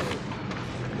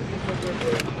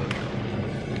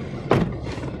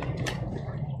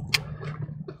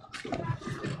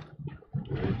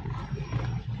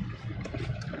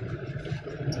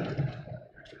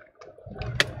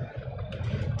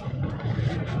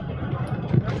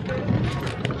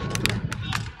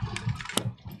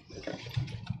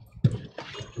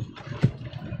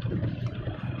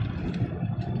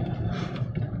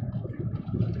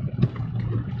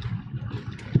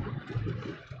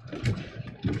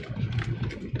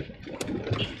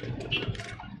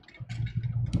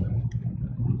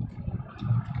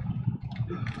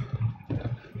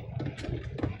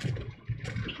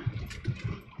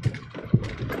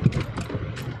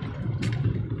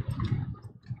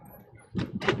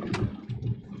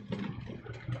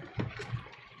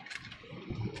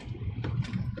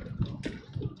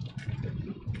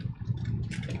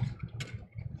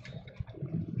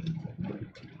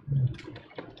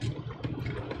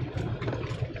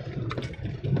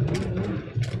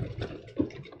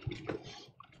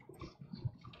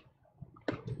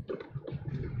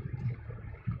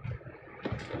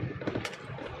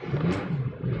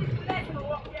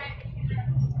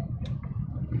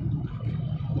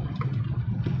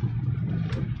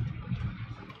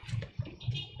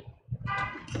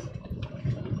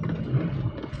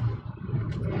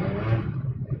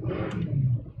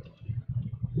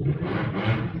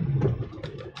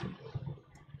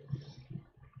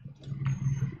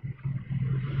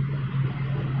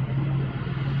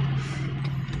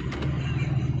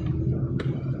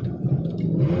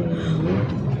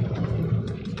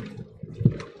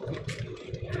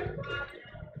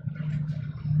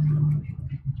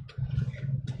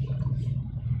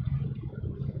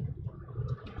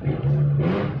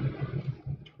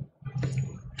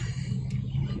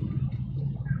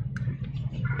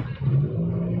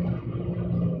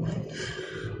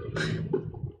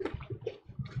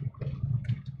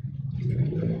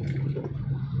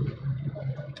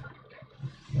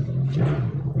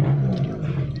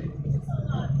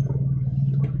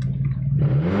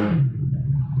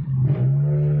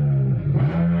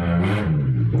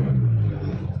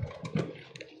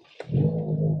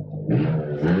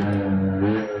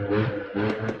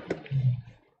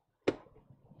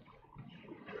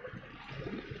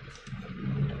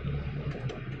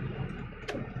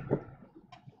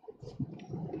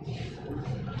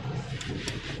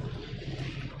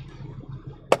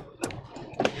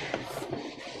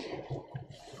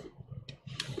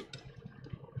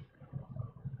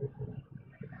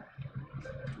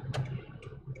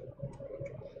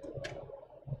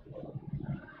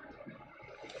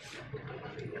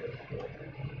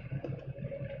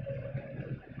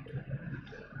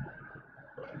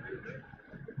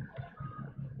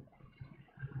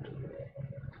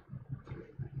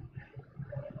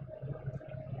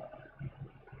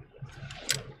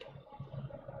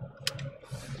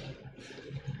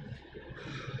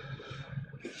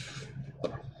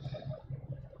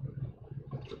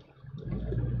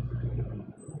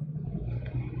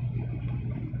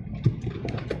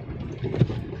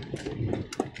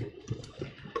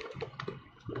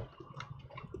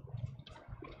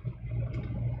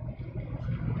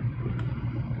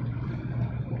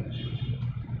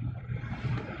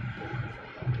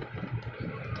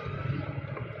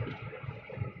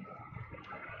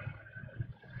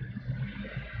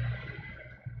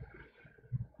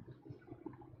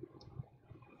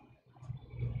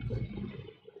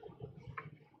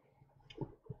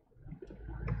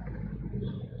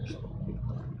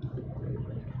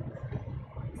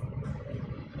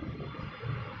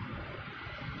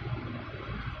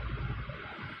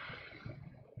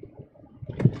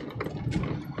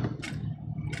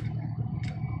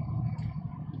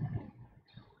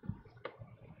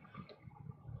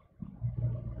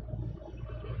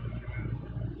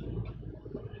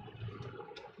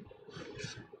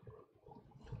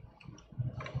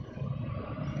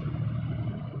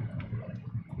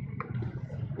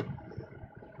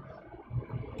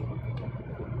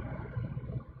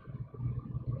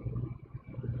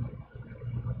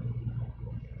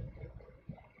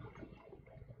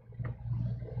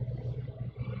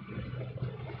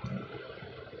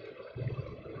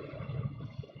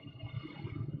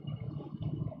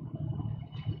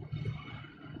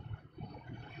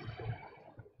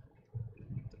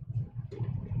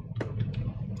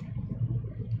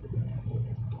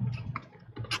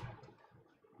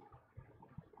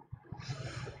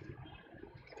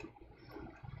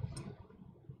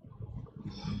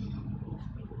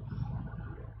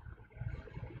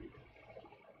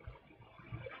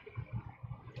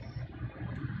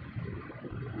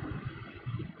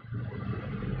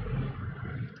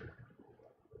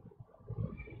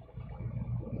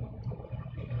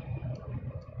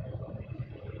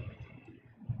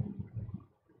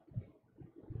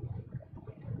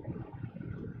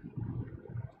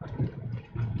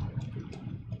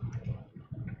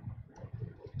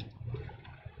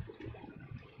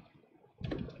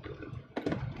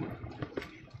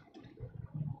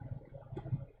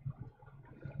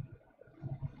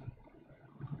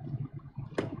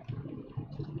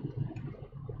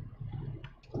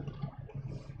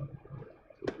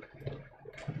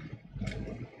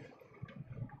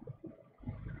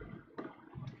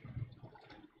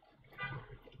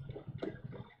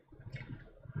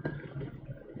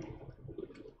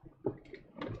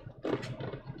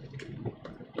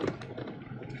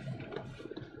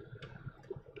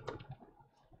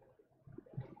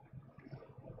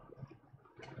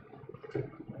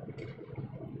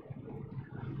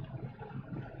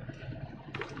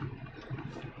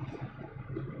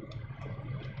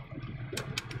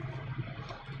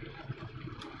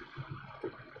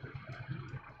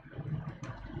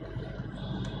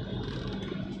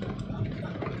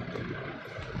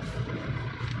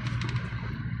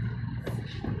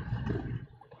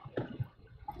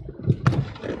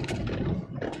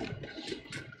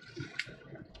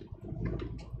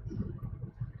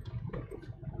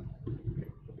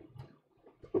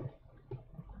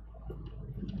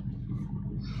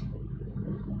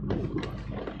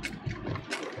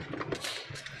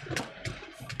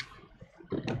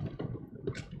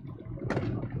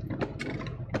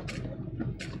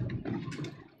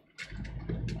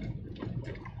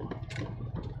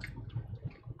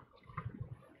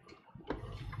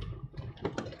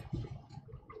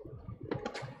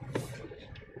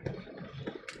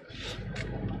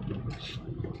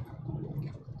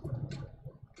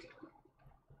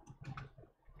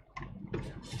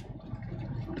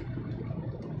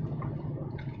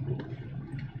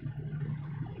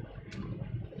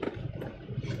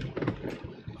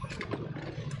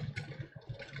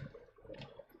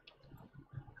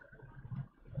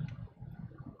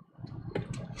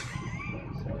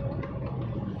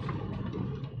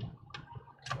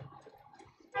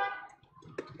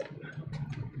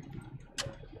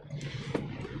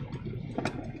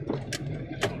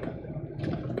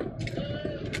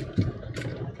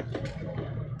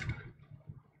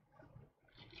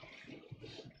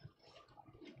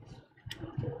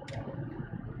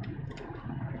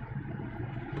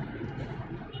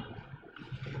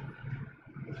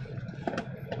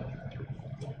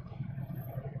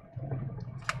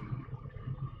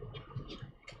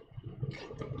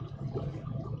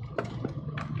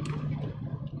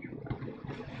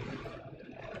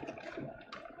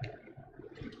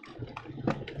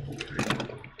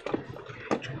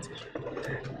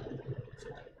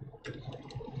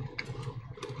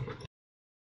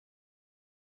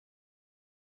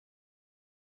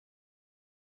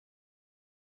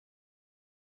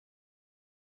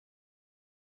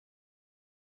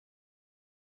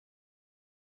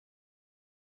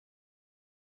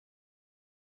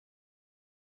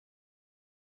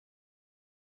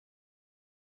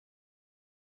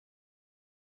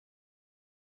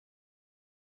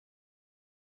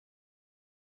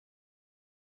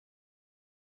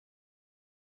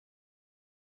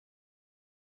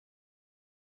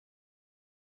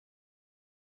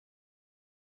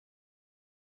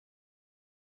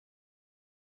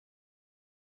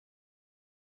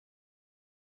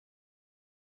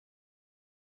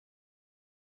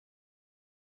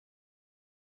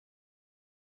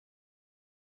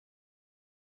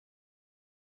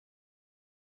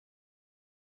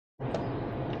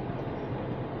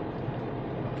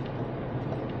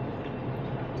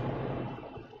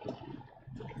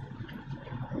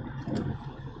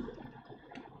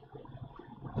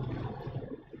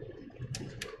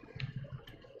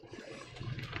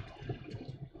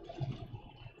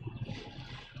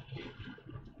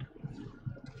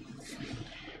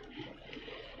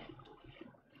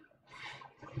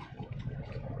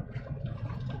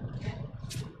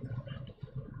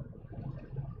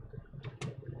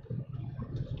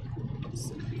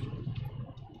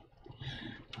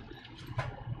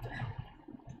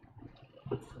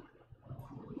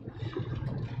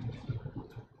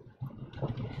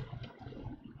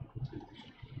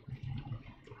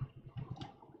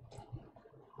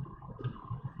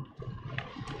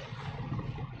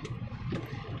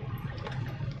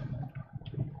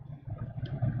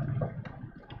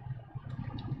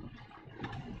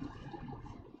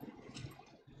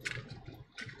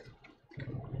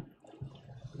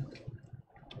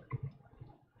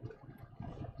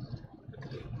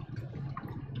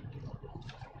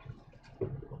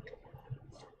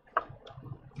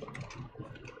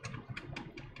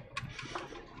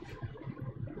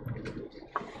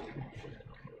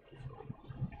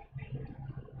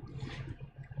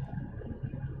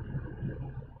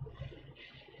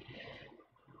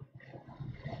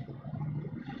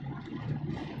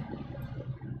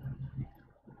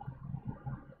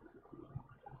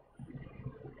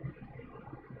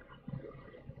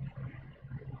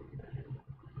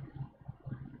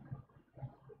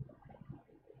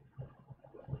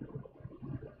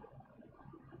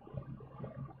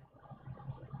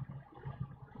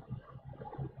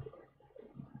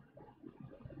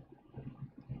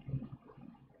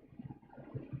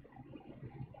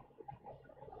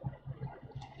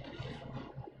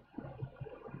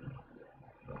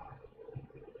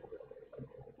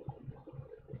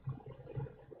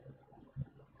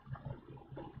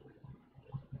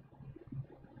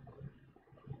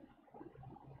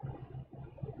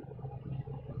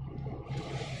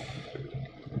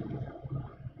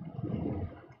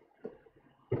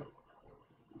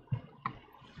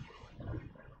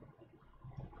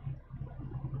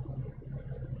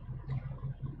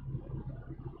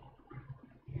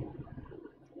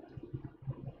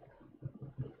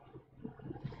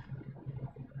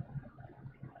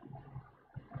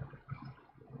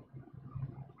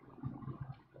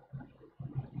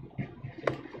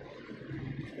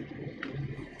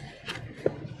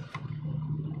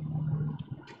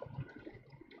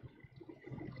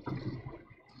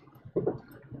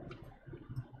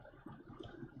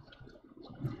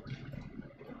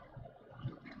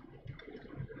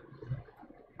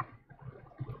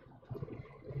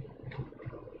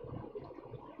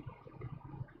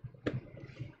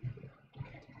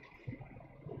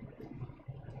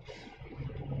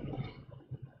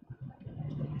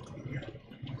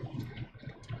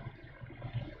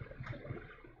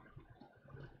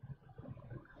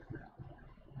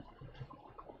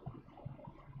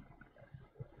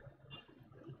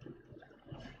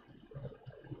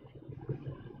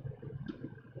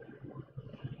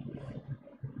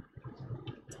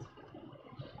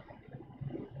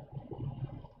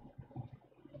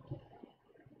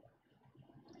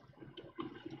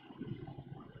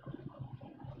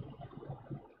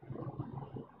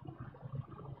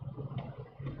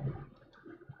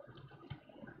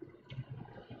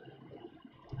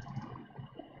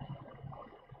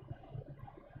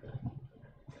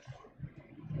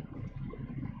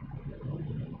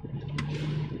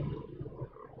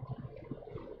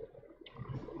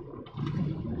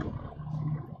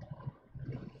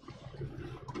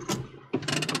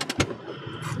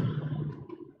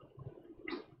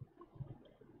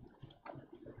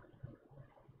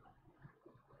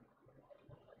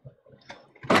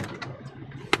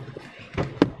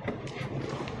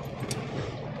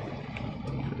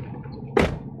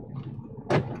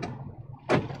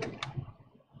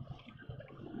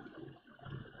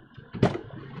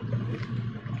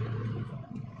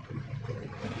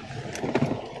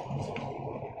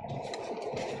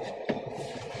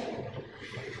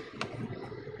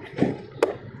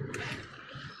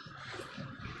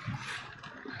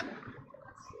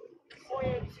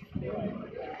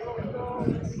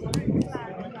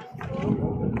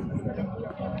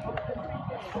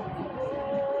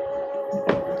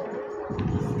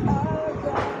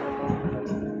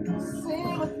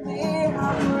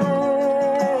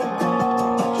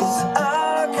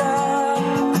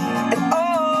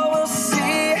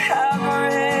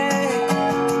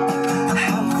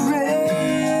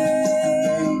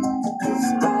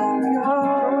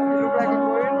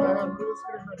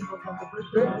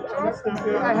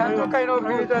 I had to kind of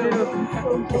read a little.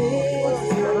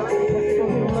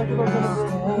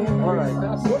 All right.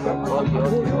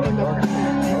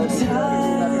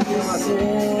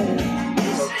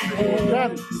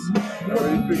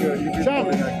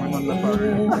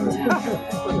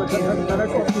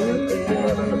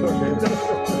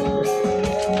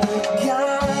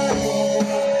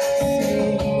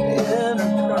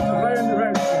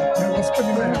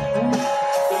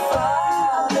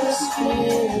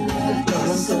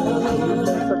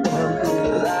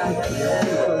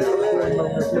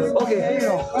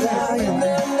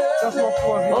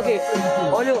 Okay,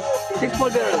 all you 6 ball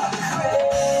bearers.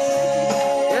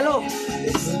 Yellow,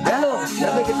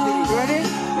 let me get speedy. Ready?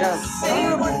 Yeah.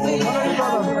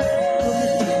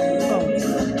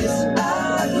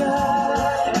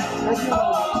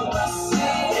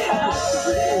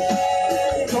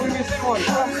 So we missing one.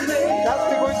 That's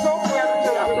the going so okay,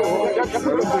 so that's the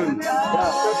front.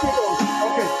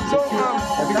 So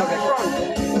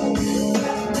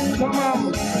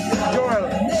Joel.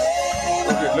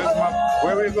 Okay, let's map.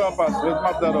 Where we gonna pass? Let's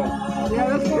map that out. Yeah,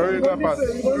 let's go. Where we gonna pass?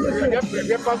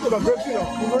 Get past to the group, you know.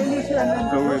 We're going this way and then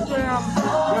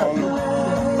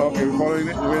Okay, we're following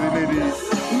it. Where the lady is.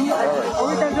 Alright. or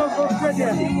we can just go straight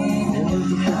there.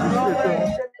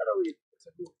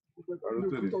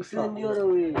 Send the other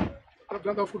way.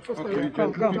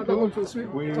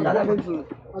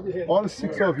 All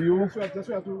 6 of you,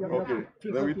 Okay,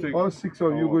 then we take. all 6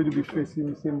 of you going to be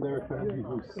facing the same direction as the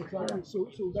host. So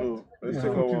let's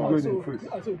take Who's our going in first?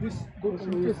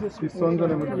 His son's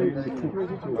and everybody in the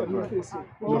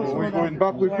So we're going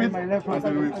back with it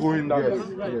until we go in that.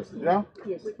 Yes. Yeah?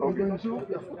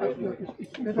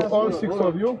 So all 6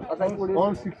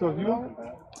 of you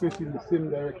facing the same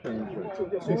direction.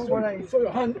 This way. So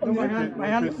your hand, my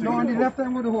hand, no, on the left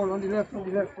hand with the hole, on the left.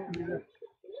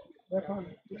 Left hand.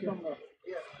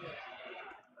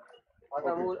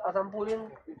 As I'm pulling,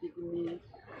 you keep me.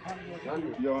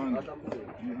 Your hand.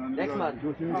 Next man.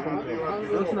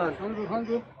 Next man.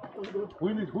 Who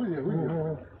is it?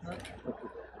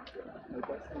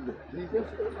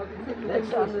 Next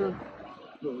man.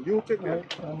 No, you take that.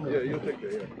 Yeah, you take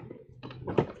that.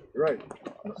 Yeah. Right.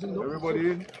 Everybody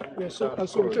in? Yes, so I'll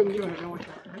turn your head.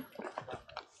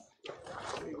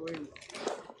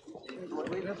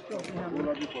 Let's go.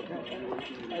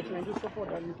 I try to support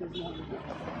that because you have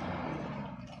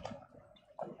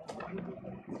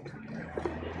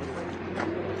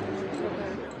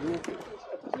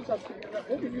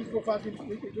it. Go fast,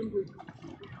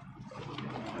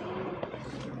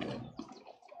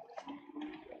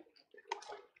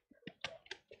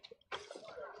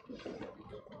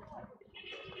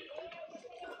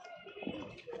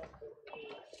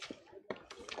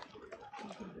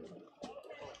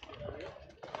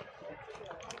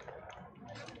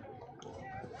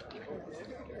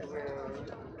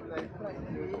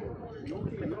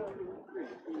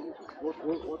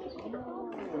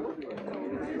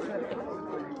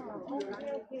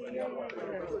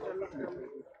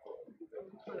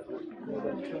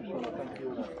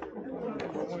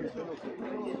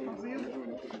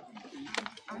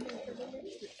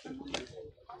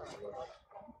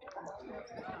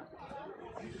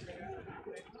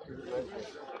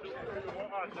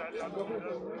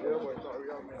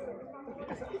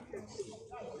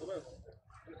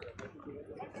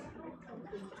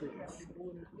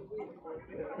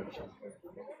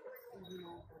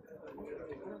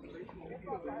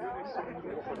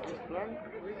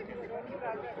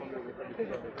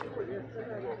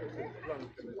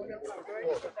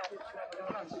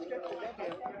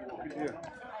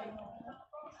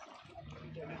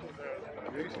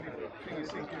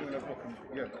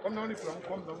 Yeah, come down the plank,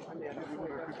 come down.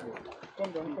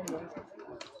 Come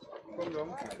down.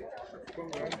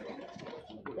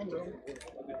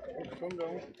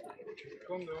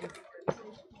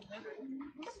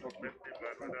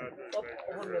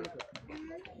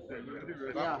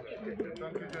 Yeah.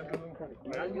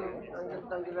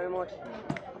 Thank you very much.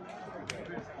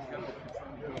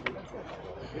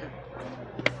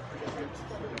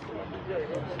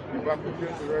 You back to the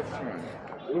rest, man.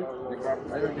 You back to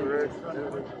the rest.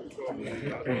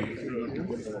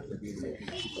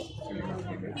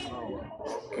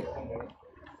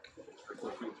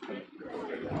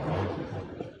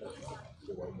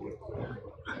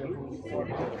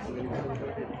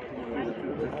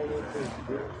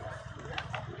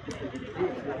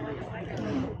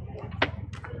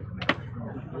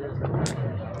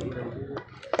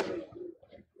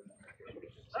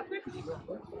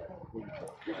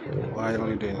 Why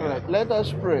only doing that? Right, let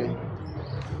us pray.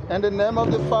 In the name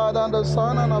of the Father, and the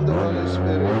Son, and of the Holy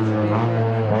Spirit.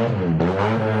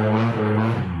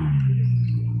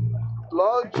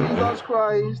 Jesus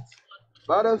Christ,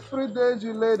 by the 3 days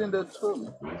you laid in the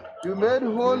tomb, you made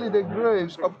holy the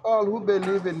graves of all who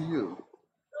believe in you.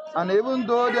 And even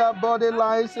though their body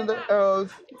lies in the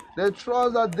earth, they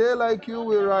trust that they like you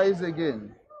will rise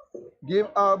again. Give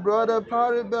our brother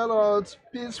Parry Bellot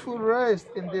peaceful rest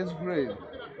in this grave,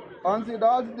 until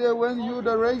that day when you,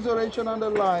 the resurrection and the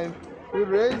life, will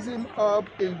raise him up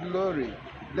in glory.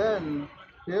 Then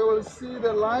he will see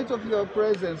the light of your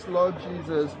presence, Lord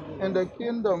Jesus, in the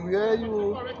kingdom where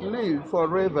you live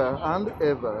forever and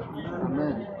ever.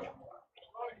 Amen.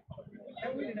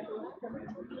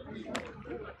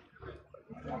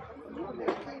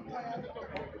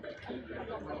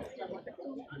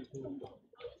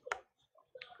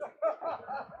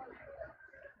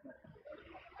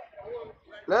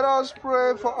 Let us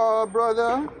pray for our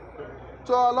brother,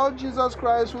 to our Lord Jesus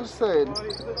Christ, who said,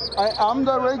 I am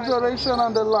the resurrection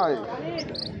and the life.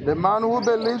 The man who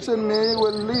believes in me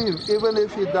will live even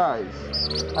if he dies.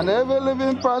 And every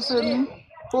living person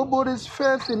who puts his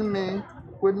faith in me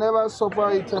will never suffer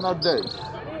eternal death.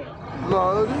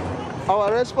 Lord,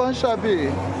 our response shall be,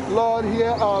 Lord,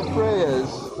 hear our prayers.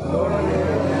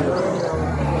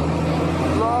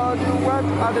 Lord, you wept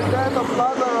at the death of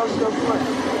Lazarus, your friend.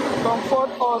 Comfort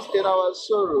us in our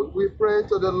sorrow. We pray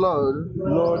to the Lord.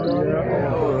 Lord, hear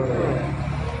our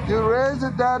prayer. You raise the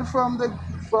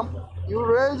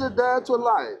dead to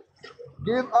life.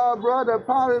 Give our brother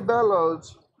Parry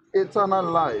Bellot eternal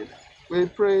life. We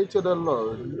pray to the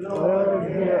Lord. Lord,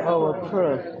 hear our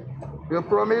prayer. You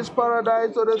promise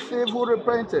paradise to the thief who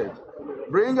repented.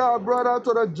 Bring our brother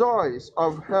to the joys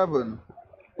of heaven.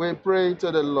 We pray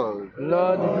to the Lord.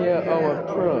 Lord, hear our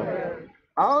prayer.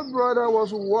 Our brother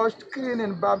was washed clean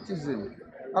in baptism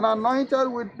and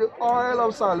anointed with the oil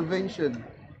of salvation.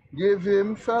 Give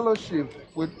him fellowship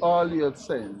with all your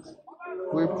saints.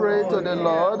 We pray to the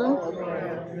Lord.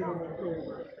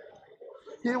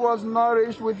 He was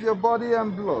nourished with your body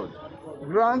and blood.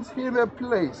 Grant him a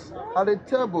place at the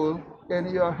table in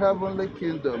your heavenly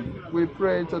kingdom. We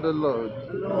pray to the Lord.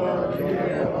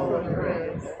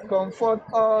 Comfort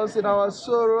us in our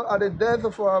sorrow at the death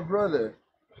of our brother.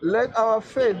 Let our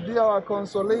faith be our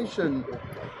consolation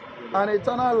and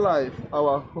eternal life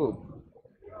our hope.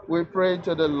 We pray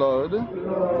to the Lord.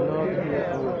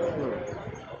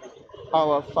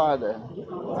 Our Father,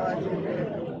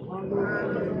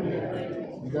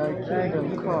 thy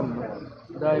kingdom come,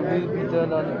 thy will be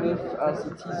done on earth as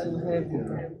it is in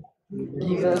heaven.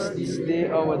 Give us this day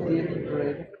our daily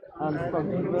bread, and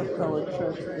forgive us our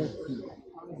trespasses,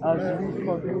 as we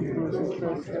forgive those who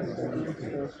trespass against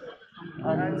us.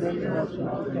 And lead us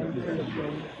not into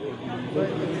temptation, but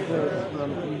deliver us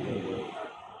from evil.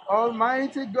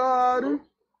 Almighty God,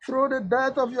 through the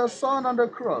death of your Son on the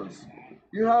cross,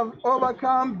 you have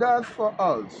overcome death for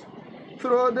us.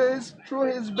 Through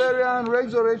his burial and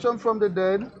resurrection from the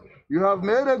dead, you have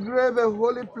made a grave a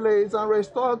holy place and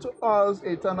restored to us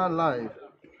eternal life.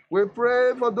 We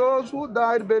pray for those who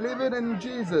died believing in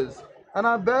Jesus and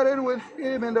are buried with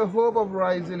him in the hope of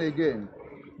rising again.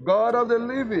 God of the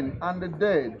living and the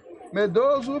dead, may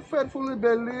those who faithfully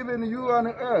believe in you on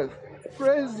earth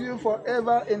praise you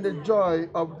forever in the joy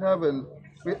of heaven.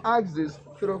 We ask this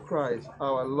through Christ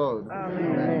our Lord.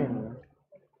 Amen.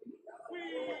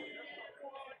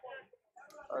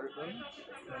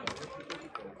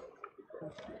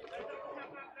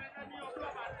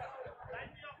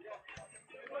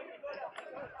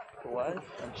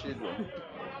 Wife and children.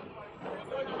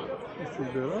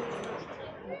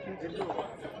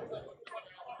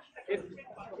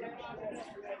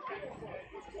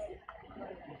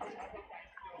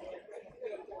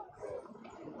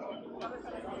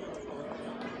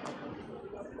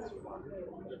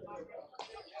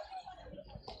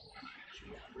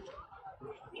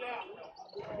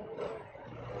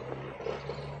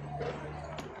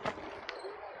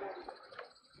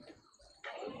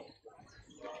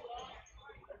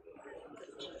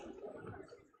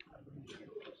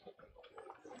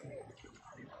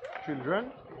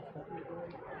 Children.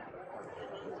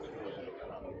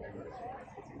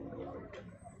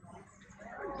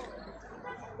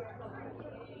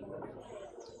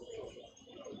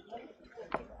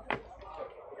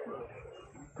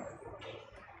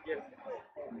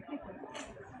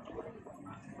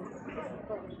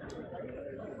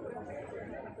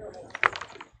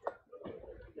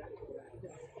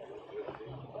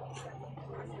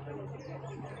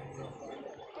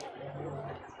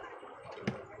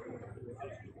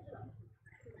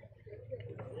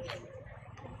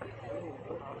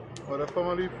 Other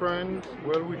family, friends,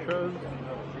 well wishers.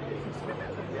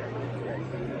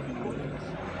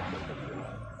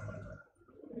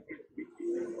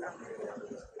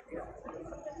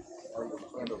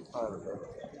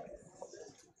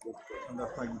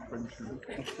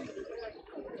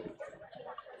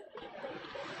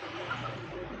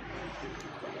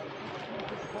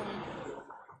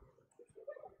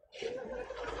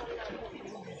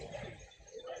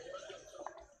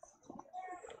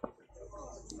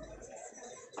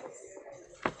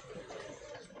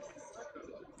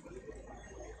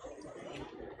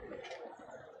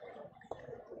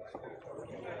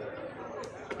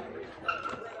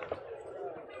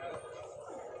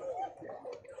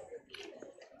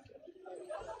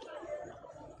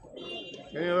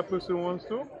 Any other person who wants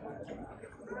to?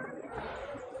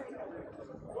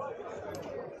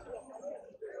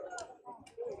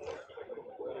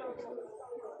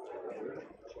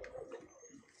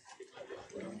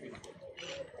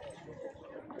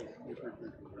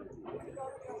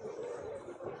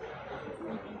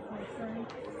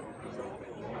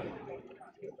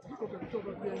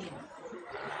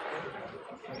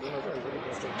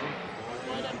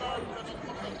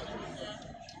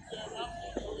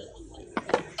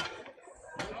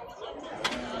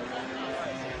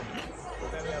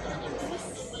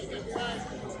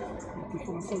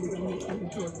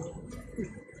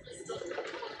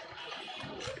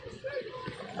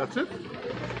 That's it?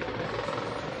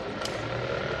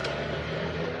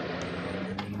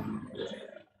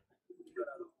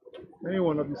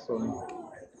 Anyone of this song?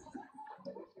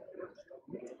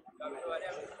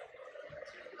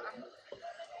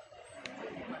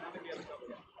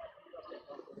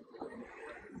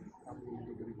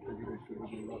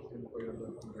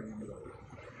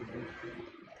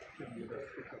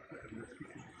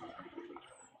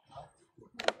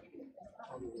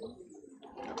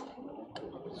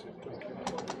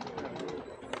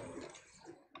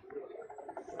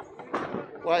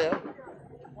 Why?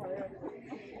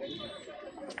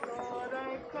 Lord,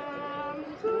 I come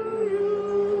to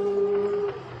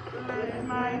you, let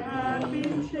my heart be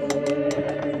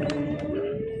changed.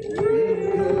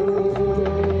 With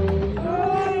you,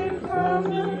 flowing from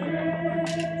the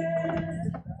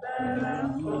grave that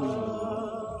I'm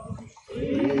for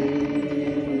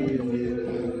in you.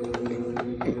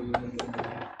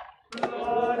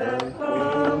 Lord, I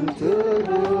come to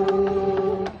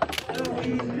you, the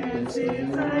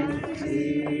weaknesses I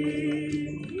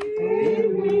see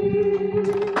in me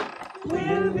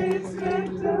will be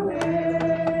stripped away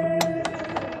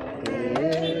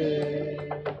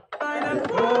by the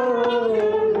power of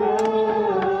your love.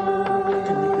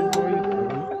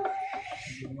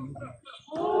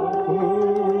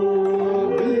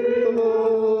 Holy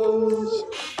Ghost,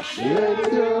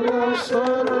 let your love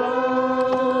surround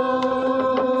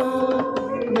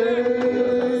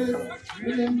me,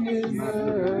 bring me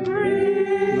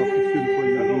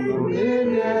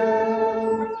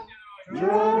near,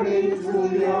 draw me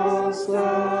to your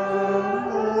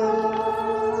side,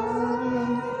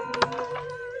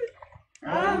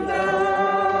 and I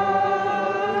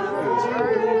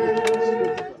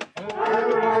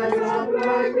rise up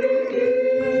like the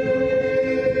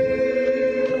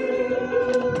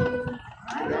eagle,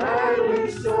 and I will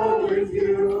soar with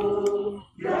you.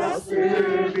 Your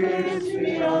spirit leads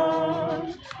me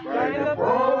on by the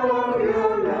power of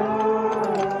your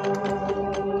love.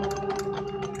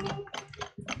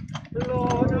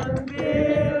 Lord,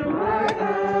 unveil my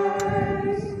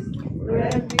eyes,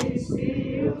 let me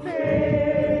see you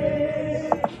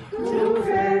face to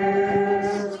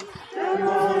face, the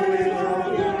knowledge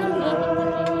of your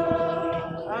love.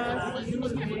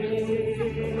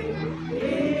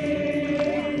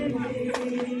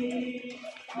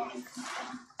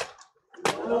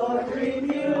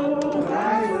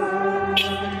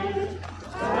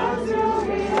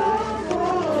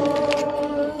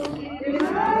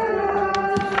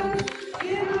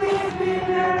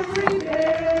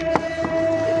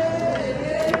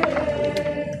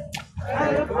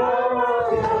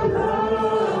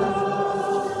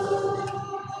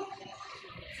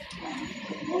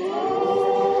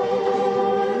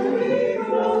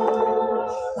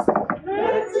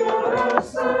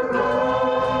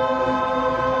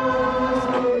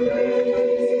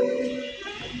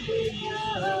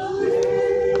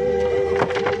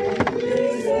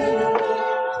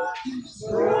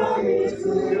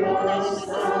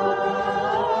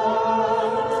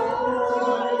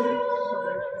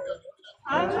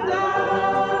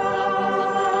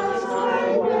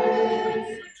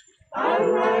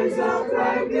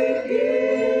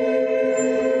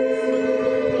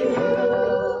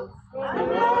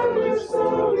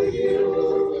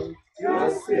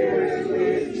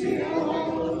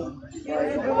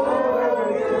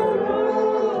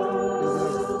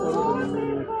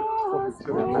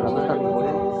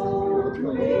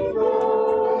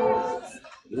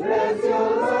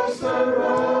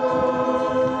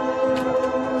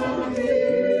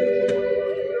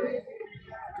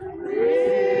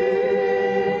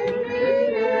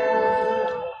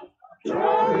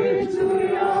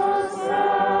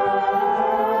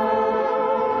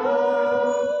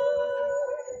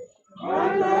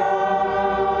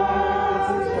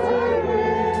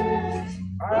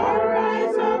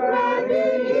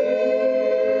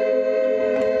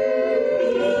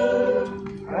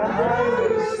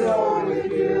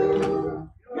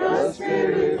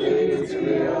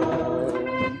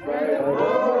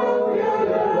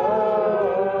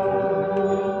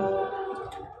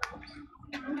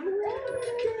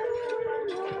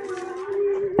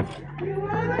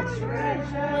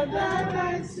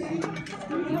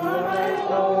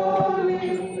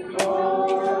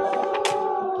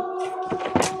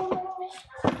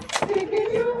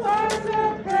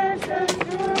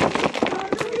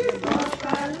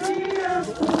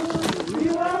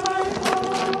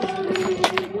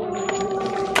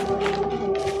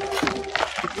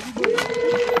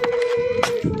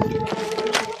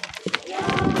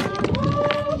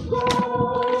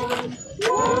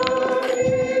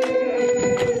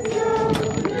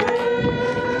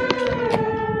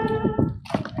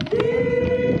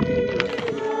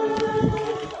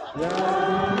 You are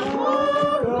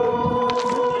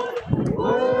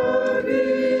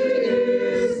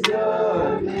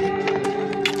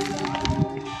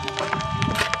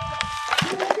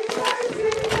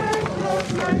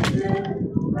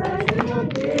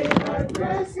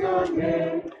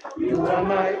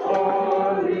my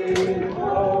all in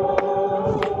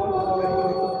all.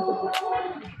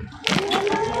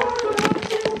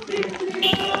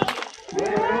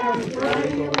 When I'm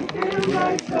crying, you feel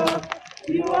my cup.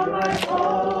 You are my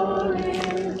all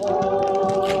in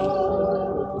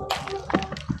all.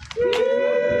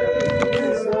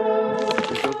 Jesus,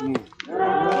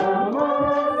 Lamb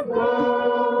of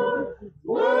God,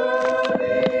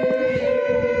 worthy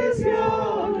is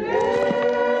your name.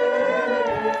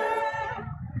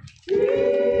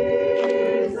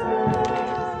 Jesus,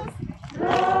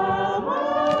 Lamb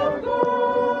of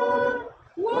God,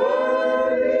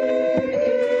 worthy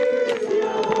is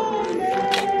your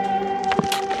name.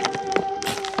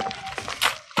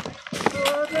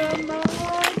 For the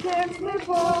mountains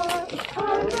before,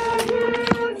 and the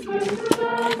hills will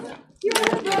stand,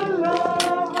 yet the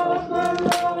love of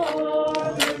the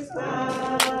Lord is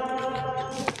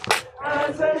found.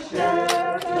 As a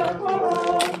shelter for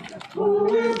all who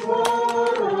will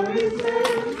call on his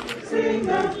name, sing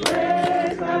the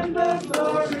praise and the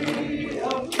glory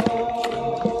of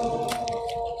God.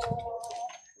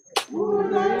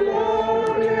 Would the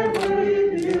Lord ever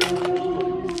leave you?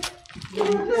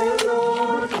 Would the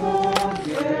Lord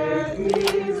forget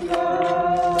his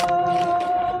love?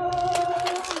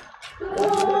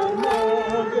 The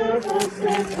mother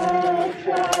forsakes her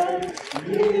child,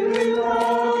 he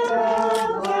will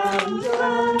not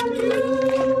abandon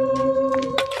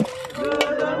you.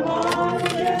 Though the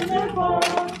mountains may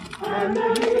fall and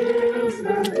the hills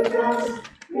turn to dust,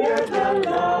 yet the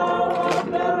love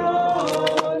of the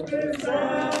Lord is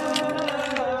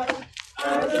there.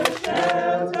 As a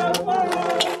shelter for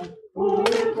all who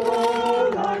will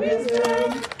call on his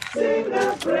name, sing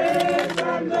the praise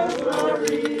and the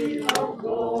glory of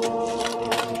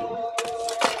God.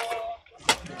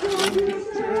 Though you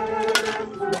turn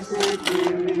and forsake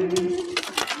you,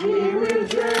 he will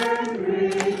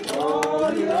gently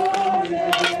call your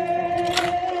name.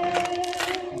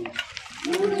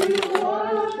 Would you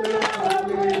walk the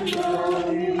path and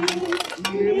glory?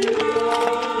 He will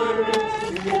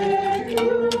always take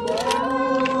you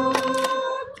home.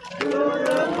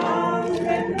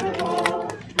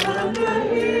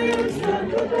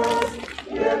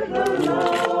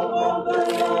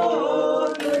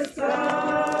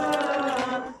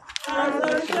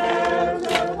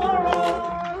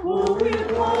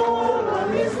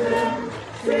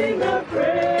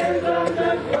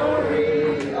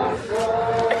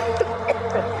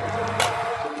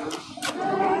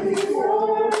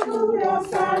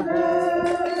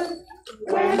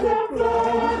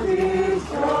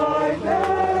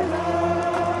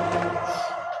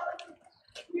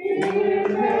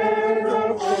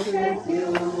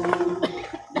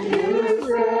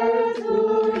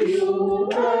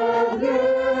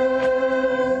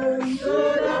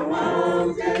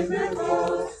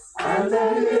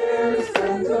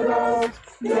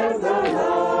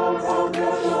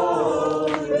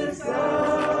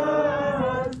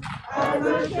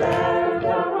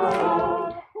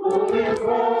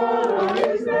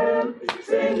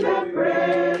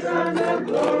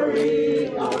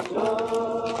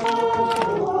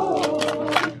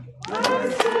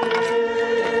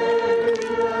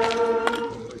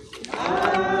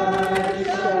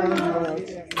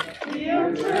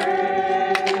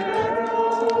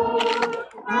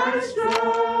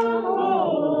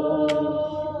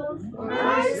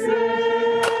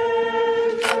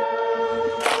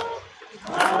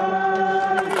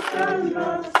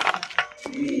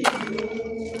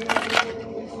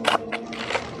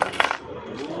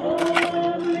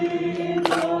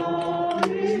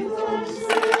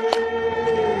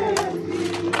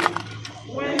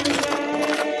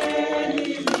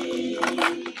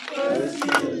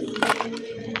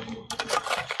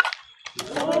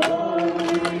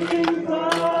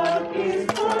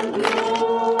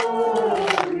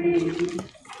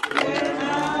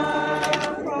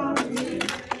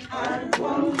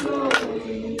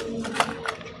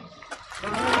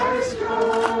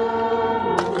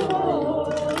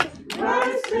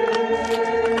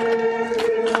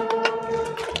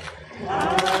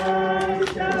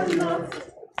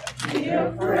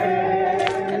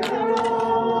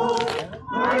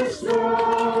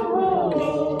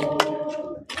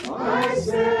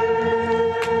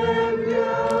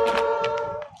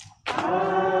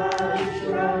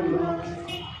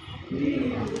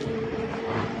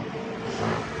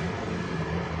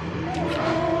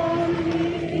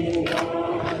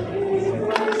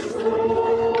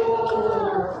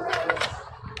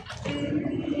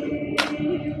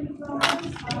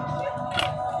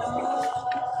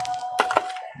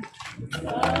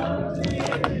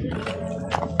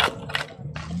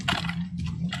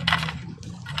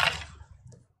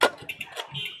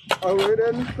 A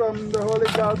reading from the Holy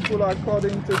Gospel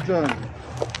according to John.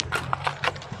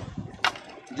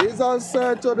 Jesus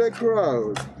said to the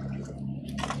crowd,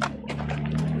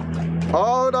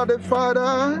 "All that the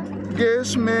Father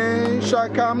gives me shall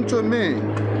come to me.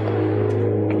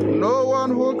 No one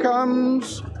who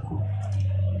comes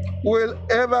will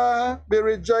ever be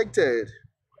rejected,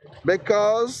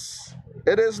 because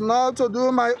it is not to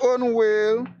do my own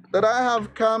will that I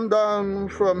have come down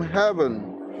from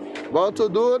heaven, but to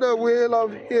do the will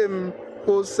of him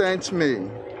who sent me.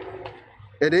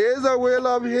 It is the will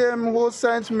of him who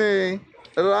sent me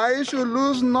that I should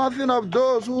lose nothing of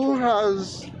those who he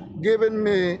has given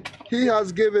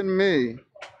me.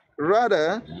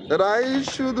 Rather, that I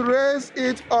should raise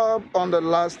it up on the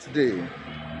last day.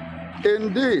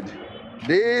 Indeed,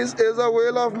 this is the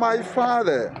will of my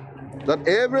Father, that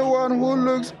everyone who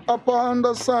looks upon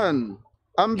the Son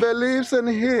and believes in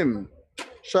him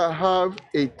shall have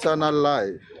eternal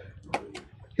life.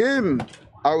 Him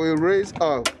I will raise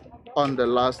up on the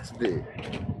last day."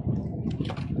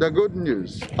 The good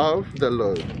news of the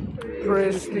Lord.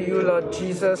 Praise to you, Lord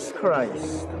Jesus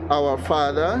Christ. Our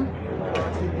Father,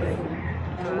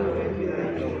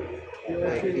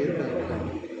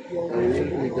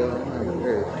 be done on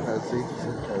earth as it is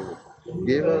in heaven.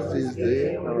 Give us this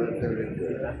day our daily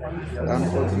bread, and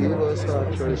forgive us our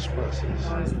trespasses.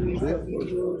 We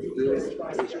forgive those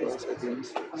who trespass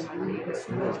against us.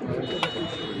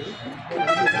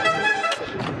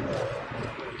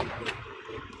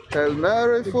 Hail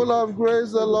Mary, full of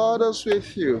grace, the Lord is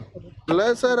with you.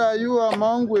 Blessed are you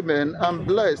among women, and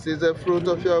blessed is the fruit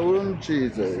of your womb,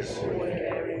 Jesus.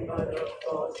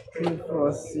 Pray for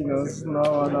us sinners,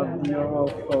 now and at the hour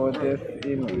of our death.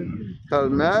 Amen. Hail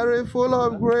Mary, full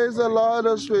of grace, the Lord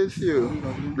is with you.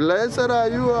 Blessed are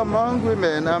you among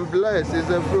women, and blessed is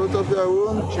the fruit of your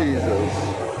womb, Jesus.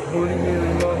 Holy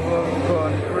Mary, Mother of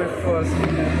God, pray for us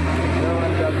sinners, now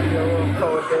and at the hour of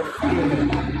our death. Amen.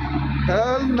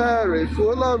 Hail Mary,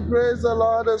 full of grace, the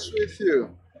Lord is with you.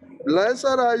 Blessed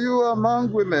are you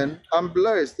among women, and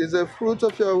blessed is the fruit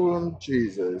of your womb,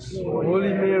 Jesus.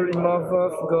 Holy Mary, Mother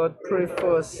of God, pray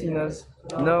for us sinners,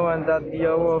 now and at the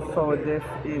hour of our death.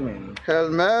 Amen.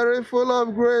 Hail Mary, full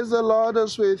of grace, the Lord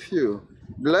is with you.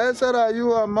 Blessed are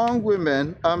you among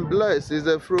women, and blessed is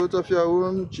the fruit of your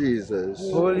womb, Jesus.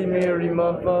 Holy Mary,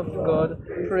 Mother of God,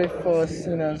 pray for us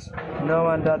sinners, now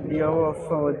and at the hour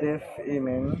of our death.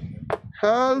 Amen.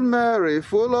 Hail Mary,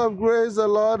 full of grace, the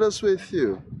Lord is with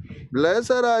you.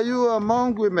 Blessed are you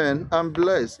among women, and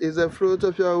blessed is the fruit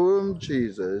of your womb,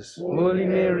 Jesus. Holy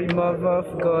Mary, Mother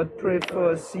of God, pray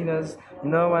for us sinners,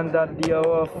 now and at the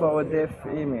hour of our death.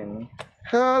 Amen.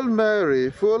 Hail Mary,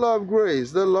 full of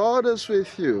grace, the Lord is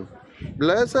with you.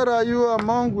 Blessed are you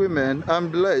among women, and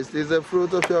blessed is the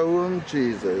fruit of your womb,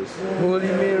 Jesus. Holy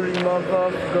Mary,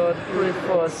 Mother of God, pray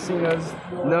for us sinners,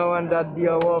 now and at the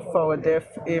hour of our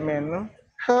death. Amen.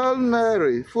 Hail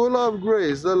Mary, full of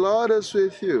grace, the Lord is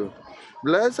with you.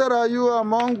 Blessed are you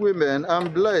among women,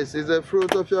 and blessed is the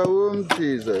fruit of your womb,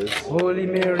 Jesus. Holy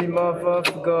Mary, Mother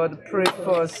of God, pray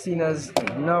for us sinners,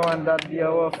 now and at the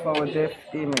hour of our death.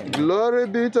 Amen. Glory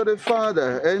be to the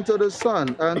Father, and to the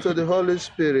Son, and to the Holy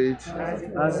Spirit.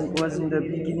 As it was in the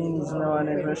beginning, is now, and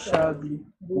ever shall be,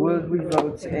 world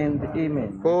without end.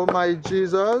 Amen. O my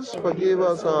Jesus, forgive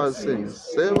us our sins,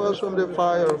 save us from the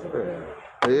fire of hell.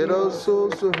 Lead all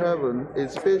souls to heaven,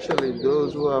 especially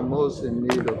those who are most in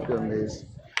need of your mercy.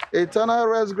 Eternal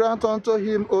rest grant unto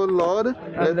him, O Lord.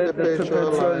 And let the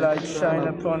perpetual light shine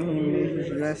upon him. May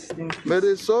his rest in peace. May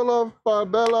the soul of Parry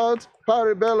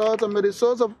Bellot, and may the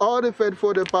souls of all the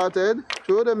faithful departed,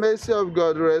 through the mercy of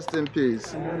God, rest in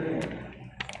peace.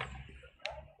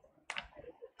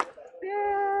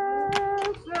 Yes,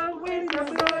 the wind is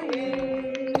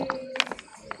blowing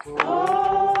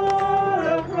all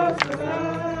across the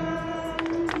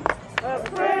land, a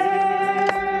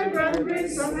fragrant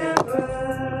breeze from heaven,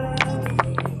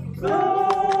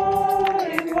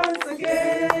 blowing once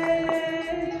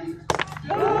again.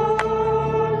 Lord,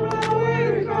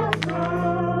 where it comes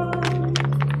from,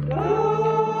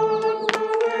 Lord,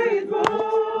 where it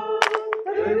goes, I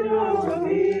don't know for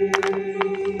me.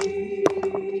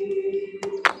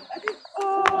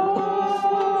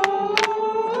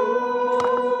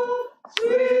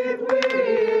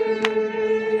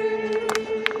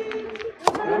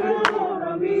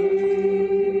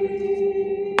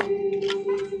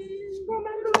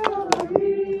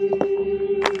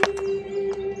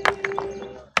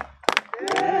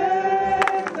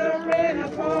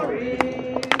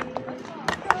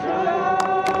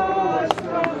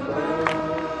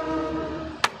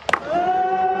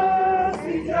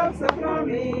 Upon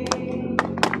me,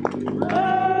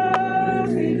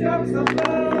 drops of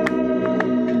blood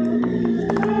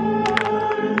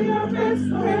on your face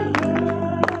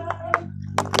forever.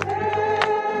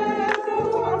 Let the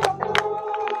water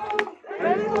pour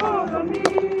and cover me.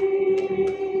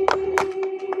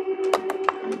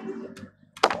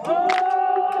 Oh,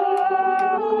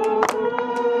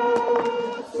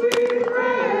 sweet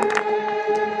rain,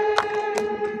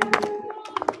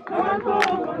 come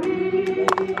over me.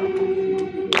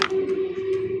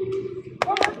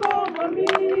 Come over me.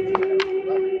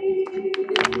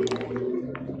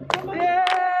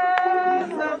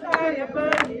 There's a fire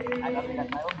burning,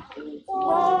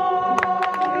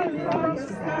 falling from the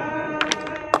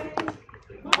sky.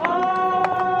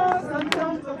 Awesome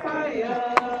tongues of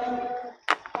fire,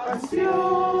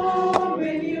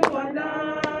 consuming you and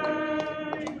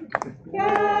I.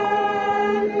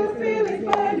 Can you feel it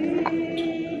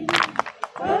burning?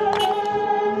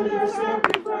 Oh, the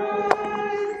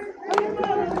sacrifice and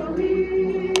blood for me.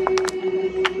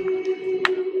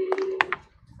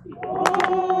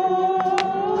 Oh,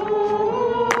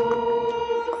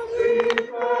 sweet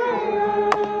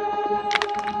fire,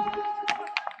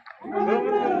 come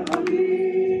over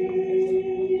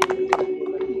me.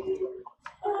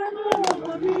 Come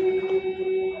over me.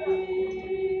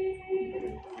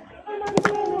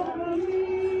 Come over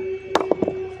me.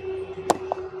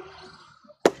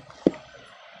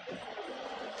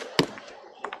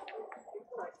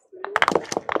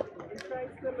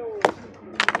 Christ the Lord.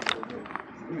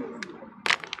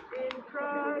 In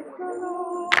Christ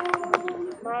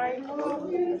alone, my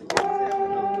hope is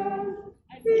found.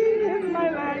 He is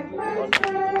my life, my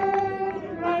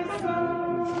strength, my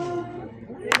song.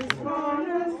 This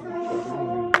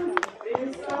cornerstone,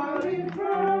 this solid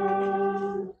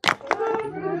ground, my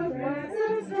goodness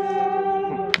is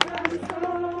strength and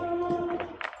song.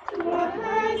 What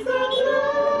heights of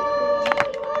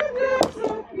love, what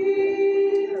depths of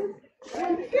peace,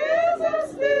 and fears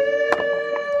of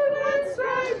still and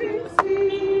striving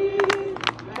sea,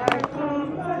 my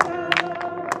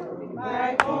comforter,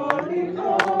 my all in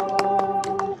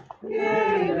all,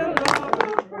 here in the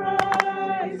love of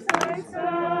Christ I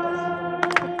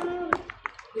stand.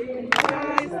 In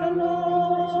Christ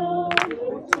alone,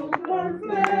 who took on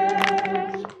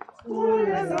flesh,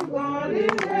 fullness of God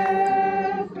in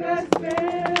helpless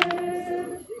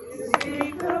man,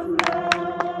 speak of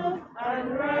love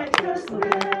and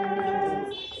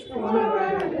righteousness, for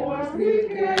and what He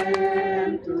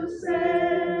came to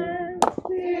send.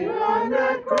 On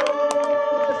the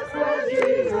cross where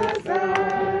Jesus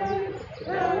died,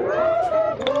 the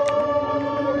wrath of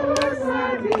God was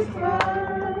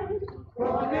satisfied.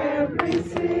 For every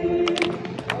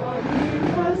sin, for He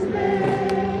was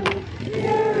slain.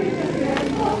 Here is the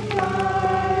name of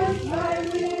Christ, my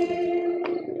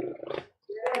name.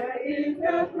 There is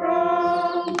the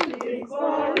crown, His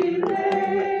body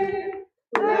laid.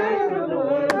 Light of the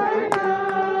world, right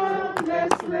now,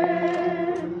 let's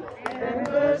slain. And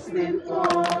bursting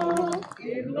forth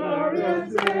in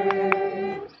glorious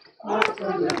day, up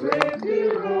from the grave He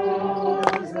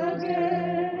rose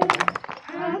again.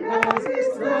 And as He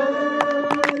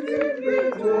stands in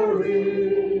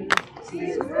victory,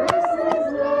 His grace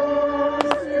is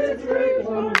lost, His grace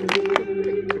on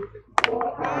me.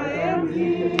 For I am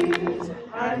His,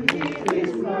 and He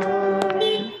is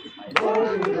mine.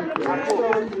 Born with the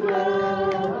precious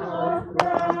blood of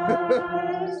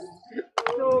Christ.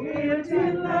 No guilt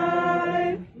in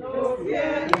life, no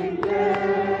fear in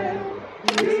death.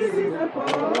 This is the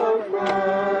power of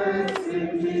Christ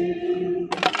in me.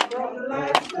 From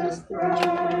life's first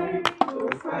cry to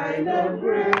final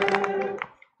breath,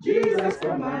 Jesus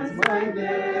commands my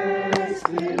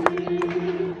destiny.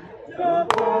 The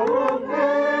power of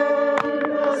God,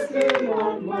 the scheme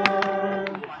of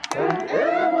man, can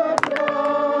ever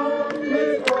come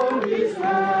before His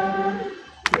hand.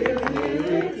 Till He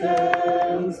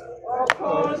returns or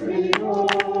calls me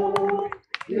home,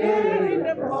 here in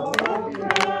the power of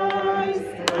Christ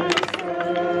I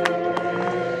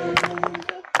stand.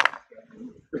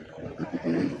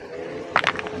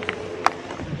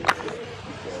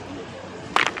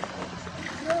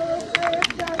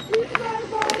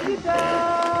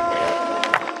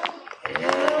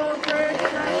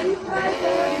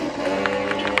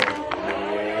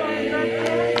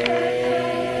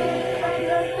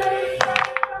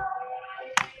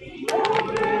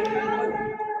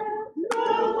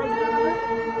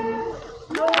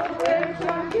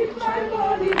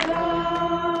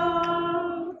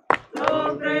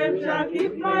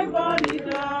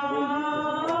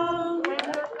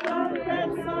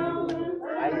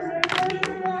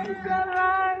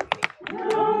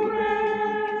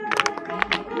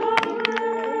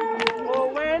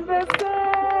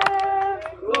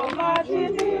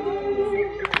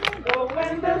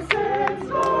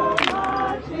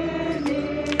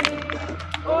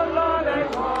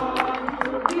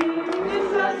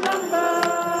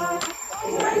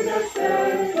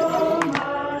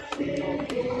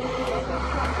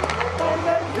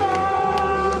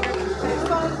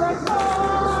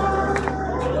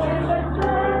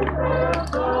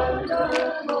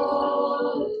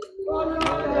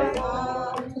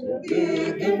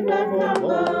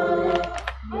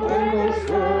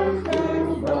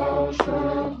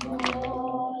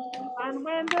 And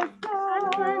when the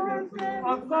Son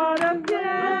of God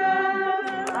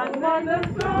appears, and when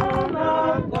the Son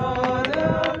of God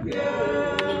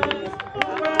appears,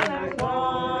 when I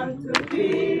want to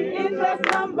be in that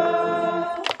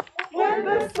number, when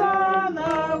the Son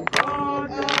of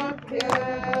God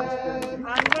appears,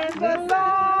 and when the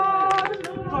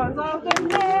Lord calls out the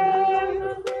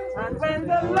name, and when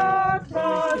the Lord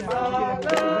calls out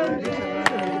the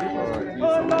name,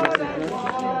 oh Lord, I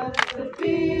want to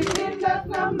be in that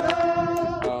number.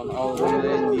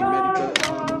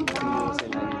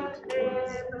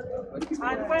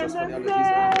 And when the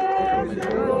saints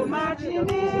go marching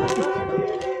in,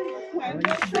 when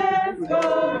the saints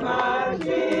go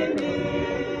marching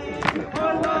in, oh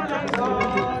Lord, I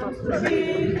want to be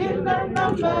in that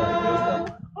number.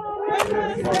 When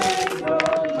the saints go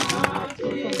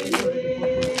marching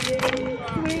in,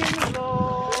 sweet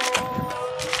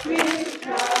Lord, sweet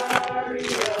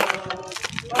chariot,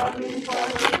 coming for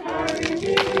to carry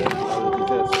me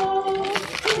home.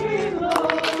 Sweet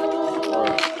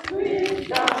Lord, sweet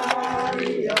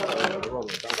chariot,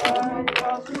 coming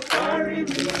for to carry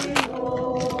me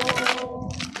home.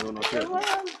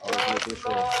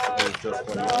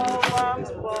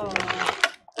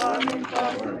 Coming for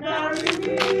to carry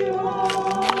me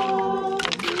home.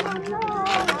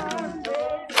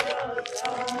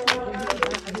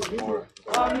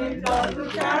 Coming for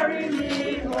to carry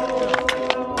me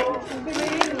home.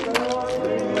 Sweet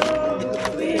Lord,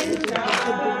 sweet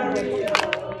chariot,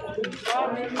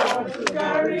 coming for to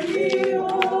carry me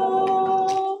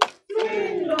home.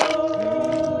 Sweet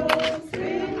Lord,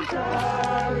 sweet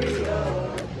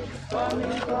chariot,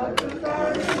 coming for to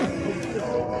carry me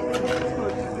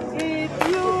home. If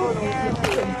you can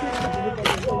hear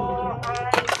for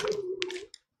I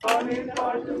coming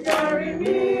for to carry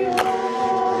me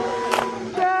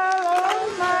home. Tell all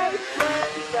my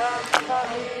friends I'm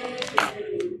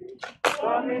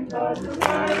coming for to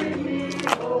carry me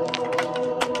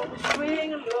home.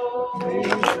 Swing low,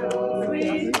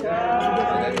 sweet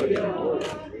chariot,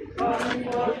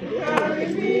 coming for to carry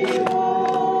me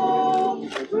home.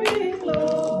 Swing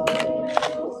low,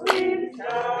 sweet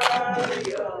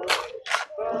chariot,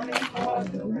 coming for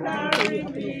to carry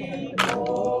me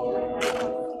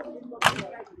home.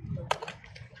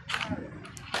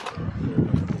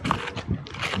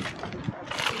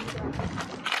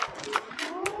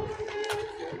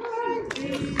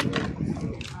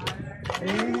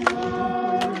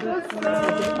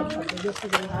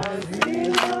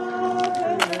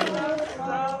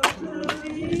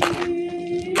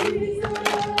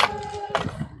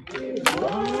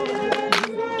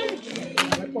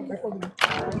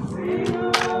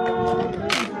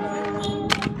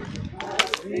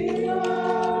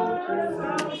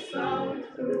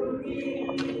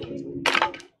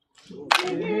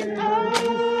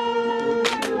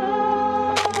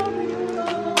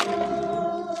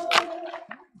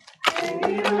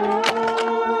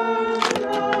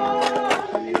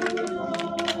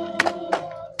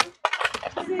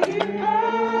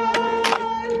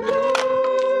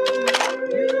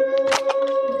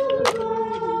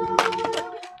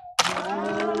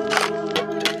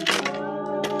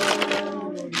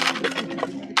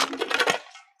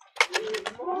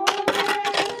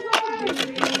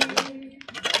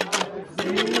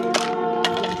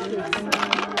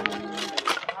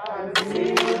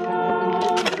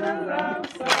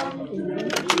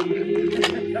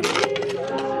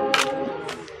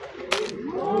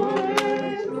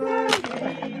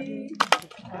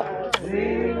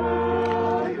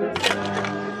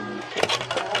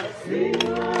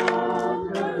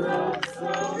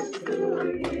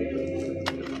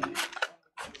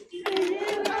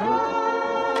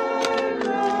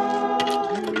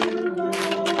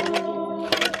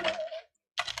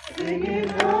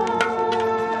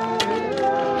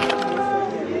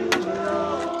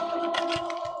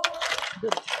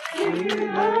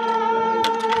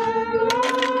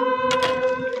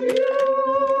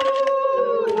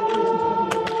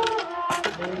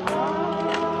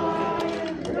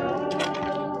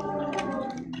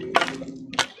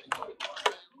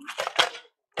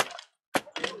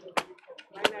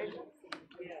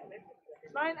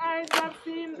 Mine eyes have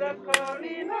seen the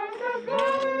coming and the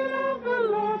coming of the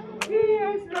Lord. He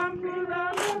has trampled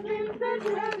on the things that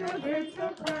were the gates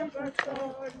of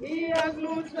Pentecost. He has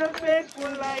loosed the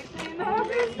faithful lightning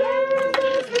of his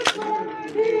servants before.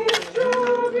 His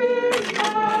truth is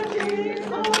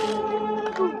marching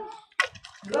on.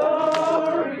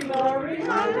 Glory, glory,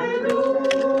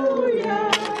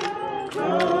 hallelujah.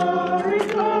 Glory,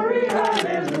 glory,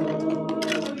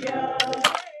 hallelujah.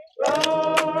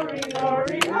 Glory,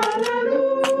 glory,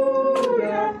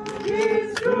 hallelujah.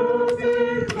 His truth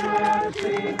is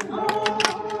marching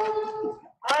on.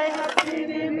 I have seen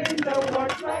him in the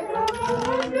watch like a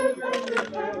hundred and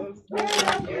the times. I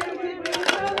have seen him in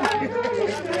the light of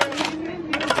his name in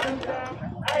wisdom down.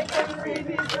 I can read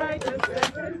his righteous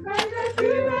sentence by the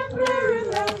tree that very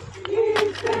love.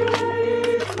 His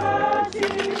day is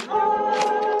marching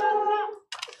on.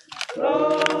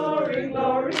 Glory,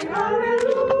 glory, hallelujah.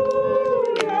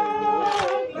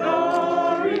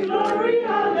 Glory, glory,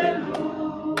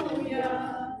 hallelujah.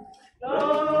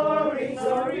 Glory,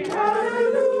 glory,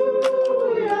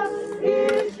 hallelujah.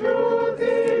 His truth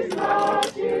is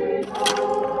marching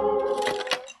on.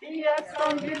 He has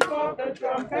sounded for the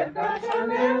trumpet that shall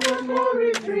never more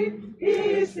retreat. He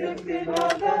is lifting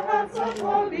all the hearts of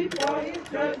all before his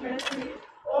judgment seat.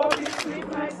 Oh, be sweet,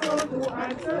 my soul, to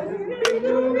answer him,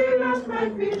 to be at my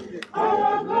feet.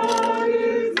 Our God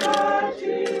is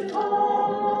marching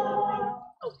on.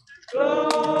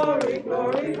 Glory,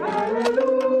 glory,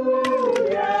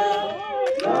 hallelujah.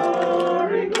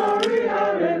 Glory, glory,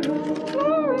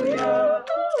 hallelujah.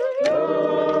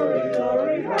 Glory,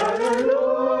 glory,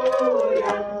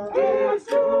 hallelujah. His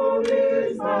truth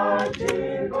is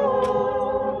marching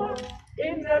on.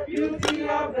 In the beauty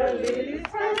of the lilies,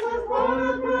 Christ was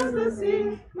born across the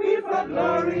sea. We've got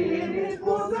glory in his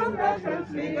bosom that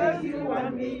transfigures you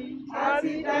and me. As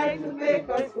he died to make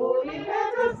us holy,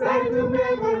 let us die to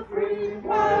make us free.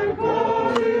 While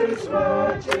God is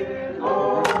marching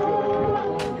on.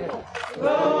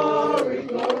 Glory,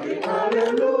 glory,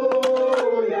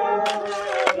 hallelujah.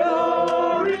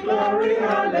 Glory, glory,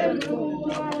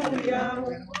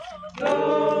 hallelujah.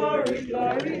 Glory,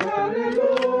 glory,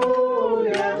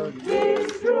 hallelujah.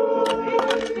 His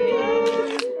truth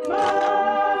is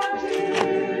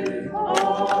marching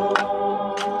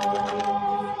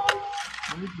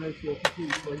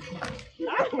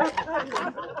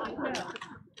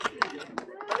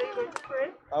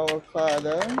Our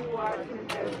Father,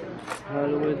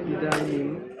 hallowed be thy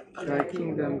name, thy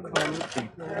kingdom come,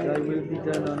 thy will be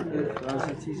done on earth as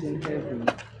it is in heaven.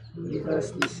 Give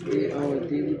us this day our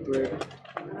daily bread,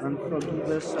 and forgive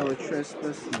us our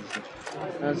trespasses,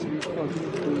 as we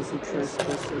forgive those who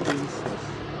trespass against us.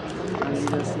 And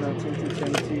lead us not into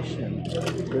temptation,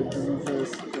 but deliver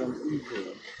us from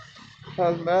evil.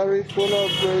 Hail Mary, full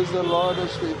of grace, the Lord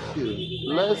is with you.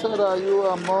 Blessed are you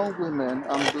among women,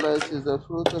 and blessed is the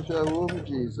fruit of your womb,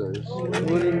 Jesus.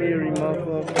 Holy Mary,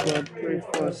 Mother of God, pray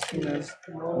for us sinners,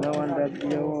 now and at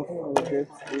the hour of our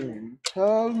death. Amen.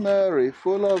 Hail Mary,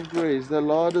 full of grace, the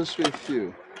Lord is with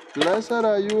you. Blessed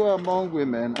are you among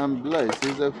women, and blessed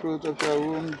is the fruit of your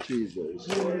womb, Jesus.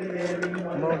 Holy Mary,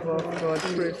 Mother of God,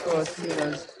 pray for us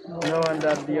sinners, now and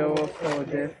at the hour of our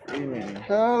death. Amen.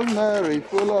 Hail Mary,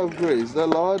 full of grace, the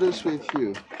Lord is with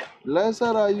you. Blessed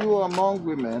are you among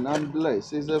women, and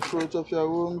blessed is the fruit of your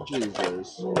womb,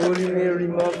 Jesus. Holy Mary,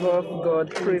 Mother of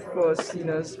God, pray for us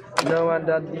sinners, now and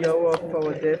at the hour of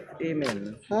our death.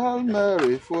 Amen. Hail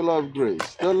Mary, full of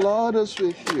grace, the Lord is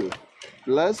with you.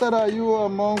 Blessed are you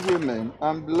among women,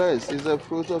 and blessed is the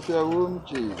fruit of your womb,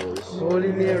 Jesus.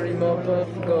 Holy Mary, Mother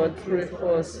of God, pray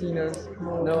for us sinners,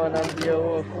 now and at the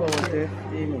hour of our death.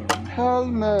 Amen. Hail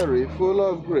Mary, full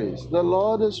of grace, the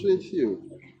Lord is with you.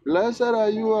 Blessed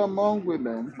are you among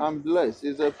women, and blessed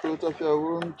is the fruit of your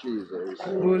womb, Jesus.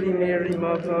 Holy Mary,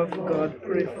 Mother of God,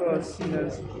 pray for us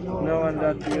sinners, now and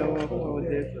at the hour of our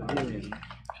death. Amen.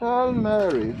 Hail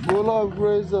Mary, full of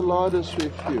grace, the Lord is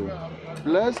with you.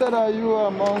 Blessed are you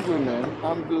among women,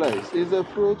 and blessed is the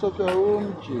fruit of your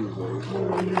womb, Jesus.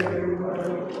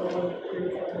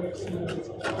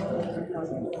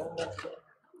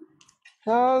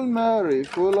 Hail Mary,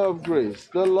 full of grace,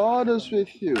 the Lord is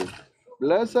with you.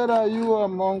 Blessed are you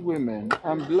among women,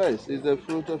 and blessed is the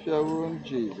fruit of your womb,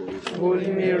 Jesus.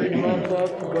 Holy Mary, Mother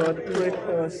of God, pray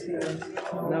for us sinners,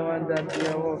 now and at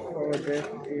the hour of our death.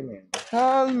 Amen.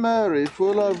 Hail Mary,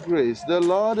 full of grace, the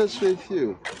Lord is with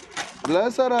you.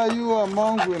 Blessed are you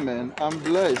among women, and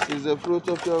blessed is the fruit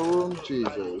of your womb,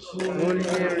 Jesus. Holy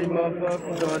Mary, Mother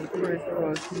of God, pray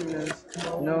for us sinners,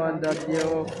 now and at the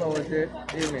hour of our death.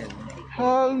 Amen.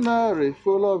 Hail Mary,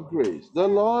 full of grace, the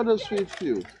Lord is with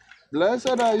you.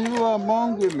 Blessed are you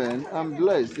among women, and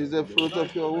blessed is the fruit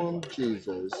of your womb,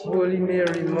 Jesus. Holy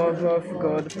Mary, Mother of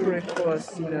God, pray for us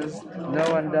sinners,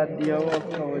 now and at the hour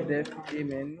of our death.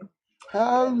 Amen.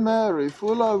 Hail Mary,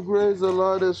 full of grace, the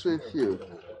Lord is with you.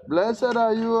 Blessed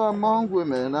are you among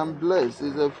women, and blessed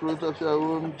is the fruit of your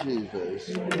womb, Jesus.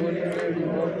 Holy Mary,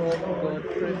 Mother of God,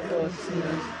 pray for us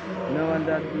sinners, now and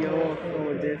at the hour of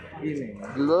our death. Amen.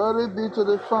 Glory be to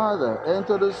the Father, and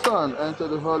to the Son, and to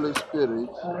the Holy Spirit.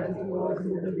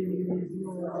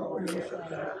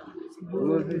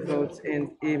 World without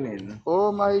end. Amen.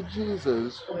 O my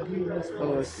Jesus, forgive us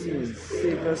our sins,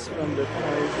 save us from the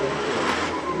fires of hell,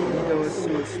 lead our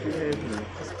souls to heaven,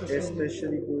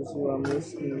 especially those who are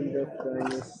most in need of thy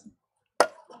mercy.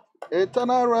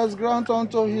 eternal rest grant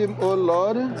unto him, O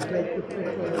Lord.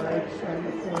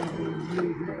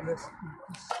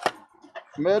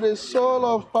 May the soul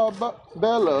of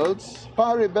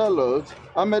Parry Bellot,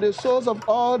 and may the souls of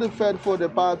all the faithful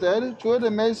departed, through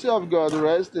the mercy of God,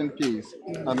 rest in peace.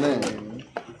 Amen.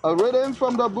 A reading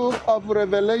from the book of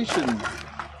Revelation.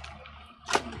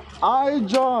 I,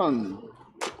 John,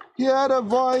 heard a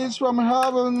voice from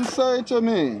heaven say to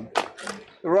me,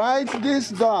 write this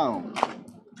down.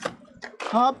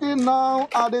 Happy now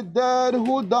are the dead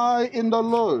who die in the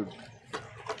Lord.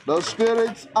 The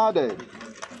spirits added,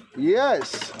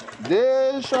 yes,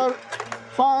 they shall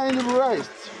find rest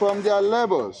from their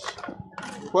labors,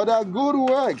 for their good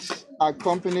works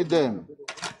accompany them.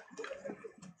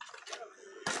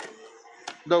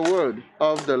 The word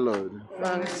of the Lord.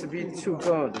 Thanks be to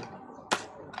God.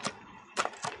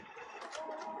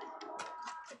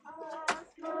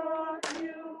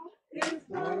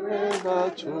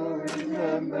 Forever to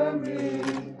remember me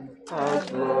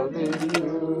as loving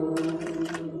you.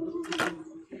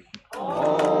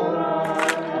 All I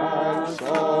ask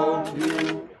of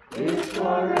you is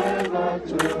forever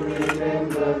to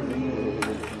remember me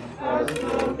as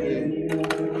loving you.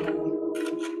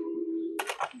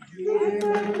 Give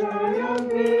the joy of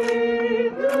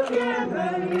being together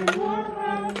in one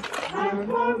heart, and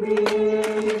for me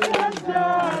that's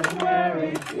just where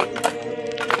it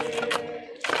is.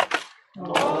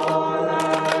 All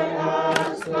I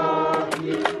ask of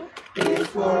you is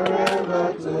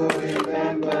forever to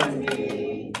remember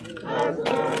me as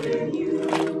loving you.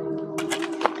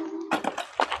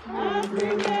 And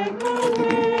remember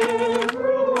when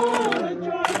through all the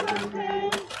joys and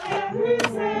pain, every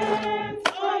sense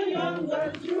or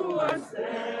younger to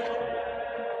ourselves.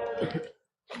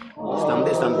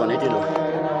 Están bonitos, ¿no?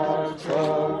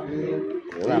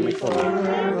 Hola, mi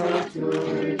Forever to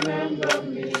remember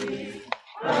me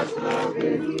as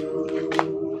loving you.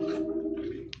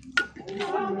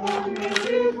 Someone may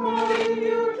be calling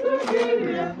you to give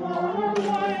me for a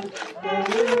while, and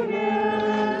you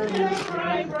hear them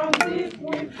cry from deep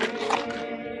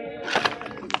within.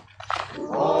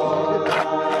 All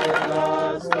I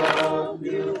ask of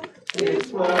you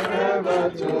is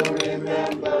forever to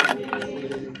remember me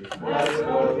as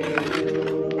loving you.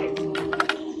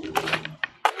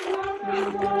 For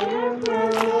your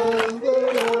presence, the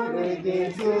only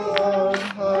thing to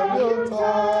have your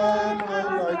time, I'd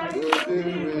like to be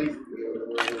with you.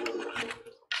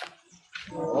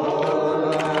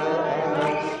 All I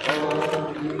ask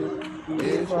of you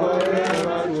is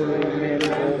forever to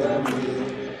remember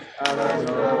me as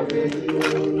loving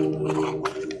you.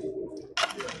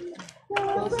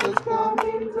 Jesus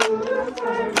coming to the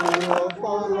time of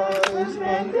our lives,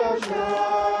 and the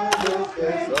shine the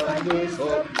face and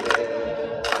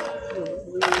disappear.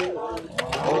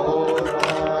 All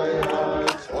I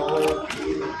ask of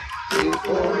you is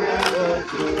forever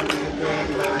to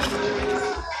remember me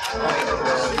as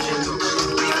loving you.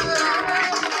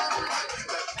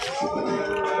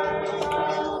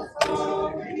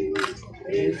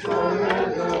 Is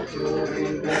forever to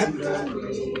remember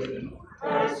me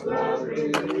as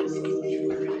loving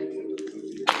you.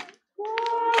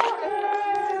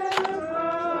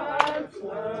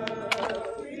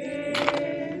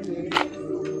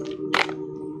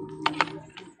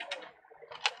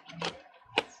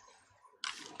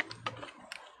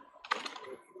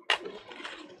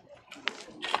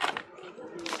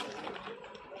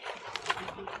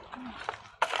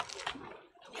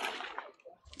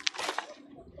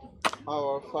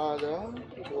 Our Father,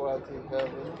 who art in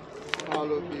heaven,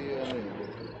 hallowed be your name.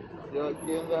 Your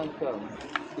kingdom come,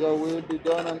 your will be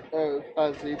done on earth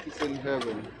as it is in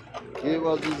heaven. Give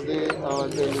us this day our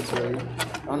daily bread,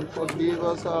 and forgive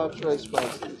us our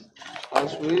trespasses,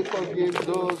 as we forgive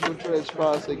those who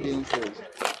trespass against us.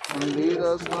 And lead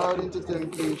us not into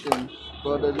temptation,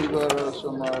 but deliver us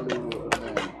from all evil.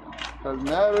 Amen. Hail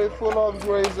Mary, full of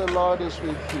grace, the Lord is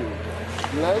with you.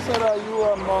 Blessed are you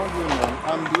among women,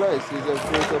 and blessed is the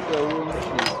fruit of your womb,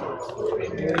 Jesus.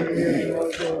 Mary,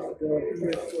 Mother of God,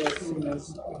 pray for us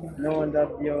sinners, now and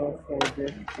at the hour of our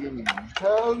death. Amen.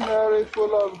 Hail Mary,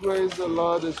 full of grace, the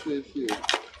Lord is with you.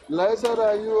 Blessed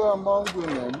are you among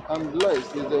women, and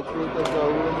blessed is the fruit of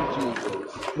your womb,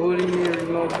 Jesus. Holy Mary,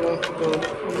 Mother of God,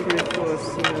 pray for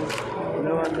us sinners,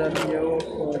 now and at the hour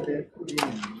of our death.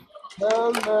 Amen.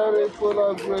 Hail Mary,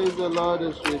 full of grace, the Lord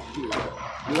is with you.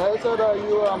 Blessed are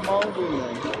you among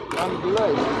women, and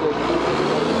blessed is the fruit of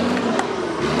your womb.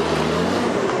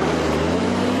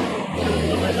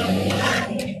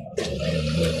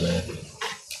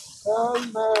 Hail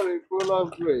Mary, full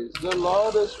of grace, the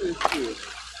Lord is with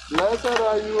you. Blessed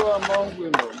are you among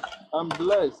women, and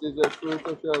blessed is the fruit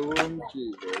of your womb,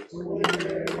 Jesus.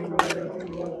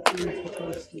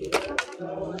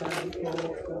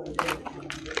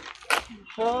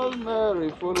 Hail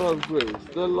Mary, full of grace,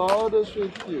 the Lord is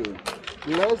with you.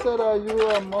 Blessed are you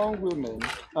among women,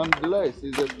 and blessed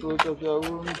is the fruit of your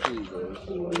womb, Jesus.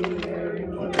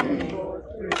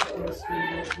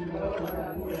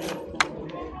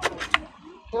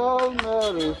 Hail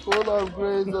Mary, full of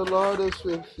grace, the Lord is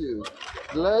with you.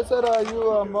 Blessed are you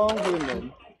among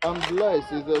women, and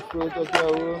blessed is the fruit of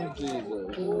your womb,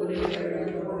 Jesus.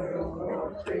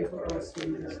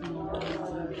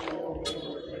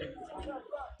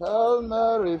 Hail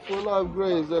Mary, full of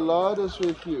grace, the Lord is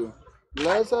with you.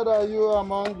 Blessed are you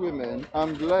among women,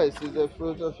 and blessed is the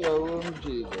fruit of your womb,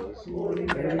 Jesus. Holy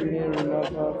Mary,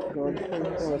 Mother of God, pray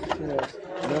for us sinners,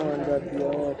 now and at the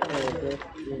hour of our death.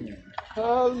 Amen.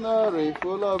 Hail Mary,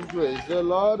 full of grace, the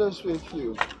Lord is with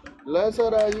you. Blessed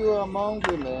are you among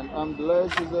women, and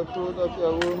blessed is the fruit of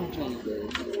your womb,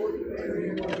 Jesus.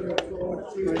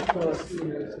 Pray for us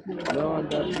sinners, now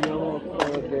and at the hour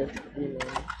of our death.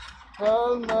 Amen.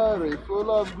 Hail Mary,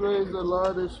 full of grace, the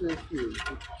Lord is with you.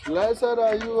 Blessed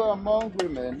are you among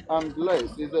women, and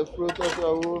blessed is the fruit of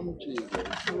your womb, Jesus.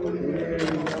 Holy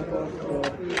Mary, Mother of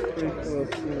God, pray for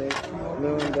us sinners,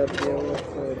 now and at the hour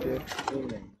of our death.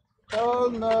 Amen.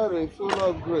 Hail Mary, full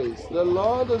of grace, the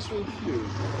Lord is with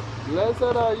you. Blessed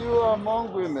are you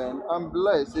among women, and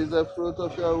blessed is the fruit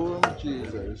of your womb,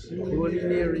 Jesus. Holy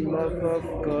Mary, Mother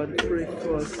of God, pray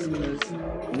for us sinners,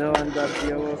 now and at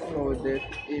the hour of our death.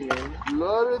 Amen.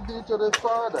 Glory be to the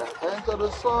Father, and to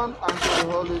the Son, and to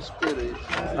the Holy Spirit.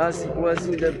 As it was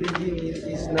in the beginning,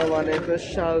 is now, and ever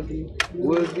shall be,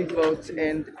 world without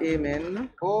end.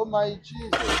 Amen. O my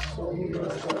Jesus,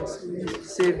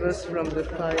 save us from the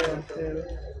fire of hell,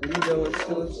 lead our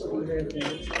souls to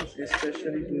heaven,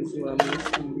 especially those who are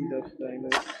most in need of thy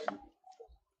mercy.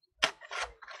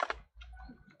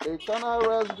 eternal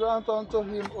rest grant unto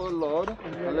him, O Lord,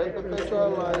 and let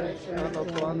perpetual life shine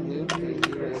upon him.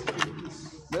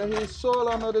 May his soul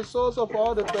and may the souls of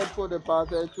all the faithful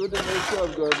departed, through the mercy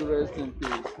of God, rest in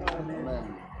peace.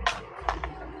 Amen.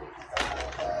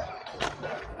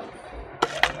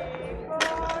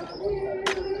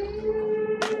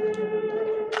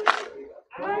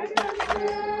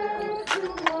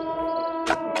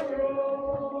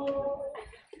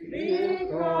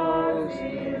 Because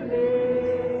he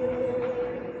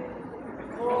lives,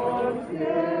 all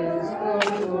fears are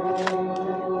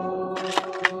gone.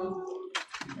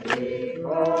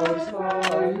 Because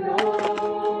I know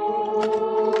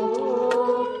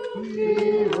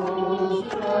he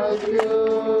holds my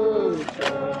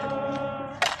future,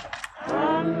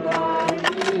 and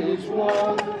life is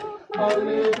one a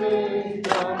living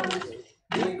dance,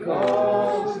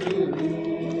 because he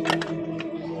lives.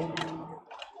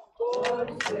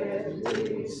 God sent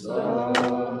his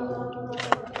Son,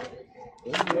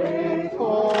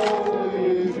 faithful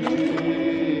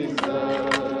Jesus,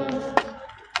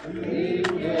 he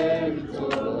came to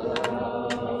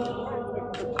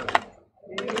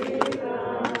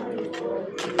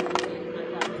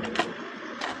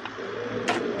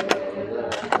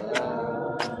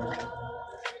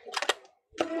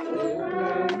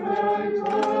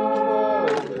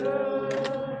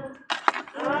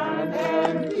an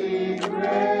empty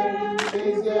grave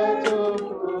is yet to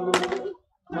prove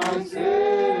my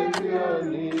Savior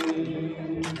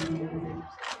lives.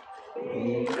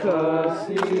 Because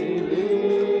he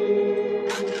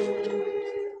lives,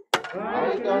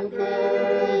 I can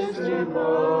face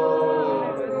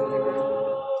tomorrow.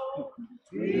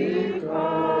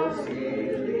 Because he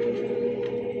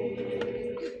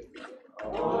lives,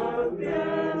 all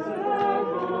fears are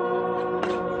gone.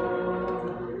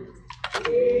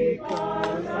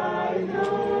 Because I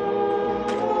know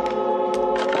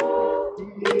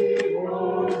he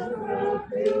holds the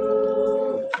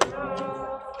future,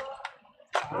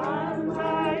 and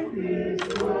life is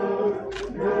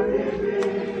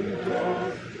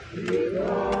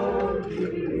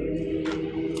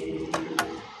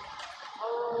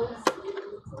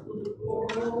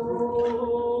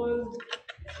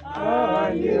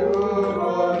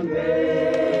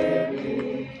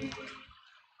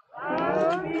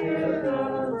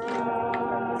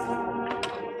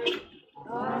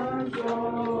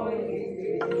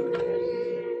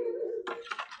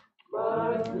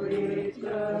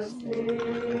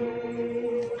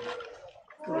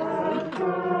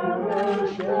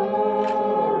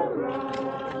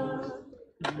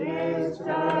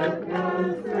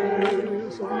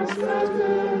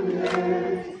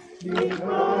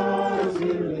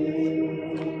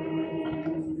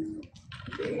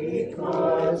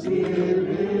because he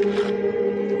lives.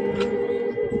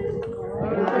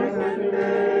 I can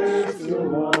face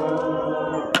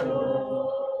tomorrow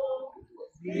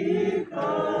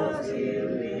because he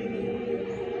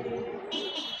lives.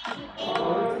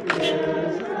 All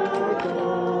fears are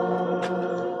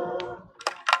gone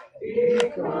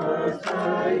because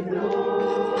I know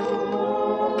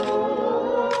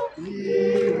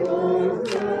he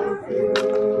holds the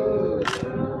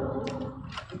future.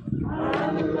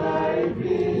 And life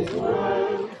is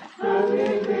worth the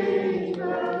living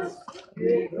just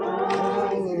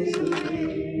because he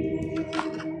lives.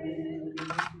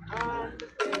 And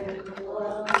then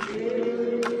one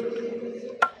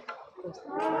day,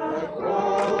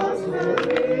 across the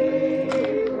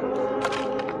rivers,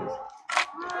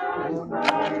 and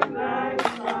by night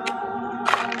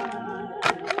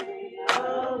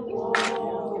I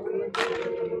walk with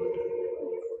thee.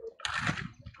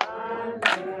 And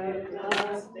let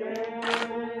us stand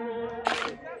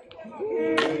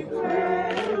in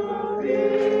eternal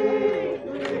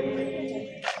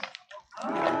victory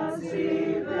and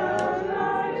see the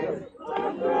light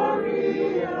of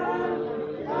glory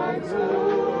and life's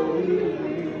holy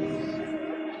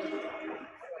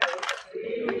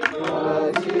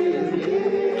because he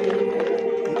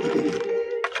lives,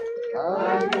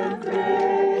 I can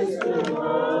face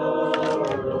tomorrow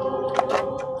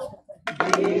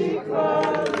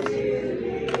because he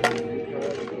lives.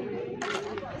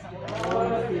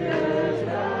 All fears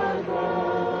are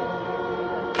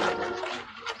gone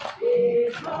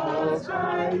because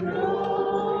I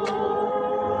know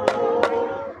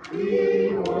he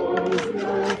holds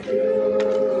the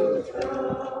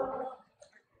future.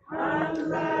 And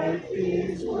life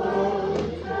is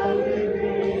worth the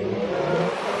living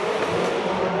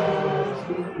because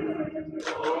he lives.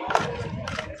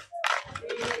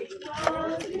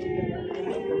 Because he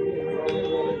lives,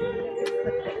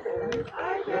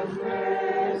 I can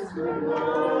face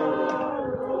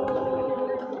tomorrow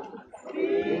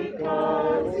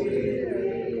because he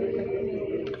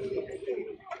lives.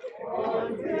 All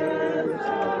fears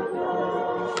are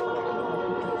gone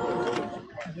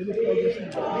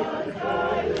because I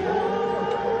know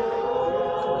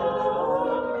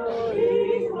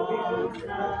he holds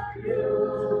the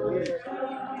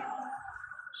future.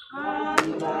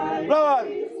 And life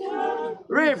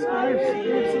is worth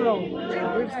Ribs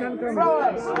slow. Ribs can come.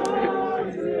 Flowers.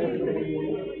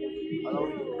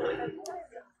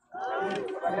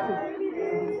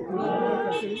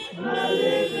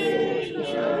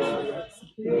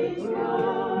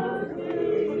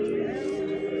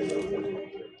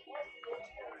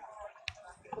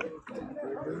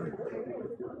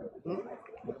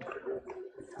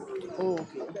 Oh,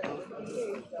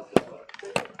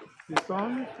 this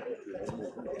song.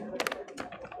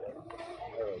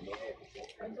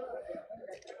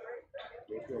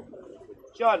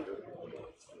 John.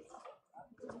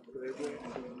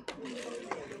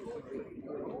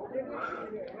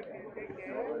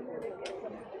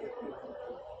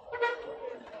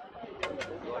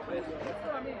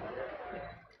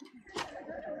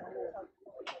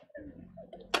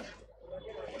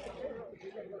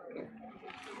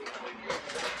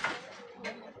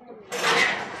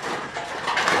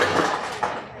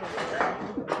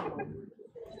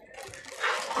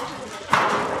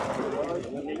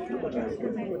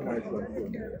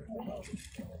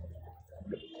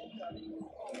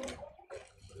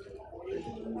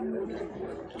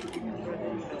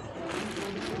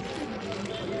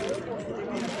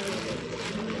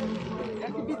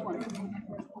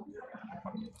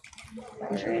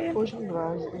 Push the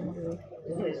glass in the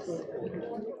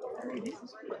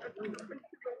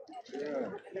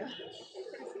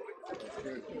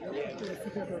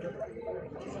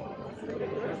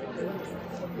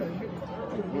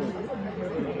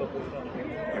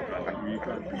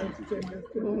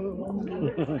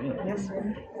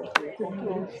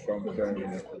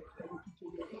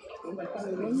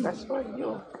That's for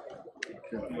you.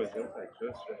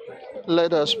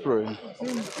 Let us pray.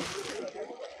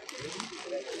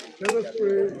 Let us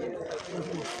pray.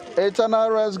 Eternal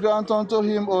rest grant unto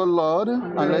him, O Lord,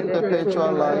 and let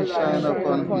perpetual light shine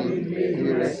upon him.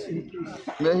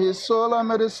 May his soul and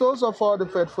may the souls of all the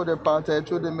faithful departed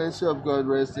through the mercy of God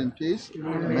rest in peace.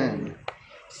 Amen.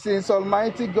 Since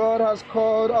Almighty God has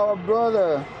called our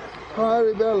brother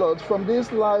Parry Bellot from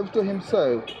this life to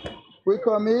himself, we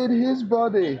commit his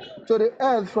body to the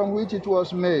earth from which it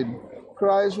was made.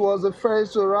 Christ was the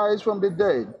first to rise from the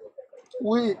dead.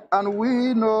 We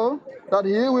know that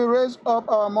he will raise up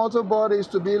our mortal bodies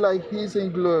to be like his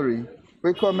in glory.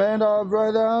 We commend our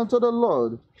brother unto the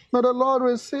Lord. May the Lord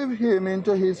receive him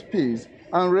into his peace,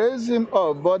 and raise him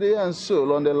up, body and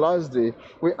soul, on the last day.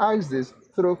 We ask this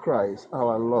through Christ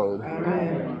our Lord.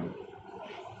 Amen.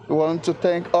 We want to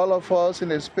thank all of us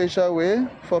in a special way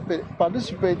for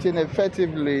participating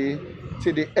effectively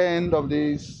to the end of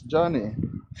this journey.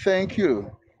 Thank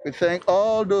you. We thank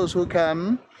all those who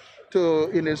come to,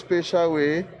 in a special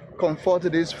way, comfort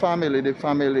this family, the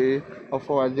family of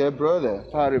our dear brother,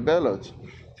 Parry Bellot.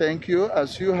 Thank you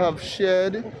as you have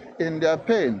shared in their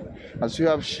pain, as you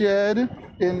have shared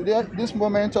in this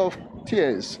moment of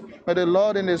tears. May the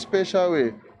Lord in a special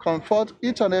way comfort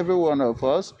each and every one of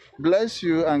us, bless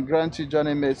you and grant you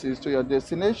journey mercies to your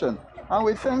destination. And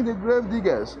we thank the grave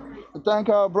diggers. We thank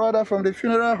our brother from the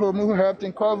funeral home who helped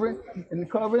in covering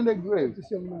the grave.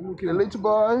 The little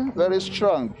boy, very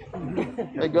strong.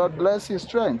 May God bless his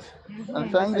strength.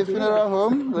 And thank the funeral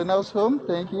home, the nurse home.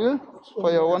 Thank you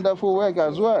for your wonderful work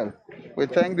as well. We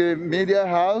thank the media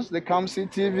house, the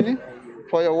Kamsi TV,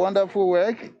 for your wonderful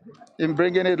work in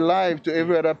bringing it live to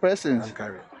every other person.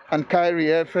 And Kyrie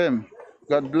FM.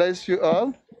 God bless you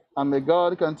all. And may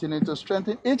God continue to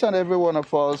strengthen each and every one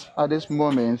of us at this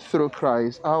moment through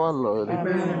Christ our Lord.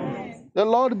 Amen. The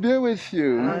Lord be with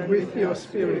you. And with your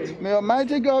spirit. May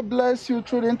Almighty God bless you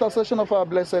through the intercession of our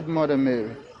Blessed Mother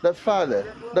Mary, the Father,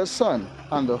 the Son,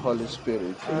 and the Holy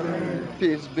Spirit. Amen.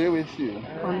 Peace be with you.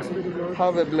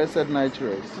 Have a blessed night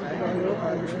rest.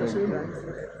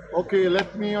 Okay,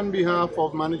 let me, on behalf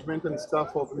of management and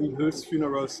staff of Lyndhurst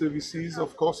Funeral Services,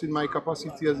 of course in my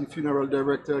capacity as the funeral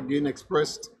director, again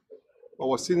expressed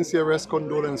our sincerest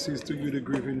condolences to you, the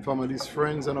grieving families,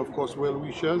 friends, and of course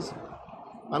well-wishers.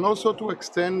 And also to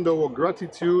extend our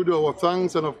gratitude, our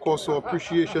thanks, and of course our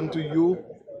appreciation to you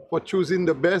for choosing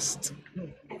the best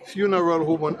funeral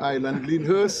home on island,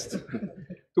 Lyndhurst,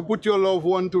 to put your loved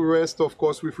one to rest, of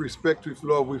course, with respect, with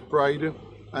love, with pride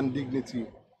and dignity.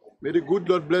 May the good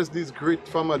Lord bless this great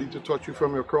family to touch you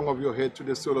from your crown of your head to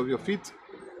the sole of your feet.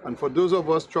 And for those of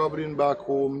us traveling back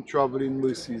home, traveling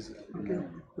mercies.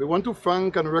 We want to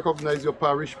thank and recognize your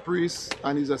parish priest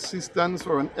and his assistants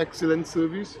for an excellent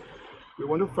service. We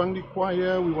want to thank the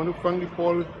choir, we want to thank the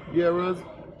pallbearers,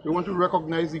 we want to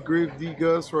recognize the grave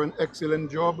diggers for an excellent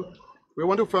job. We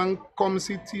want to thank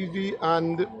Comsi TV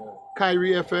and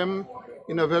Kyrie FM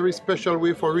in a very special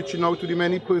way for reaching out to the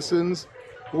many persons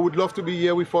who would love to be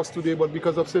here with us today, but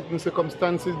because of certain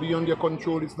circumstances beyond their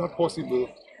control, it's not possible.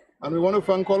 And we want to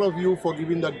thank all of you for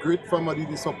giving that great family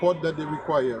the support that they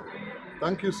require.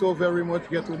 Thank you so very much.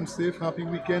 Get home safe, happy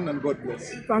weekend, and God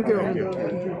bless. Thank you.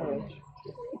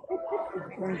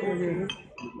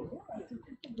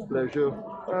 Pleasure.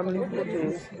 Family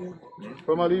photos.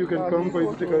 Family, you can come for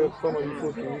you to take a family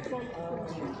photo.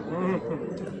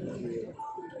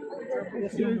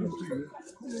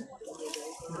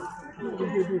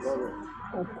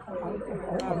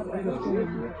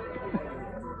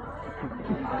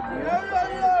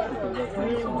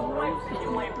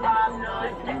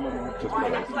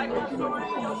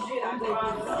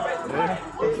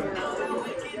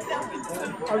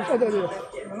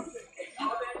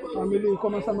 Family,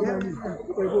 comment ça m'a dit?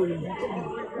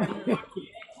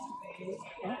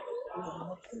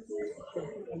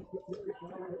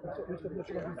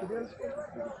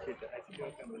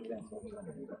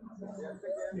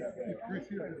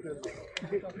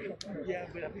 Yeah,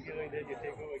 but I think you're going to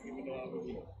take over, give me the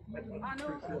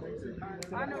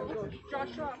I know,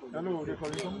 Joshua. Hello, they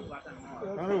call you.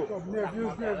 Hello.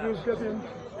 Nervous, getting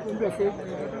in the field.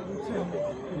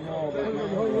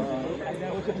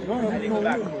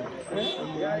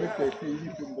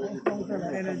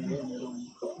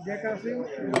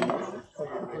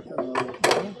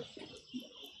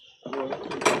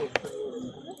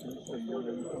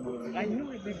 I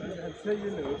knew it because I said,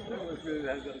 you know,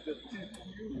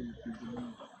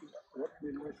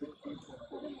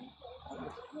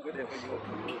 whatever you